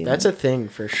 I could see That's that. a thing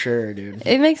for sure, dude.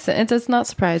 It makes sense. It's not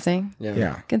surprising.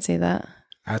 yeah, I can see that.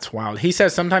 that's wild. He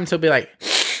says sometimes he'll be like,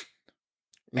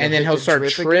 You and then hit he'll the start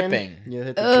drip tripping. again. You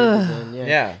hit the Ugh. trip again. Yeah.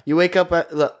 Yeah. You wake up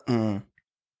at. Look,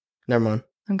 never mind.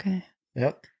 Okay,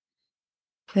 Yep.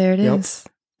 there it is.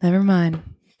 Yep. Never mind.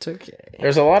 It's okay.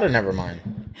 There's a lot of never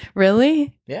mind.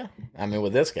 Really? Yeah. I mean,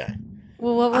 with this guy.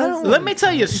 Well, what I was? don't- Let me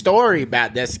tell you a story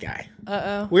about this guy.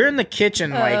 Uh We were in the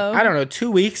kitchen, like, Uh-oh. I don't know, 2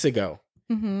 weeks ago.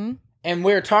 oh. Mm-hmm. And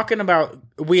we were talking about,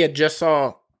 we had just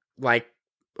saw, like,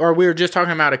 or we were just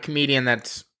talking about a comedian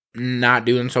that's not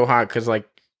doing so hot because, like,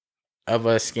 of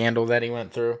a scandal that he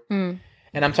went through. Mm.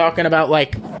 And I'm talking about,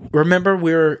 like, remember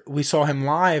we saw him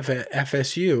live at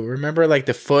FSU. Remember, like,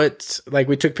 the foot, like,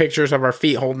 we took pictures of our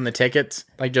feet holding the tickets,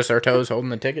 like, just our toes holding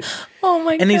the tickets. Oh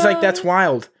my god! And he's like, that's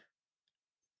wild.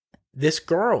 This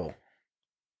girl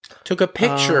took a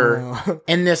picture Oh.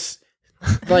 in this,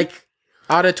 like,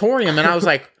 auditorium. And I was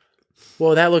like,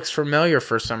 well, that looks familiar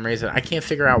for some reason. I can't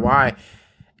figure out why.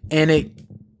 And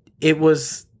it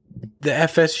was the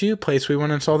FSU place. We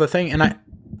went and saw the thing. And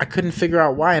I couldn't figure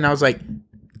out why. And I was like,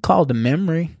 called a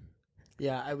memory.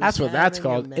 Yeah, I was That's what that's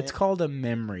having a called. me- It's called a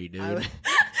memory, I dude. was-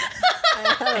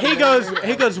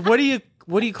 He goes, what do you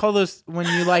what do you call those when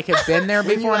you like have been there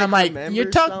When you, before? And I'm like, like, you're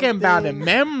remember talking about a something,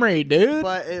 memory, dude.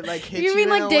 But it like hits You mean in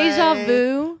like a deja way.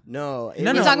 vu? No, No,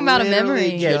 no. You're talking about a literally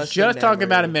memory. Yeah, just talking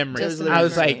about a memory. Just I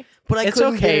was memory. like, but I it's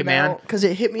couldn't okay, get it man. because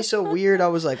it hit me so weird. I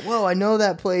was like, "Whoa, I know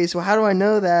that place. Well, how do I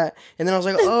know that?" And then I was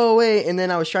like, "Oh wait!" And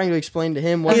then I was trying to explain to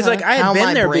him what he's like, I how had been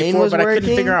my there brain before, was but I couldn't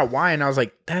working. figure out why. And I was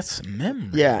like, that's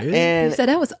memory. Yeah, dude. He and said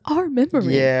that was our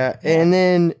memory. yeah, and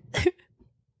then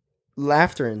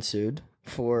laughter ensued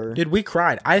for dude, we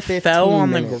cried. I 15 fell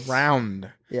on the minutes. ground.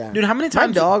 yeah. Dude, how many My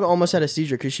times? dog almost had a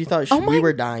seizure because she thought Oh my- we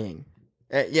were dying.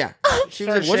 Yeah, she was Started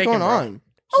like, "What's shaking, going bro. on?" She's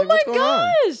Oh like, my "What's going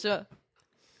on?" gosh.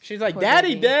 She's like, Poor Daddy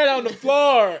baby. dead on the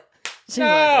floor. She's No.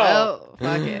 like, oh,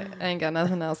 fuck it. I ain't got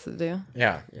nothing else to do.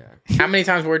 Yeah. Yeah. How many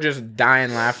times we're just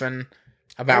dying laughing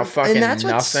about fucking and that's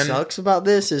nothing? what sucks about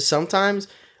this is sometimes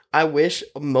I wish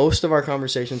most of our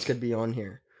conversations could be on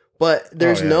here, but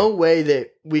there's Oh, yeah. no way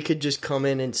that we could just come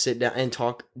in and sit down and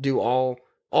talk, do all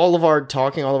of our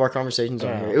talking, all of our conversations on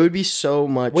Yeah. here. It would be so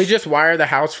much. We just wire the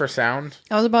house for sound.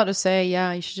 I was about to say,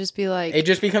 yeah, you should just be like, It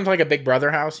just becomes like a Big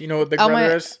Brother house. You know what Big oh Brother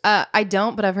my, is? I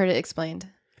don't, but I've heard it explained.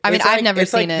 I mean, It's I've like- never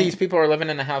it's seen like it. These people are living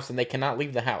in a house and they cannot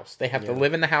leave the house. They have to Yeah.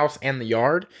 live in the house and the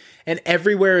yard, and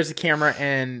everywhere is a camera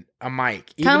and a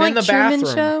mic, even Kind of in like the Truman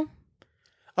bathroom. Show.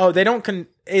 Oh, they don't.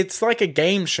 It's like a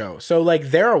game show, so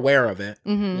like they're aware of it,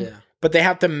 Mm-hmm. yeah. but they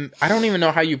have to. I don't even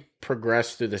know how you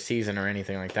progress through the season or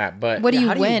anything like that. But What do Yeah, you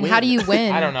how do you win? win? How do you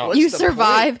win? I don't know. What's You the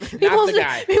survive. point? People, Not the just,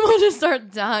 guy. people just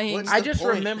start dying. What's I the just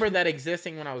point? remember that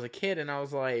existing when I was a kid, and I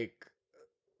was like,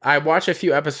 I watched a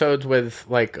few episodes with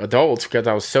like adults because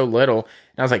I was so little,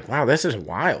 and I was like, wow, this is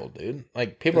wild, dude.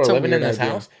 Like people It's are a living in weird this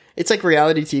idea. house. It's like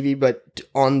reality TV, but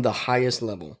on the highest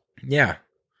level. Yeah.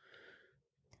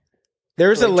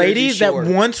 There's a Like lady Jersey that Shore.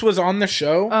 once was on the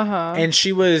show, Uh-huh. and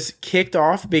she was kicked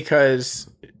off because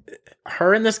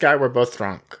her and this guy were both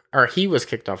drunk, or he was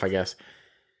kicked off, I guess.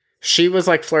 She was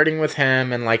like flirting with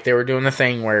him, and like they were doing the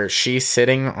thing where she's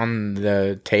sitting on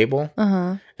the table,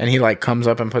 Uh-huh. and he like comes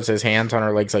up and puts his hands on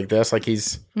her legs like this, like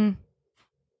he's Doing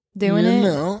you it.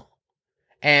 know.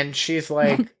 And she's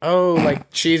like, oh, like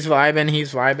she's vibing,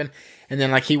 he's vibing, and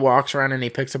then like he walks around and he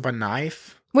picks up a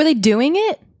knife. Were they doing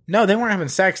it? No, they weren't having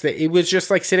sex. It was just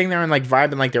like sitting there and like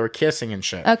vibing, like they were kissing and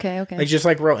shit. Okay, okay. Like just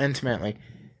like real intimate. Like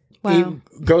Wow. he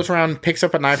goes around, picks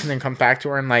up a knife, and then comes back to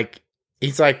her and like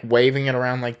he's like waving it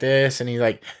around like this, and he's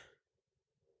like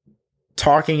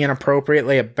talking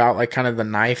inappropriately about like kind of the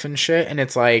knife and shit. And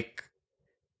it's like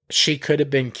she could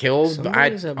have been killed, but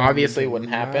Somebody's about obviously to it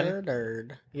wouldn't happen.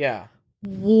 murdered. Yeah.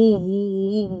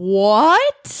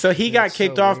 What? So he got That's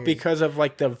kicked so off weird. because of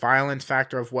like the violence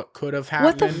factor of what could have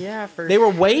What happened. the Yeah, for They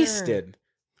were sure. wasted.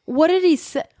 What did he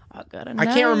say? I gotta know. I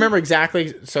can't remember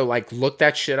exactly. So like look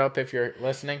that shit up if you're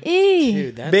listening. Eee.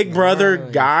 Dude, Big Brother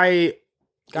gnarly. guy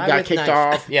Guy got with kicked knife.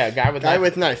 off. Yeah, guy with Guy knife.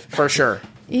 with knife. For sure.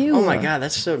 Ew. Oh my god,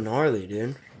 that's so gnarly,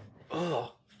 dude.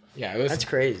 Oh, Yeah, it was that's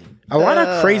crazy. a lot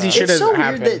of crazy shit It's has so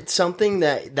happened. weird that something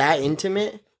that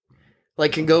intimate,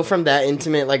 like, can go from that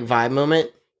intimate like vibe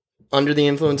moment under the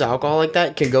influence of alcohol like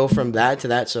that, can go from that to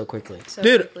that so quickly. So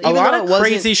Dude, quickly. a Even lot though of it wasn't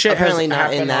crazy shit has apparently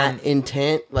not in happened that on-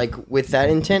 intent, like with that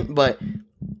intent. But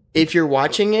if you're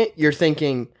watching it, you're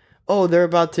thinking, "Oh, they're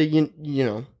about to, you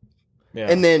know," Yeah.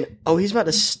 and then, "Oh, he's about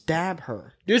to stab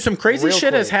her." Dude, some crazy Real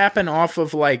shit has quick. happened off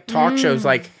of like talk shows.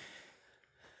 Like,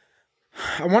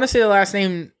 I want to say the last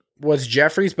name was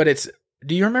Jeffries, but it's.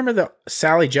 Do you remember the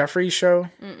Sally Jeffries show?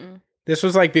 Mm-mm. This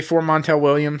was like before Montel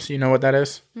Williams. You know what that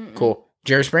is? Mm-mm. Cool.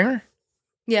 Jerry Springer?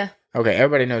 Yeah. Okay,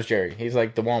 everybody knows Jerry. He's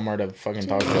like the Walmart of fucking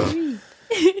talk shows.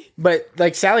 But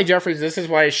like Sally Jeffries, this is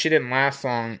why she didn't last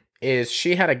long. Is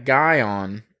she had a guy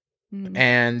on, Mm.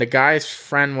 and the guy's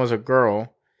friend was a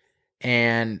girl,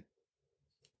 and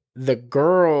the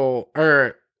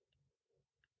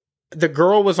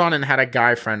girl was on and had a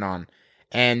guy friend on,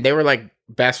 and they were like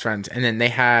best friends, and then they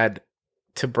had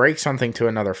to break something to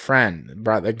another friend,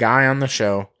 brought the guy on the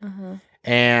show, Uh-huh.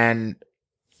 and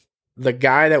the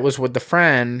guy that was with the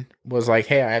friend was like,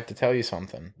 hey, I have to tell you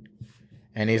something.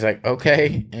 And he's like,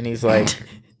 okay. And he's like,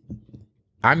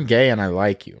 I'm gay and I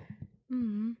like you.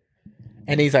 Mm.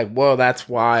 And he's like, whoa, that's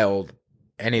wild.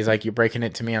 And he's like, you're breaking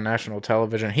it to me on national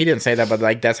television. He didn't say that, but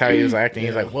like that's how he was acting.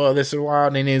 He's Yeah. like, whoa, this is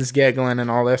wild. And he's giggling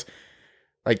and all this.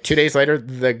 Like 2 days later,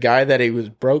 the guy that he was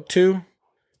broke to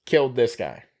killed this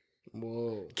guy.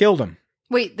 Whoa! Killed him.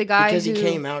 Wait, the guy Because who he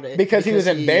came out Because he was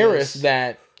embarrassed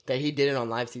that he did it on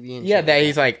live TV. And yeah, shit that like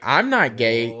he's like, I'm not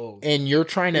gay, Whoa. and you're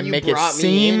trying to And you make it brought me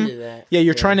seem. into that. Yeah,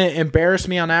 you're trying to embarrass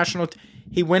me on national.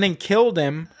 He went and killed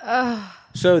him, Ugh.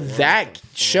 so that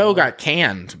show got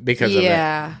canned because of it.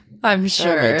 Yeah, I'm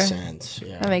sure. That makes sense.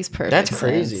 Yeah, That makes perfect That's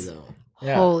crazy sense. though.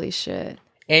 Yeah. Holy shit.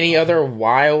 Any other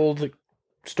wild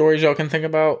stories y'all can think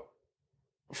about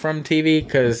from TV?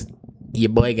 Because your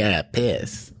boy gotta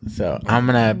piss. So I'm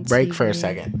gonna break for a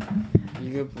second.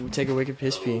 You go take a wicked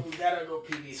piss pee. We gotta go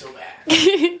pee so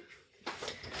bad.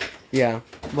 Yeah.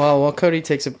 Well, while Cody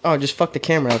takes a... Oh, just fuck the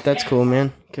camera up. That's cool,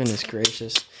 man. Goodness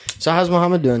gracious. So how's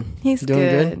Muhammad doing? He's doing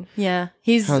good. Yeah,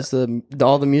 he's How's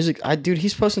all the music? Dude,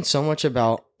 he's posting so much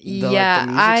about the music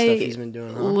stuff he's been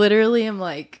doing. Huh? Literally I'm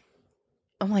like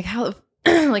how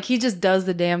like he just does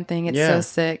the damn thing. It's so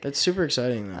sick. It's super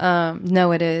exciting though.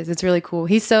 No, it is. It's really cool.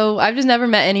 I've just never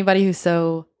met anybody who's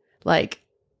so like,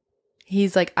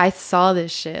 he's like, I saw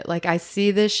this shit. Like, I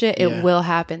see this shit. It will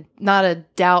happen. Not a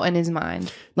doubt in his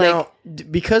mind. Like, now,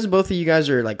 because both of you guys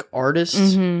are like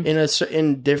artists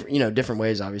in different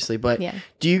ways, obviously. But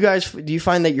do you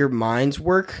find that your minds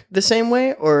work the same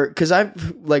way, or because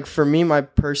I've like for me, my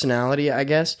personality, I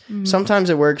guess sometimes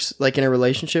it works like in a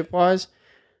relationship wise.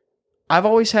 I've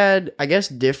always had, I guess,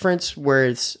 difference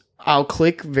where I'll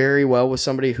click very well with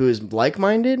somebody who is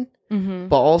like-minded.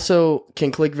 But also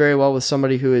can click very well with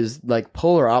somebody who is like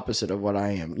polar opposite of what I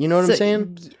am. You know what I'm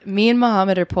saying? Me and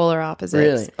Muhammad are polar opposites.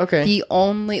 Really? Okay.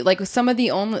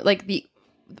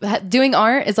 Doing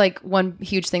art is like one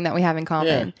huge thing that we have in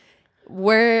common. Yeah.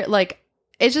 We're like,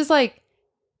 it's just like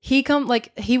he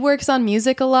works on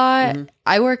music a lot.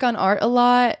 I work on art a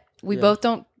lot. We both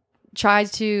don't try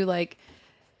to like.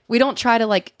 We don't try to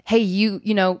like, hey, you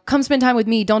know, come spend time with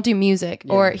me. Don't do music.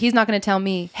 Yeah. Or he's not going to tell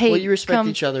me, hey, well, you respect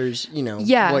each other's,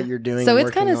 what you're doing. So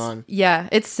it's kind of,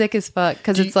 it's sick as fuck.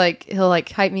 Because it's like, he'll like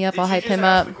hype me up. I'll hype him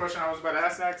up. The question I was about to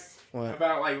ask next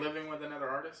about like living with another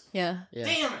artist. Yeah.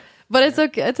 Damn it. But it's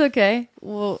okay. It's okay.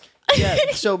 Well, yeah.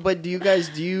 So, but do you guys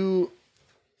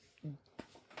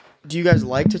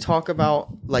like to talk about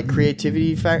like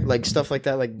creativity, like stuff like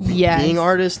that, like being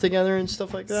artists together and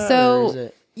stuff like that? So. Or is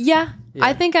it... Yeah,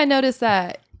 I think I noticed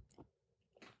that.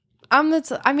 I'm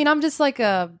just like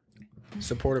a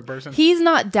supportive person. He's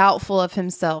not doubtful of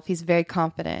himself. He's very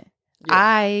confident.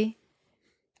 Yeah.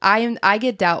 I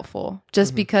get doubtful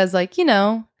just because, like, you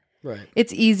know, right?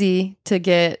 It's easy to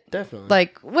get definitely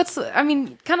like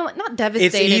kind of like not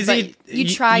devastated. It's easy. But you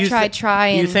try.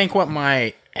 And you think what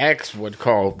my ex would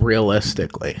call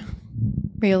realistically.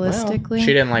 Realistically, well,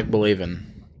 she didn't like believe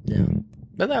in. Yeah,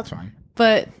 but that's fine.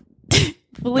 But.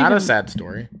 Not a sad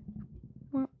story.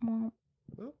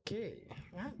 Okay.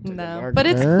 No, but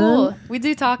it's cool. We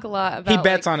do talk a lot about. He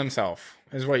bets on himself,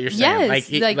 is what you're saying. Yes,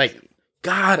 you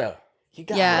gotta.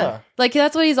 Yeah, like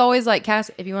that's what he's always like. Cass,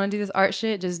 if you want to do this art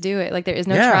shit, just do it. Like there is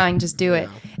no trying, just do it.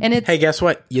 And it's hey, guess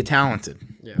what? You're talented.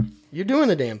 Yeah, you're doing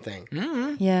the damn thing.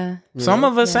 Mm-hmm. Yeah, some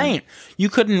of us ain't. You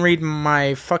couldn't read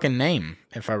my fucking name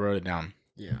if I wrote it down.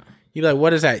 Yeah, you'd be like,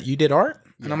 "What is that? You did art?"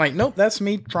 And I'm like, nope, that's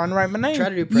me trying to write my name. Try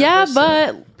to do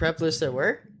prep list at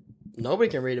work. Nobody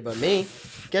can read it but me.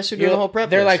 Guess who doing the whole prep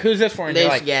They're list? like, who's this for? And they're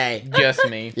like, gay. Just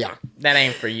me. Yeah. That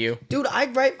ain't for you. Dude, I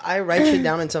write shit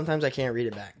down and sometimes I can't read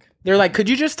it back. They're like, could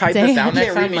you just type this down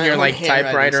next time? And you're like,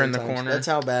 typewriter in the corner. That's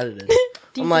how bad it is.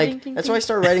 I'm like, that's why I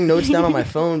start writing notes down on my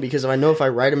phone because I know if I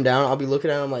write them down, I'll be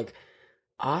looking at them like,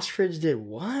 ostrich did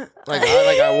what? Like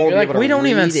I won't be able to we don't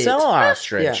read even it. sell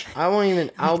ostrich. Yeah, I won't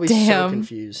even. I'll be so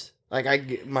confused.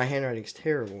 Like my handwriting's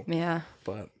terrible. Yeah.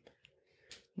 But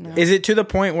no. Is it to the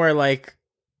point where like,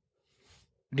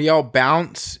 do y'all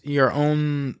bounce your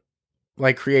own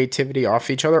like creativity off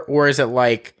each other, or is it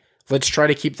like, let's try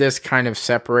to keep this kind of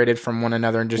separated from one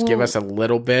another and just give us a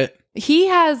little bit? He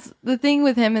has the thing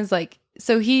with him is like,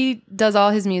 so he does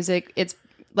all his music. It's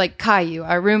like Caillou,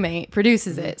 our roommate,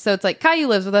 produces it. So it's like Caillou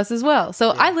lives with us as well. So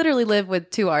I literally live with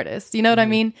two artists. You know what I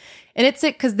mean? And it's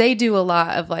sick because they do a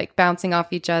lot of like bouncing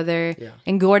off each other. Yeah.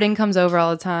 And Gordon comes over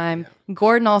all the time. Yeah.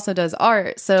 Gordon also does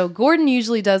art. So Gordon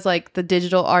usually does like the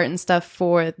digital art and stuff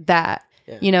for that.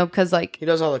 Yeah. You know, because like he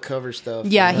does all the cover stuff.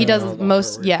 Yeah, he does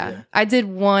most. Yeah. I did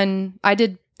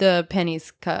the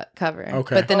Penny's cover.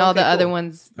 Okay. But then all the other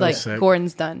ones like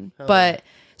Gordon's done. But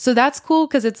so that's cool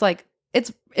because it's like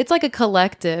it's like a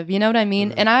collective. You know what I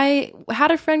mean? And I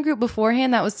had a friend group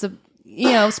beforehand that was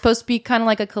supposed to be kind of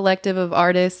like a collective of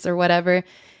artists or whatever,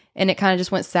 and it kind of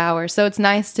just went sour. So it's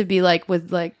nice to be like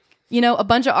with like, you know, a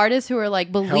bunch of artists who are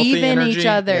like believe in each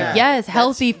other. Yeah. Yes,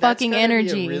 healthy fucking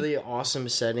energy. Be a really awesome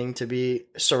setting to be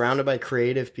surrounded by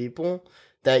creative people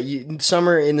that some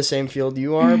are in the same field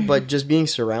you are, but just being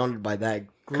surrounded by that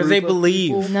group because they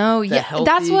believe. People, no, yeah,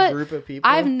 that's what group of people.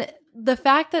 The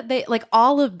fact that they like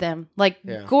all of them, like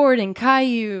Gordon,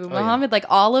 Caillou, Muhammad, like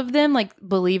all of them, like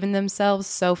believe in themselves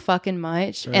so fucking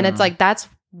much, and it's like that's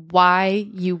why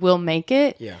you will make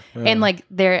it. Yeah, and like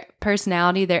their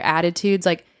personality, their attitudes,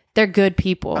 like they're good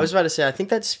people. I was about to say, I think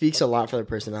that speaks a lot for their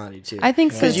personality too. I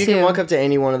think so too. Because you can walk up to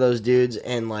any one of those dudes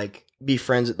and like be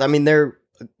friends. I mean, they're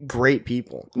great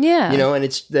people. Yeah. You know, and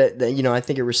it's that I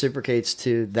think it reciprocates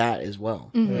to that as well.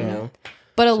 Mhm. You know,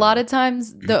 But a lot of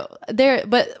times,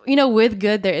 with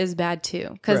good, there is bad too.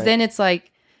 Because Right. then it's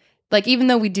like even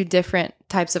though we do different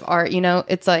types of art,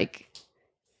 it's like,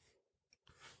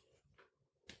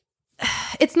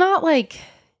 it's not like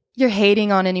you're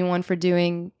hating on anyone for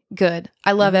doing good.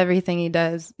 I love everything he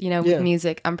does, Yeah. with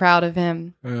music. I'm proud of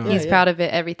him. Yeah. He's proud of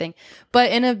it, everything.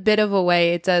 But in a bit of a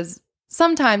way, it does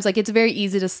sometimes, like, it's very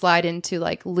easy to slide into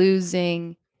like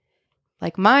losing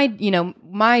like my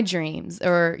dreams,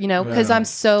 or because Yeah. I'm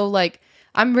so like,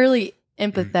 I'm really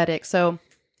empathetic. So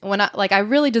when I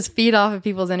really just feed off of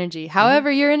people's energy.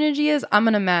 However your energy is, I'm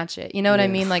gonna match it. You know what I Yeah.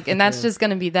 mean? Like, and that's just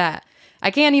gonna be that.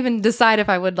 I can't even decide if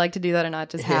I would like to do that or not.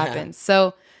 It just Yeah. happens.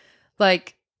 So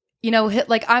like,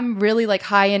 like I'm really like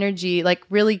high energy, like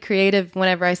really creative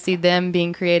whenever I see them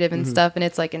being creative and stuff, and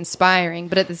it's like inspiring.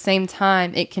 But at the same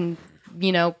time, it can,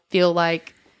 feel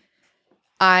like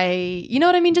you know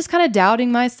what I mean? Just kind of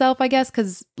doubting myself, I guess.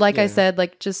 Cause like I Yeah. said,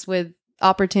 like just with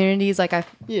opportunities, like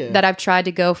that I've tried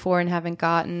to go for and haven't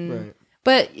gotten. Right.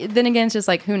 But then again, it's just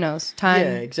like, who knows? Time.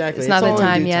 Yeah, exactly. It's not the all in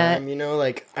time due yet. time,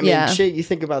 like, I mean, Yeah. shit. You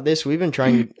think about this. We've been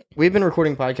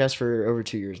recording podcasts for over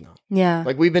 2 years now. Yeah.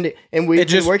 Like we've been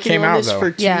just working came on out, this though.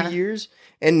 for 2 Yeah. years,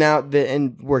 and now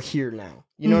we're here now.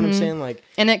 You know what I'm Mhm. saying? Like,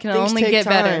 And it can Things only take get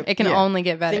better. time. It can Yeah. only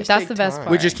get better. Things That's take the best time.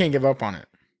 part. We just can't give up on it.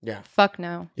 yeah, Fuck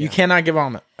no. You cannot give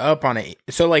up on it.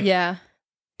 So like, Yeah.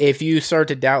 if you start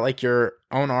to doubt like your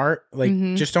own art, like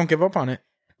Mhm. just don't give up on it.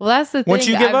 Well, that's the thing. Once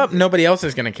you give up, nobody else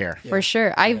is gonna care. For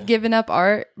sure. I've given up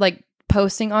art, like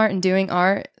posting art and doing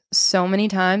art so many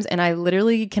times, and I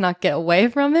literally cannot get away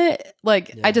from it.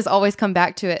 Like, I just always come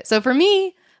back to it. So for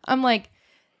me, I'm like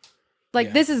Yeah.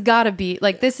 this has got to be,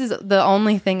 like, this is the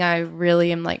only thing I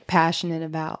really am, like, passionate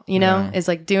about, Yeah. is,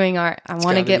 like, doing art. I want to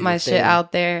gotta get be my the shit thing.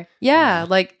 out there. Yeah, Yeah.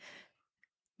 like,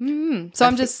 so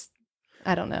I'm thi- just,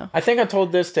 I don't know. I think I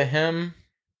told this to him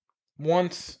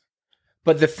once,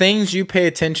 but the things you pay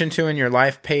attention to in your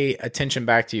life pay attention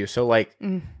back to you. So like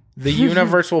Mm. the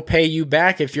universe will pay you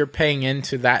back if you're paying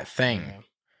into that thing.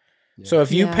 Yeah. So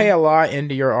if you Yeah. pay a lot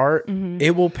into your art, Mhm.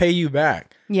 it will pay you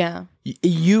back. Yeah.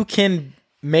 You can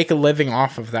make a living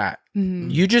off of that.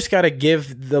 Mhm. You just got to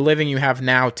give the living you have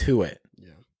now to it.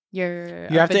 You're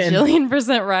You have to in-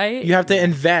 bajillion% right. You have to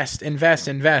invest.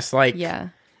 Like Yeah.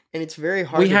 and it's very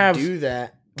hard We to have- do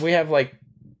that. we have like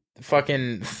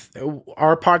fucking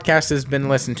our podcast has been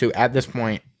listened to at this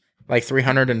point like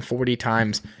 340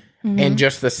 times Mhm. in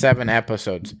just the 7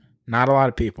 episodes. Not a lot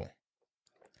of people.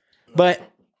 But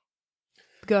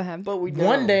Go ahead. But we know.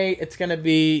 one day it's going to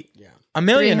be Yeah. 1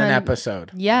 million an 300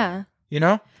 episode, Yeah. you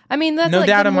know? I mean, that's No like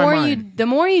doubt the in my more mind. the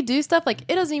more you do stuff, like,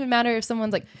 it doesn't even matter if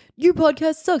someone's like, your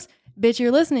podcast sucks, bitch,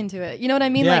 you're listening to it. You know what I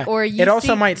mean? Yeah. Like, or you It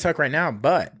also see- might suck right now,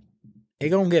 but it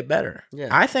going to get better. Yeah.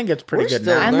 I think it's pretty We're good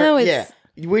still now. I know it's-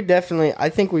 we definitely. I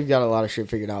think we've got a lot of shit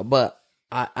figured out, but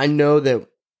I know that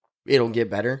it'll get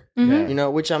better. Mhm. You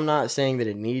know, which I'm not saying that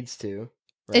it needs to.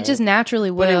 It right? just naturally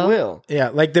but will. it will. Yeah,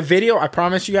 like the video, I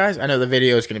promise you guys, I know the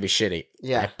video is going to be shitty.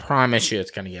 Yeah. I promise you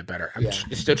it's going to get better. I'm Yeah.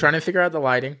 still trying to figure out the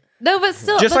lighting. No, but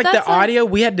still, Just but like the that's audio,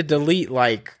 we had to delete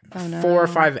like Oh, no. 4 or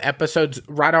 5 episodes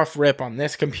right off rip on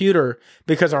this computer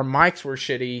because our mics were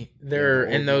shitty. They're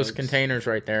Yeah, in those old mics. containers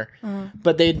right there. Uh-huh.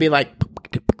 But they'd be like,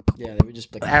 Yeah, they would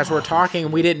just like as we're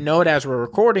talking, we didn't know it as we're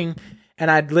recording. And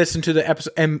I'd listen to the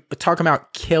episode and talk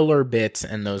about killer bits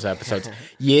in those episodes.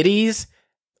 Yiddies,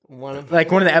 one of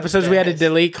like one of the episodes we had to best.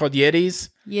 delete called Yiddies.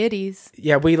 Yiddies.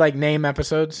 Yeah, we like name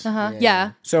episodes. Uh-huh. Yeah.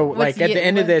 Yeah. So What's like at Yid- the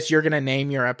end of what? this, you're going to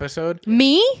name your episode.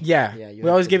 Me? Yeah. Yeah, you we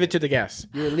always have to give do it to the guests.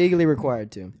 You're legally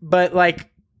required to. But like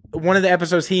one of the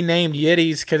episodes he named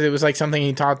Yiddies because it was like something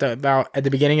he talked about at the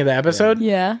beginning of the episode.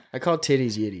 Yeah. I call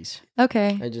titties yiddies.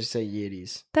 Okay. I just say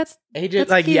yiddies. That's He just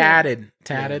That's like cute. yadded,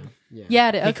 tatted. Yeah. yeah.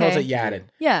 Okay. He calls it yadded.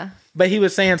 Yeah. But he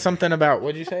was saying something about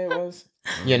what'd you say it was?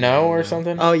 You know, or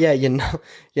something. Oh yeah, you know.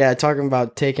 Yeah, talking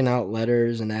about taking out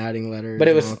letters and adding letters. But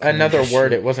it and was all kinds another of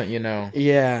word. shit. It wasn't. You know.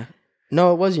 Yeah.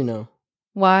 No, it was. You know.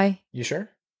 Why? You sure?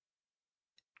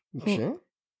 You Mm. sure?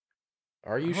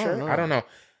 Are you I don't sure? know. I don't know.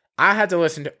 I had to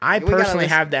listen to. I We gotta personally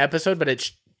listen. have the episode, but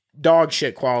it's dog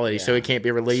shit quality, so Yeah. it can't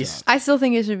be released. I still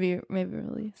think it should be maybe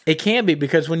released. It can be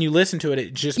because when you listen to it,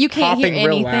 it's just You can't hear popping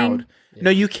real anything? loud. No,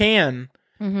 you can,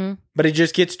 Mm-hmm. but it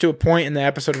just gets to a point in the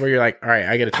episode where you're like, all right,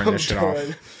 I got to turn I'm this shit done.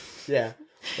 off. Yeah.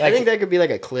 I Like, think that could be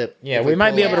like a clip. Yeah, If we might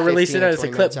pull be able like to release 15 it or as a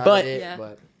 20 clip, minutes out of but- it,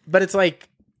 Yeah. but it's like,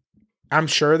 I'm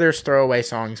sure there's throwaway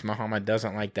songs Muhammad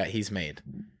doesn't like that he's made,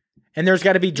 and there's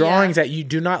got to be drawings that you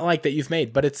do not like that you've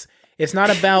made. But it's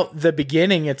not about the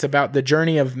beginning. It's about the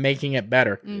journey of making it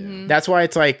better. Mhm. That's why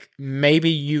it's like, maybe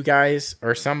you guys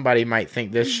or somebody might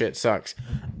think this shit sucks.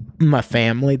 My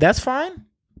family, that's fine.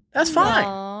 That's fine.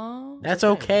 Aw. That's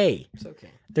okay. It's okay.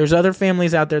 There's other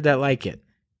families out there that like it.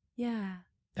 Yeah.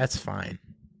 That's fine.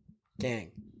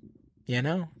 Dang. You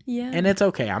know? Yeah. And it's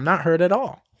okay. I'm not hurt at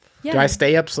all. yeah. Do I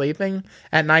stay up sleeping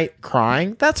at night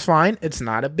crying? That's fine. It's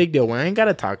not a big deal. We ain't got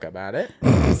to talk about it.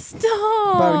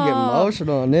 Stop. About to get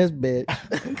emotional on this bitch.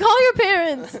 Call your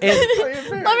parents.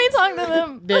 It- Let me talk to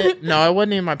them. No, it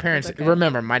wasn't even my parents. Okay.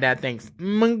 Remember, my dad thinks,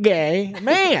 gay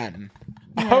man.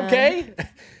 Yeah. Okay?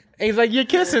 He's like, you're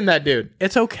kissing that dude.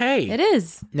 It's okay. It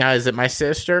is. Now, is it my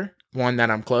sister? One that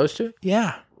I'm close to?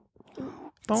 Yeah.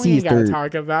 But we ain't got to Sister.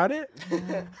 talk about it.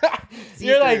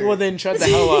 You're like, well, then shut the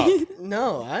hell up.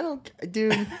 No, I don't.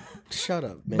 Dude, shut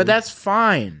up, man. But that's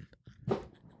fine.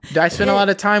 I spend a lot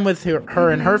of time with her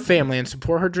and her family and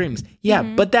support her dreams. Yeah,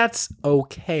 but that's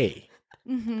okay.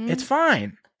 Mhm. It's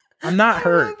fine. I'm not I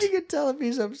don't know hurt. if you can tell if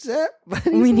he's upset, but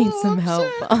he's We a need little some help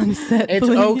upset. on set. It's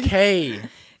please. okay.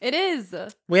 It is.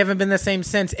 We haven't been the same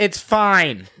since. It's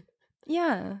fine.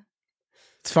 Yeah.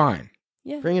 It's fine.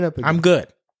 Yeah. Bring it up again. I'm good.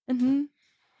 Mm-hmm.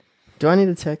 Do I need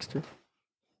to text her?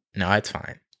 No, it's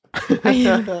fine.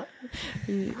 You're okay.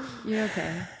 You're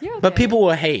okay. But people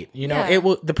will hate. You know, Yeah. it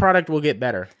will. The product will get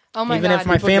better. Oh my Even god. if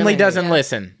my people family gonna hate. doesn't Yeah.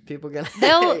 listen. People gonna.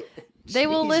 They'll- They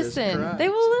will Jesus listen. Christ. They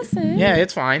will listen. Yeah,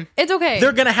 it's fine. It's okay.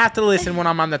 They're gonna have to listen when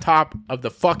I'm on the top of the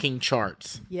fucking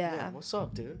charts. yeah. What's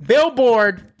up, dude?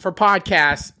 Billboard for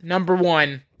podcasts,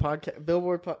 #1. Podcast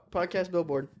Billboard. Podcast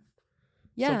Billboard.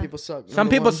 Yeah. Some people suck. Some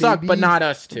Number people one, suck, but baby. not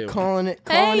us two. Calling it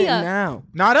Hey. now.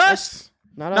 Not us.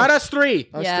 Not Not us. us three.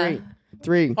 Us Yeah. three.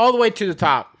 Three. All the way to the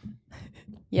top.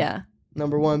 Yeah.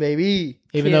 Number one, baby.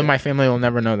 Even though my family will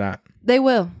never know that. They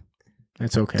will.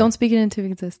 It's okay. Don't speak it into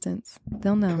existence.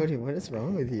 They'll know. Cody, what is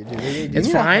wrong with you, dude? Do It's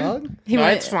you need a fine. hug? He No,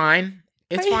 might- it's fine.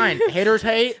 It's Are you- fine. Haters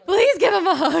hate. Please give him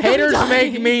a hug. I'm Haters dying.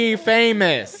 make me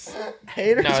famous.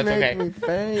 Haters No, it's make okay. me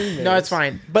famous. No, it's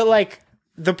fine. But like,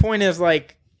 the point is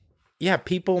like, yeah,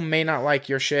 people may not like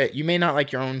your shit. You may not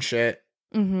like your own shit,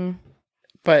 Mhm.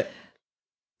 but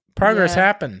progress Yeah.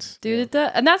 happens. Dude, it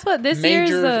does. And that's what this year's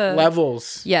Major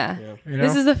levels. Yeah. Yeah. You know?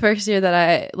 This is the first year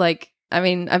that I've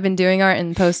been doing art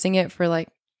and posting it for like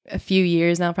a few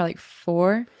years now, probably like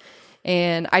 4.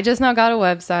 And I just now got a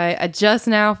website. I just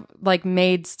now like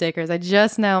made stickers. I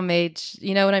just now made,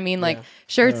 you know what I mean? Like Yeah.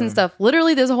 shirts and stuff.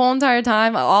 Literally this whole entire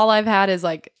time, all I've had is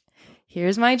like,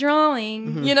 here's my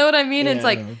drawing. Mhm. You know what I mean? Yeah. It's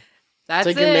like, that's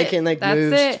It's like it. you're making like that's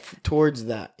moves it. towards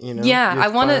that, you know? Yeah, You're I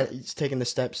wanna- It's taking the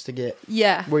steps to get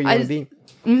Yeah. where you want to be.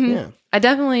 Mhm. Yeah. I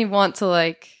definitely want to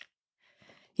like,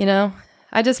 you know,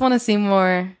 I just want to see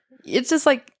more. It's just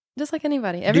like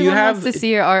anybody. Everyone wants have- to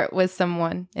see your art with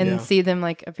someone and Yeah. see them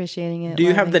like appreciating it. Do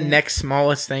you have the loving it. next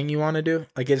smallest thing you want to do?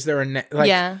 Like, is there a like?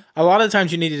 Yeah. A lot of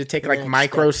times you need to take The like next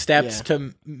micro step, steps yeah.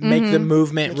 to make the Mhm.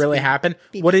 movement really happen.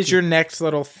 What is your next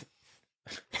little?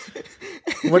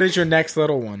 What is your next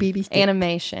little one? Baby.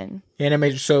 Animation,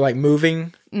 Animation. So like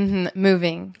moving.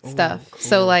 moving stuff. cool.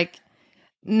 So like,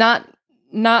 not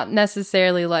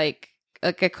necessarily like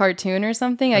a cartoon or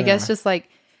something. I guess just like.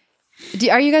 Do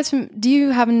you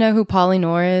happen to know who Polly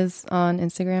Nor is on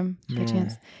Instagram by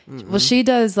chance? Well, she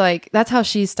does like, that's how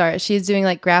she started. She's doing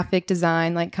like graphic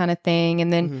design, like kind of thing.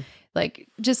 And then like,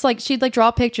 just like, she'd like draw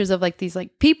pictures of like these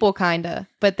like people kind of,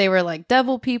 but they were like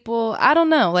devil people. I don't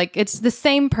know. Like it's the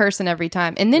same person every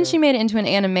time. And then she made it into an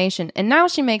animation and now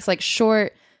she makes like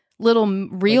short little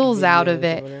reels out of videos or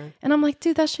it. whatever. And I'm like,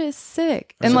 dude, that shit is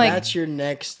sick. And So like, that's your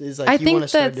next is like I you think want to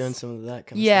start that's- doing some of that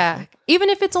kind of yeah, stuff. even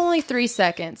if it's only 3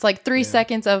 seconds, like 3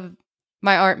 seconds of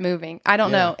my art moving. I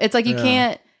don't Yeah. know. It's like you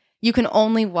can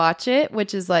only watch it,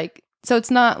 which is like, so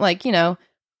it's not like, you know,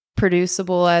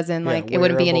 producible as in Yeah, like it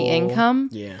wouldn't be any wearable. income.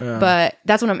 Yeah. But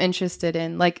that's what I'm interested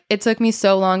in. Like it took me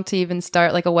so long to even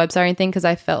start like a website or anything because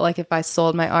I felt like if I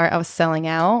sold my art, I was selling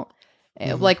out.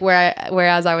 Like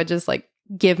whereas I would just like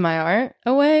give my art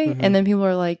away and then people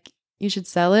were like, you should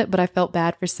sell it. But I felt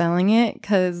bad for selling it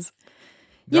because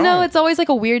you know, it's always like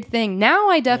a weird thing. Now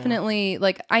I definitely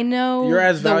like I know You're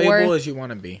as the valuable worth, as you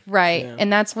want to be. right. Yeah.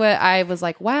 And that's what I was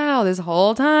like, wow, this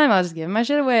whole time I was just giving my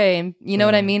shit away. And you know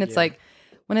what I mean? It's like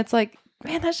when it's like,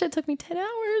 man, that shit took me 10 hours.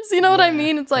 You know what I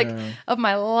mean? It's like of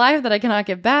my life that I cannot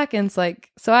get back. And it's like,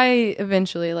 so I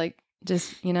eventually like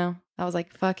just, you know, I was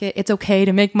like, fuck it. It's okay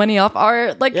to make money off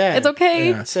art. Like, Yeah. it's okay.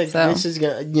 Yeah. It's like So- this is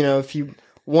gonna, you know, if you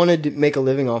want to make a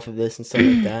living off of this and stuff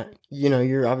like that, you know,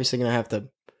 you're obviously gonna have to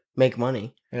make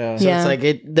money. Yeah. So Yeah. it's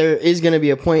like there is gonna be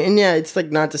a point, and yeah, it's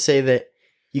like not to say that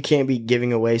you can't be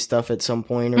giving away stuff at some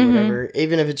point or Mhm. whatever.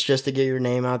 Even if it's just to get your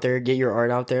name out there, get your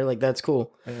art out there, like that's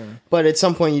cool. Yeah. But at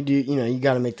some point, you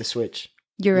got to make the switch.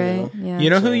 You're You right. know? Yeah. You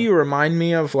know who So- you remind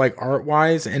me of, like art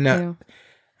wise, and Who?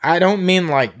 I don't mean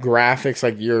like graphics,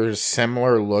 like you're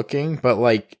similar looking, but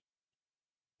like,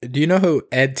 do you know who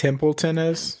Ed Templeton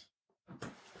is?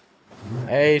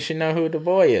 Hey, you should know who the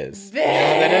boy is. You know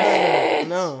who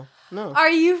that No. Are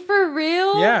you for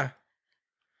real? is? Yeah.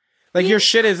 Like your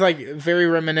shit is like very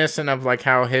reminiscent of like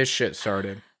how his shit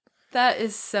started. That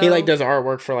is so. He like does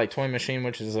artwork for like Toy Machine,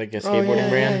 which is like a skateboarding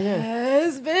brand.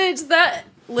 Yes, bitch. That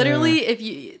literally, if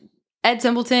you Ed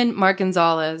Templeton, Mark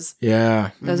Gonzalez.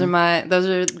 Yeah. Those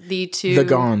are the two. The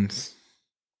Gons.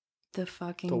 The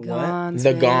fucking The what? Gons.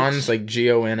 The bitch. Gons, like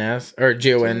GONS or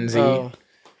GONZ. Oh.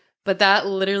 But that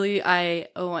literally, I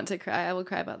want to cry. I will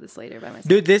cry about this later by myself.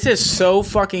 Dude, this is so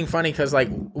fucking funny because, like,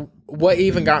 what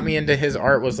even got me into his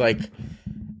art was, like,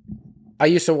 I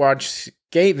used to watch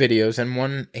skate videos, and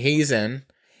one he's in,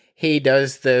 he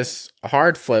does this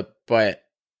hard flip, but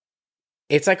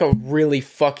it's, like, a really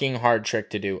fucking hard trick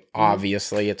to do.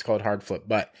 Obviously, it's called hard flip,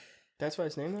 but That's why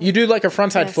it's named that? you do, like, a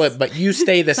frontside Yes. flip, but you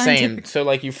stay the same. Scientific. So,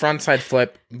 like, you frontside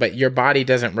flip, but your body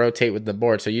doesn't rotate with the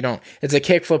board, so you don't, it's a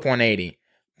kick flip 180,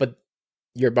 but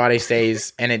your body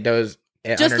stays, and it does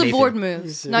it Just the underneath board you.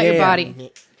 moves, Yeah. not your Yeah.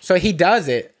 body. So he does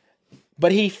it,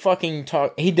 but he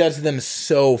does them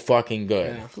so fucking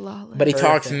good. Yeah. Flawless. But he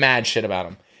talks Perfect. mad shit about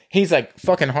him. He's like,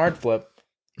 fucking hard flip.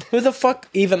 Who the fuck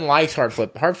even likes hard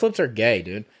flip? Hard flips are gay,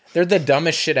 dude. They're the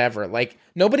dumbest shit ever. Like,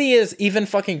 nobody is even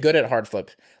fucking good at hard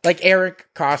flips. Like Eric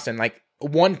Costin, like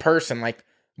one person, like,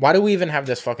 why do we even have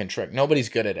this fucking trick? Nobody's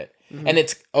good at it. And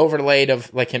it's overlaid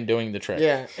of like him doing the trick.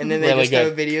 Yeah, and then they Really just throw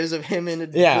good. videos of him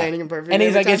in Yeah. landing him perfect. And he's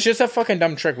every like, time. it's just a fucking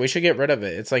dumb trick. We should get rid of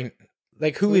it. It's like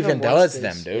who even watched does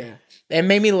this? them, dude? Yeah. It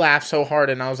made me laugh so hard,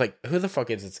 and I was like, "Who the fuck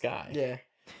is this guy?" Yeah.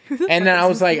 And then I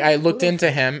was like, I looked into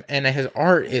him, and his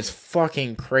art is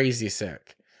fucking crazy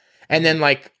sick. And then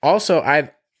like, also, I've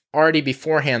already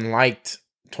beforehand liked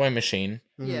Toy Machine,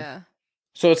 Yeah.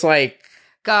 so it's like,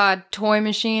 God, Toy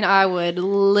Machine, I would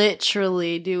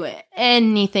literally do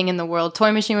anything in the world.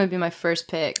 Toy Machine would be my first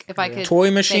pick if I could. Toy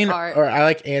Machine, make art. or I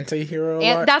like Anti-Hero a lot.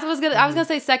 And that's what I was gonna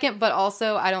say second, but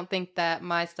also I don't think that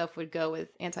my stuff would go with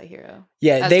Anti-Hero.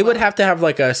 Yeah, as they would well. have to have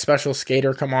like a special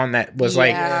skater come on that was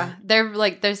like they're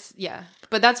like there's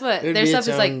but that's what It'd their be stuff its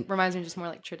is like own- reminds me just more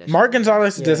like traditional. Mark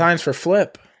Gonzalez Yeah. designs for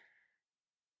Flip,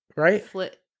 right?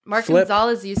 Mark Flip.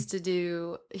 Gonzalez used to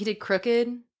do. He did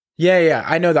Crooked. Yeah,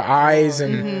 I know the eyes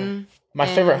and. Mhm. My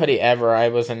And- favorite hoodie ever. I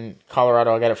was in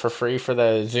Colorado. I got it for free for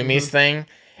the Zoomies thing,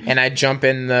 and I jump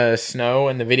in the snow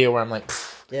in the video where I'm like,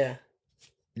 "Pff, Yeah.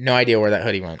 no idea where that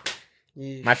hoodie went.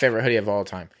 Yeah. My favorite hoodie of all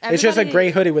time. It's just a Everybody-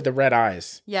 gray hoodie with the red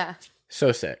eyes. Yeah.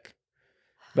 So sick.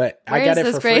 But Where I got is it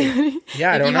this for gray free. hoodie?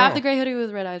 Yeah, I if don't you know. have the gray hoodie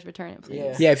with red eyes, return it, please.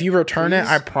 Yeah. Yeah, if you return it, Please.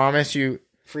 I promise you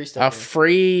Free a stuff.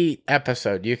 free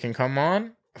episode. You can come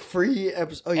on. Free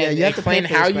episode. Oh yeah, And you have to pay explain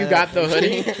how for this, you man. got the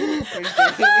hoodie.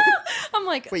 I'm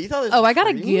like, Wait, you thought this oh, was I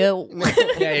gotta free? go.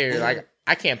 Yeah, you're like,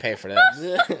 I can't pay for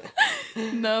this.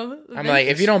 No. I'm like,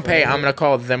 if you don't pay, I'm gonna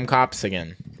call them cops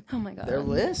again. Oh my god. They're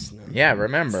listening. Yeah,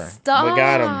 remember. Stop. We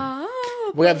got them.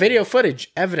 We got video footage,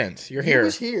 evidence. You're He here.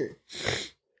 was here.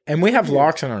 And we have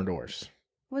locks on our doors.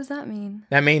 What does that mean?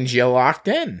 That means you're locked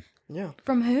in. Yeah.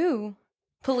 From who?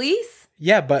 Police?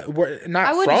 Yeah, but we're I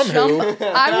not would from jump. who.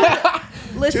 I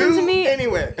would listen to me.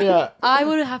 Anywhere. Yeah. I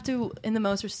would have to, in the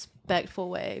most respectful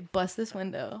way, bust this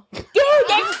window.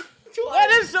 Dude,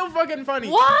 that is so fucking funny.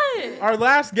 What? Our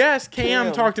last guest, Cam,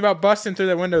 Damn. talked about busting through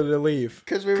the window to leave.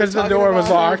 Because we were Because the talking door was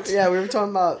about- locked. Yeah, we were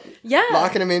talking about. Yeah.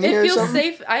 Locking 'em in it here or feels something?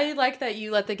 safe. I like that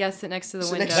you let the guest sit next to the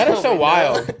Sit window. next That to is so window.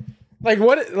 wild. Like,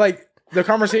 what? Like, the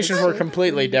conversations were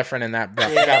completely different in that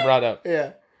got brought up.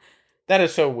 Yeah. That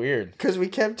is so weird. Because we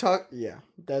kept talking. Yeah,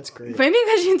 that's great. Maybe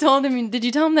because you told him. Did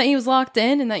you tell him that he was locked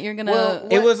in and that you're gonna? Well,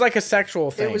 It What? was like a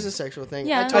sexual thing. It was a sexual thing.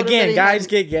 Yeah. I told him that Again, he guys had-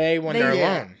 get gay when They- they're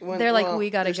Yeah, alone. when- They're like, we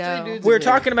gotta there's three go. dudes We were in here.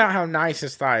 talking about how nice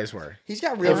his thighs were. He's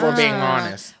got real. If we're being Ah.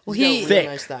 honest. well, He's got he. real Thick.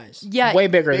 nice thighs. Yeah. Way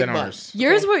bigger Big than butt. ours.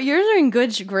 Yours are in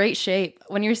great shape.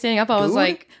 When you were standing up, I was Dude.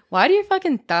 like, "Why do your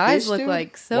fucking thighs This look dude-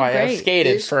 like so Why I've great?"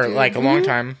 skated This for dude- like a long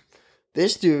time.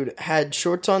 This dude had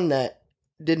shorts on that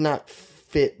did not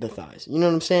fit the thighs. You know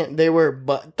what I'm saying? They were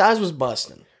thighs was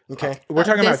busting. Okay, We're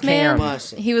talking This about man, Cam.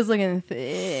 Busting. he was looking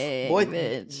thick, Boy,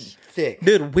 bitch. thick.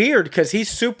 Dude, weird because he's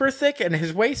super thick and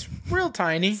his waist real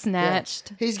tiny.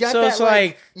 Snatched. He's got So that it's like,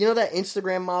 like- you know that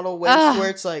Instagram model waist Ah. where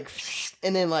it's like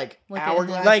and then like Look at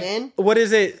hourglass him. Like, in. what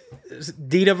is it?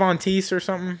 Dita Von Teese or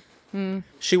something? Hmm.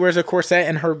 She wears a corset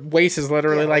and her waist is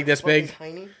literally Yeah, like this fucking big.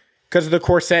 Tiny. because the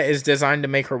corset is designed to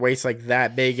make her waist like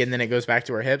that big, and then it goes back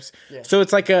to her hips. Yeah. So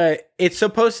it's like it's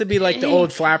supposed to be like the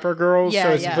old flapper girls. Yeah, so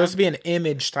it's yeah. supposed to be an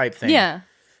image type thing. Yeah.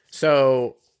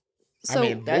 So, So I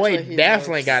mean, That's boy, what he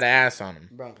definitely looks- got ass on him.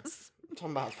 Bro, I'm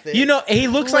talking about thick. You know, he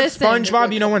looks Listen. like SpongeBob.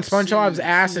 Like You know when SpongeBob's cheese.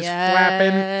 ass is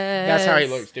flapping? That's how he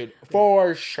looks, dude.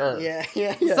 For sure. Yeah.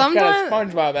 Got a Sometimes,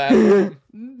 SpongeBob ass.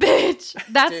 bitch,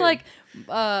 that's Dude. like,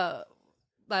 I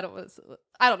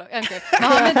don't know. Okay.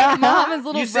 Muhammad's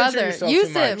little You censor brother, yourself too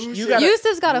Yusuf. much. You gotta-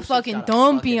 Yusuf's got a Yusuf's fucking got a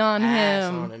dumpy fucking on ass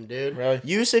him. on him, dude. Really?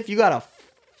 Yusuf, you got a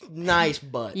nice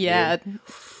butt. Yeah, dude.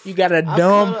 You got a I've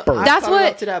dumper. caught that's her up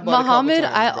what to that butt a couple Muhammad.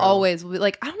 times, I bro. always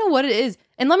like. I don't know what it is,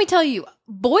 and let me tell you,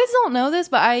 boys don't know this,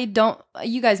 but I don't.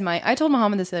 You guys might. I told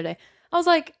Muhammad this the other day. I was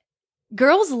like,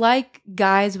 girls like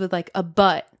guys with like a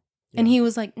butt. And he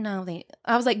was like, no,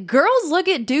 I was like, girls look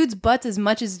at dudes' butts as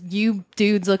much as you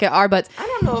dudes look at our butts. I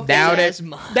don't know if Doubt it's it. as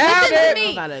much. Doubt Listen to it.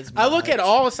 me. Not as I look much. at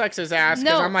all sex's ass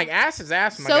because No. I'm like, ass is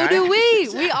ass, my So guy. do we.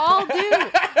 We all do.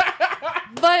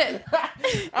 But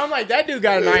I'm like, that dude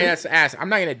got a nice ass. I'm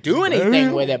not going to do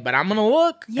anything with it, but I'm going to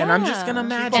look, and I'm just going to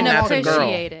imagine and that's a girl.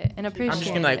 appreciate it. And appreciate I'm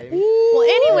just going to be like, it. ooh. Well,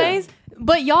 anyways,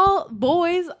 but y'all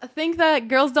boys think that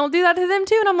girls don't do that to them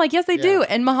too, and I'm like, yes, they do. Yeah.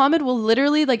 And Muhammad will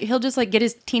literally like he'll just like get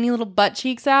his teeny little butt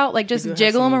cheeks out, like just do have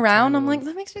jiggle them some around. tiny I'm like, ones.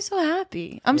 that makes me so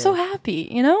happy. I'm Yeah. so happy,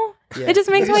 you know. Yeah. It just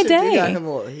makes my Yusuf,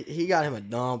 day. He got him a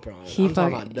dump truck. He I'm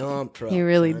talking fucking- about dump truck. He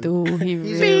really son. do. He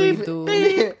He's really beep, do.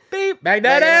 beep, Beep. Back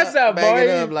that ass up, Back it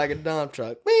up boy. like a dump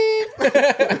truck. Beep.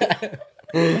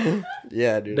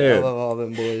 Yeah, dude. I Dude. love all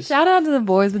them boys. Shout out to the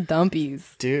boys with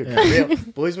dumpies. Dude, for real.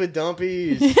 Boys with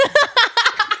dumpies.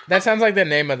 That sounds like the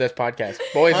name of this podcast.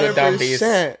 Boys with dumpies.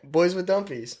 100%. Boys with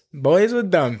dumpies. Boys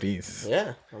with dumpies.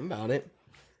 Yeah, I'm about it.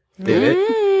 Did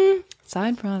it?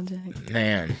 Side project.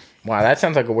 Man. Wow, that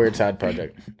sounds like a weird side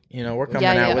project. You know, we're coming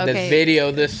Yeah, out yeah, with okay. this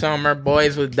video this summer,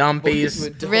 Boys with Dumpies. Boys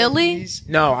with Really? dumpies.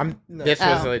 No, No. this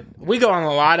was Oh. we go on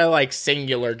a lot of like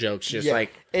singular jokes, just Yeah,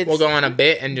 like it's- we'll go on a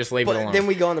bit and just leave it But alone. then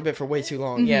we go on a bit for way too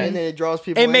long. Yeah. And then it draws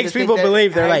people It in makes to think people that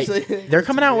believe they're actually- like they're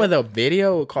coming out with a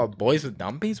video called Boys with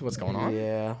Dumpies. What's going on?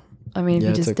 Yeah. I mean, if Yeah,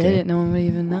 you it's just okay. did it, no one would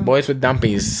even know. Boys with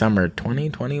Dumpies Summer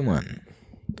 2021.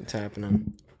 It's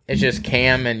happening. It's just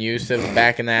Cam and Yusuf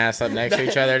backing the ass up next to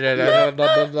each other. Blah,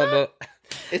 blah, blah, blah.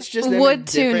 It's just them Would in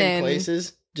tune different in.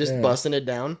 places, just Yeah. busting it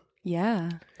down.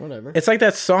 Yeah. Whatever. It's like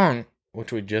that song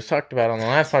which we just talked about on the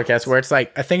last podcast, where it's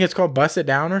like I think it's called "Bust It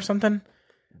Down" or something.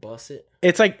 Bust it.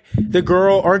 It's like the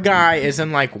girl or guy is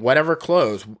in like whatever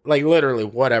clothes, like literally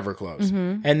whatever clothes.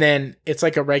 Mm-hmm. And then it's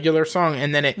like a regular song,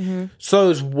 and then it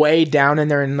slows way down, and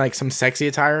they're in like some sexy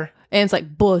attire. And it's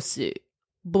like, bullshit.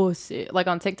 Like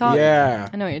on TikTok. Yeah.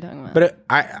 I know what you're talking about. But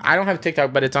I don't have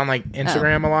TikTok, but it's on like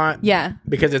Instagram a lot yeah.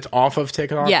 because it's off of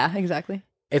TikTok. Yeah, exactly.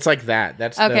 It's like that.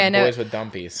 That's Okay, I the know. Boys with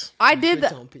Dumpies. I did.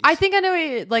 With dumpies. I think I know what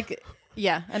you're like.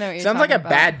 Yeah, I know what you're Sounds like a talking about.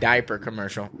 bad diaper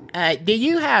commercial. Do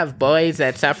you have boys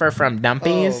that suffer from Oh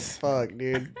dumpies? fuck,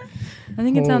 dude. I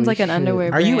think it sounds Holy like an shit.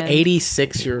 underwear Are you brand.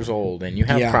 86 years old and you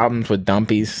have Yeah. problems with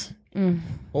dumpies?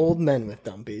 Old men with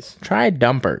dumpies. Try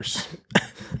dumpers.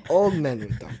 Old men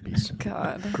with dumpies.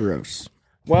 God. Gross.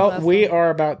 Well, That's we are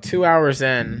about 2 hours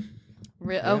in.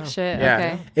 Oh shit. Yeah.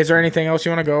 Okay. Is there anything else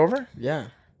you want to go over? Yeah.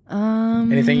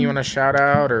 Anything you want to shout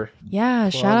out or? Yeah,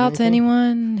 shout out to anything?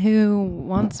 anyone who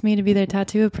wants me to be their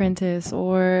tattoo apprentice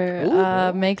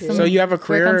or make some. So you have a work on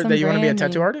career some that you want to be a branding.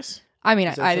 tattoo artist? I mean,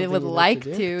 Is that I something would you'd like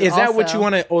like to. to Is that what you also.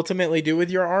 want to ultimately do with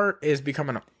your art? Is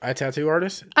become a tattoo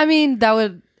artist? I mean,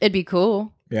 it'd be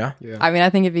cool. Yeah. Yeah. I mean, I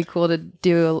think it'd be cool to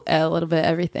do a little bit of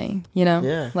everything, you know?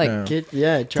 Yeah. Like, Try to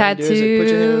do as, put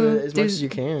your hand in it as do- much as you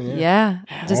can. Yeah.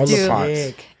 yeah. Just All the do pots.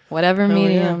 Sick. whatever Hell yeah.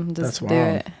 medium. Just That's do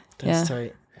wild. it. That's Yeah.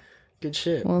 tight. Good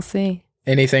shit. We'll see.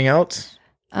 Anything else?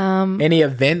 Hmm. Any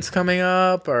events coming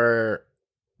up or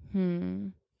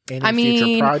any I future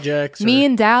mean, projects? Me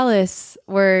and Dallas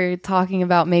were talking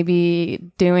about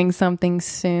maybe doing something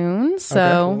soon.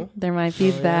 So cool. there might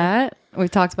be Oh, yeah. that. We've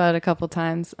talked about it a couple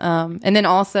times. And then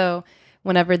also,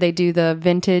 whenever they do the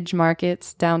vintage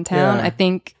markets downtown, Yeah. I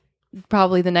think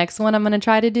probably the next one I'm going to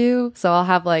try to do. So I'll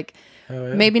have like, Hell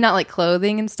yeah. maybe not like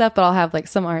clothing and stuff, but I'll have like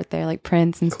some art there, like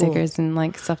prints and Cool. stickers and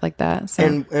like stuff like that. So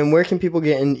And where can people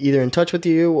get either in touch with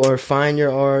you or find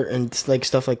your art and like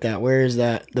stuff like that? Where is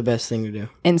that the best thing to do?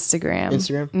 Instagram.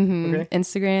 Instagram? Mm-hmm. Okay.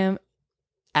 Instagram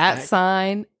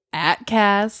At- @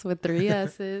 Cass with 3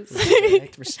 S's.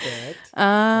 Respect.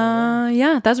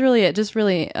 Yeah, that's really it. Just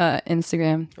really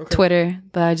Instagram, Okay. Twitter,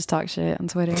 but I just talk shit on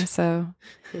Twitter. So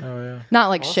Oh yeah. not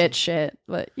like Awesome. shit,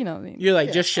 but you know what I mean. You're like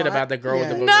Yeah, just shit I- about the girl with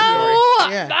the yeah. booger No,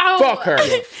 story. Yeah. no. Fuck her.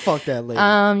 Fuck that lady.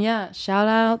 Yeah. Shout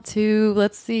out to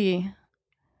let's see,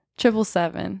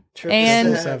 777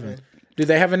 and 777. Do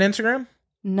they have an Instagram?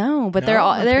 No, but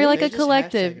No? they're like They a just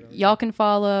collective. hashtag it on Y'all can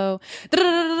follow.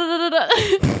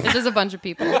 It's just a bunch of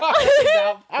people.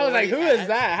 I was like, who is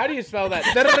that? How do you spell that?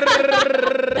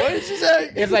 What did you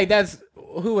say? It's like that's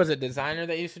who was a designer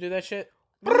that used to do that shit?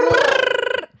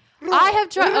 I have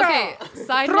tried. Okay,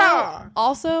 side note.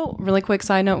 Also, really quick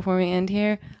side note before we end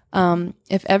here.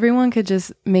 If everyone could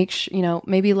just make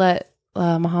maybe let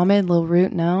Muhammad Lil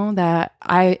Root know that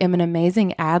I am an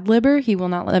amazing ad-libber. He will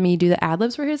not let me do the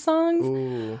ad-libs for his songs.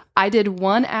 Ooh. I did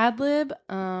one ad-lib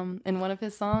in one of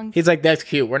his songs. He's like, that's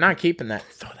cute. We're not keeping that.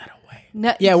 Throw that away.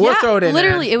 No, Yeah, we'll throw it in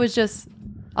Literally, there. it was just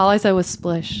all I said was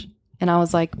splish, and I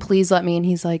was like, "Please let me." And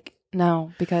he's like,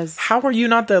 "No," because How are you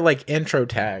not the like intro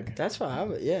tag? That's why I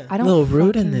would. Yeah. I don't. Lil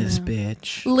Root in fucking this know.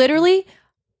 bitch. Literally,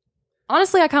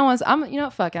 honestly, I kind of want. I'm. You know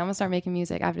what? Fuck it. I'm gonna start making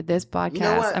music after this podcast. You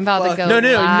know what? I'm about Fuck to it. go.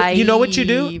 No, you know what you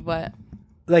do? live. What?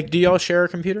 Like, do y'all share a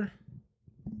computer?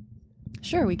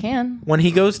 Sure, we can. When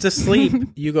he goes to sleep,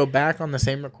 you go back on the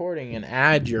same recording and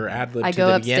add your ad lib I to go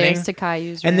the upstairs beginning, to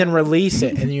Caillou's and then room. release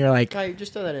it, and you're like, Kai,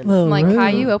 just throw that in. I'm like,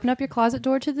 Caillou, open up your closet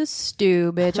door to the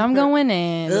stew, bitch. I'm going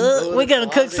in. we're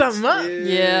gonna cook something up.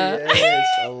 Yeah. Yes,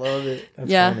 I love it. That's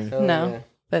Yeah. funny. Hell No. yeah.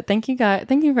 But thank you guys.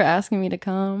 Thank you for asking me to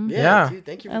come. Yeah. Dude,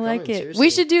 thank you for I like coming, it. seriously. We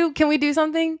should do. Can we do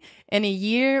something in a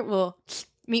year? We'll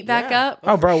meet back Yeah. up,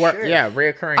 Oh, bro, For sure. yeah,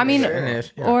 reoccurring. I mean, is in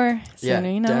this. Yeah. or Yeah, sooner.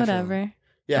 You know, definitely. whatever.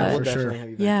 Yeah, we'll For sure. definitely have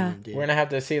you back. Yeah. in, dude. We're gonna have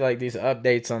to see like these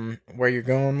updates on where you're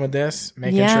going with this,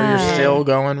 making sure Yeah. you're still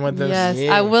going with this. Yes,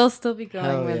 Yeah. I will still be going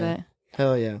Hell with yeah. it.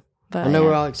 Hell yeah. But I know yeah.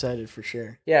 we're all excited for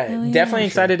sure. Yeah, Hell yeah. definitely For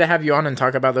excited to have you on and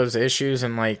talk about those issues,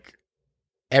 and like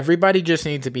everybody just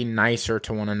needs to be nicer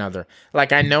to one another.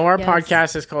 Like I know our Yes.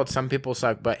 podcast is called Some People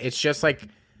Suck, but it's just like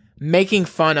making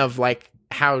fun of like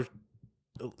how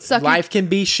Sucky- life can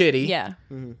be shitty. Yeah,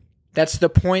 That's the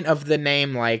point of the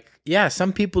name. Like, yeah,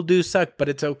 some people do suck, but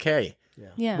it's okay.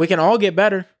 yeah, We can all get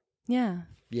better. yeah.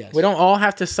 Yes. We don't all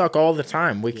have to suck all the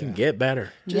time. We can Yeah. get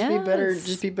better. just be better. Yes.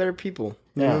 Just be better people.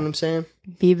 You Yeah. know what I'm saying?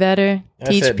 Be better. That's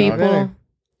Teach it, dog. people. Better.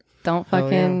 Don't Hell yeah.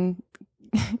 fucking.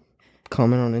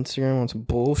 Comment on Instagram on some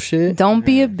bullshit. Don't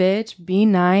be a bitch. Be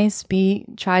nice.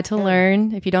 Try to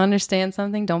learn. If you don't understand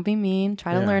something, don't be mean.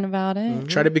 Try to Yeah. learn about it. Mhm.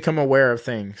 Try to become aware of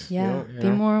things. Yeah. You Be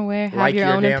know? more aware. Have Like your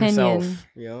own damn opinion. self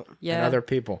Yep. Yeah. and other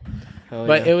people. Hell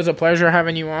But yeah. it was a pleasure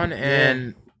having you on,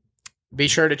 and be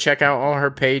sure to check out all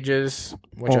her pages,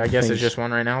 which All I guess things. is just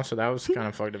one right now. So that was kind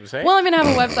of fucked up to say. well, I'm gonna have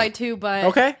a website too, but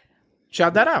Okay,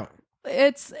 shout that out.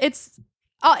 it's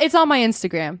on my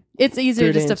Instagram. It's easier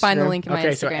Through the just to find the Instagram? link in my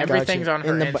Okay, so Instagram. everything's on her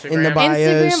In the Instagram. bio.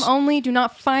 Instagram bios. only. Do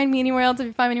not find me anywhere else. If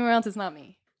you find me anywhere else, it's not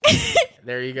me.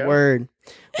 There you go. Word.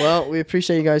 Well, we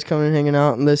appreciate you guys coming and hanging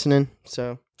out and listening.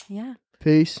 So, Yeah.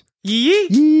 peace. Yee.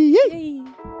 Yee. Yay.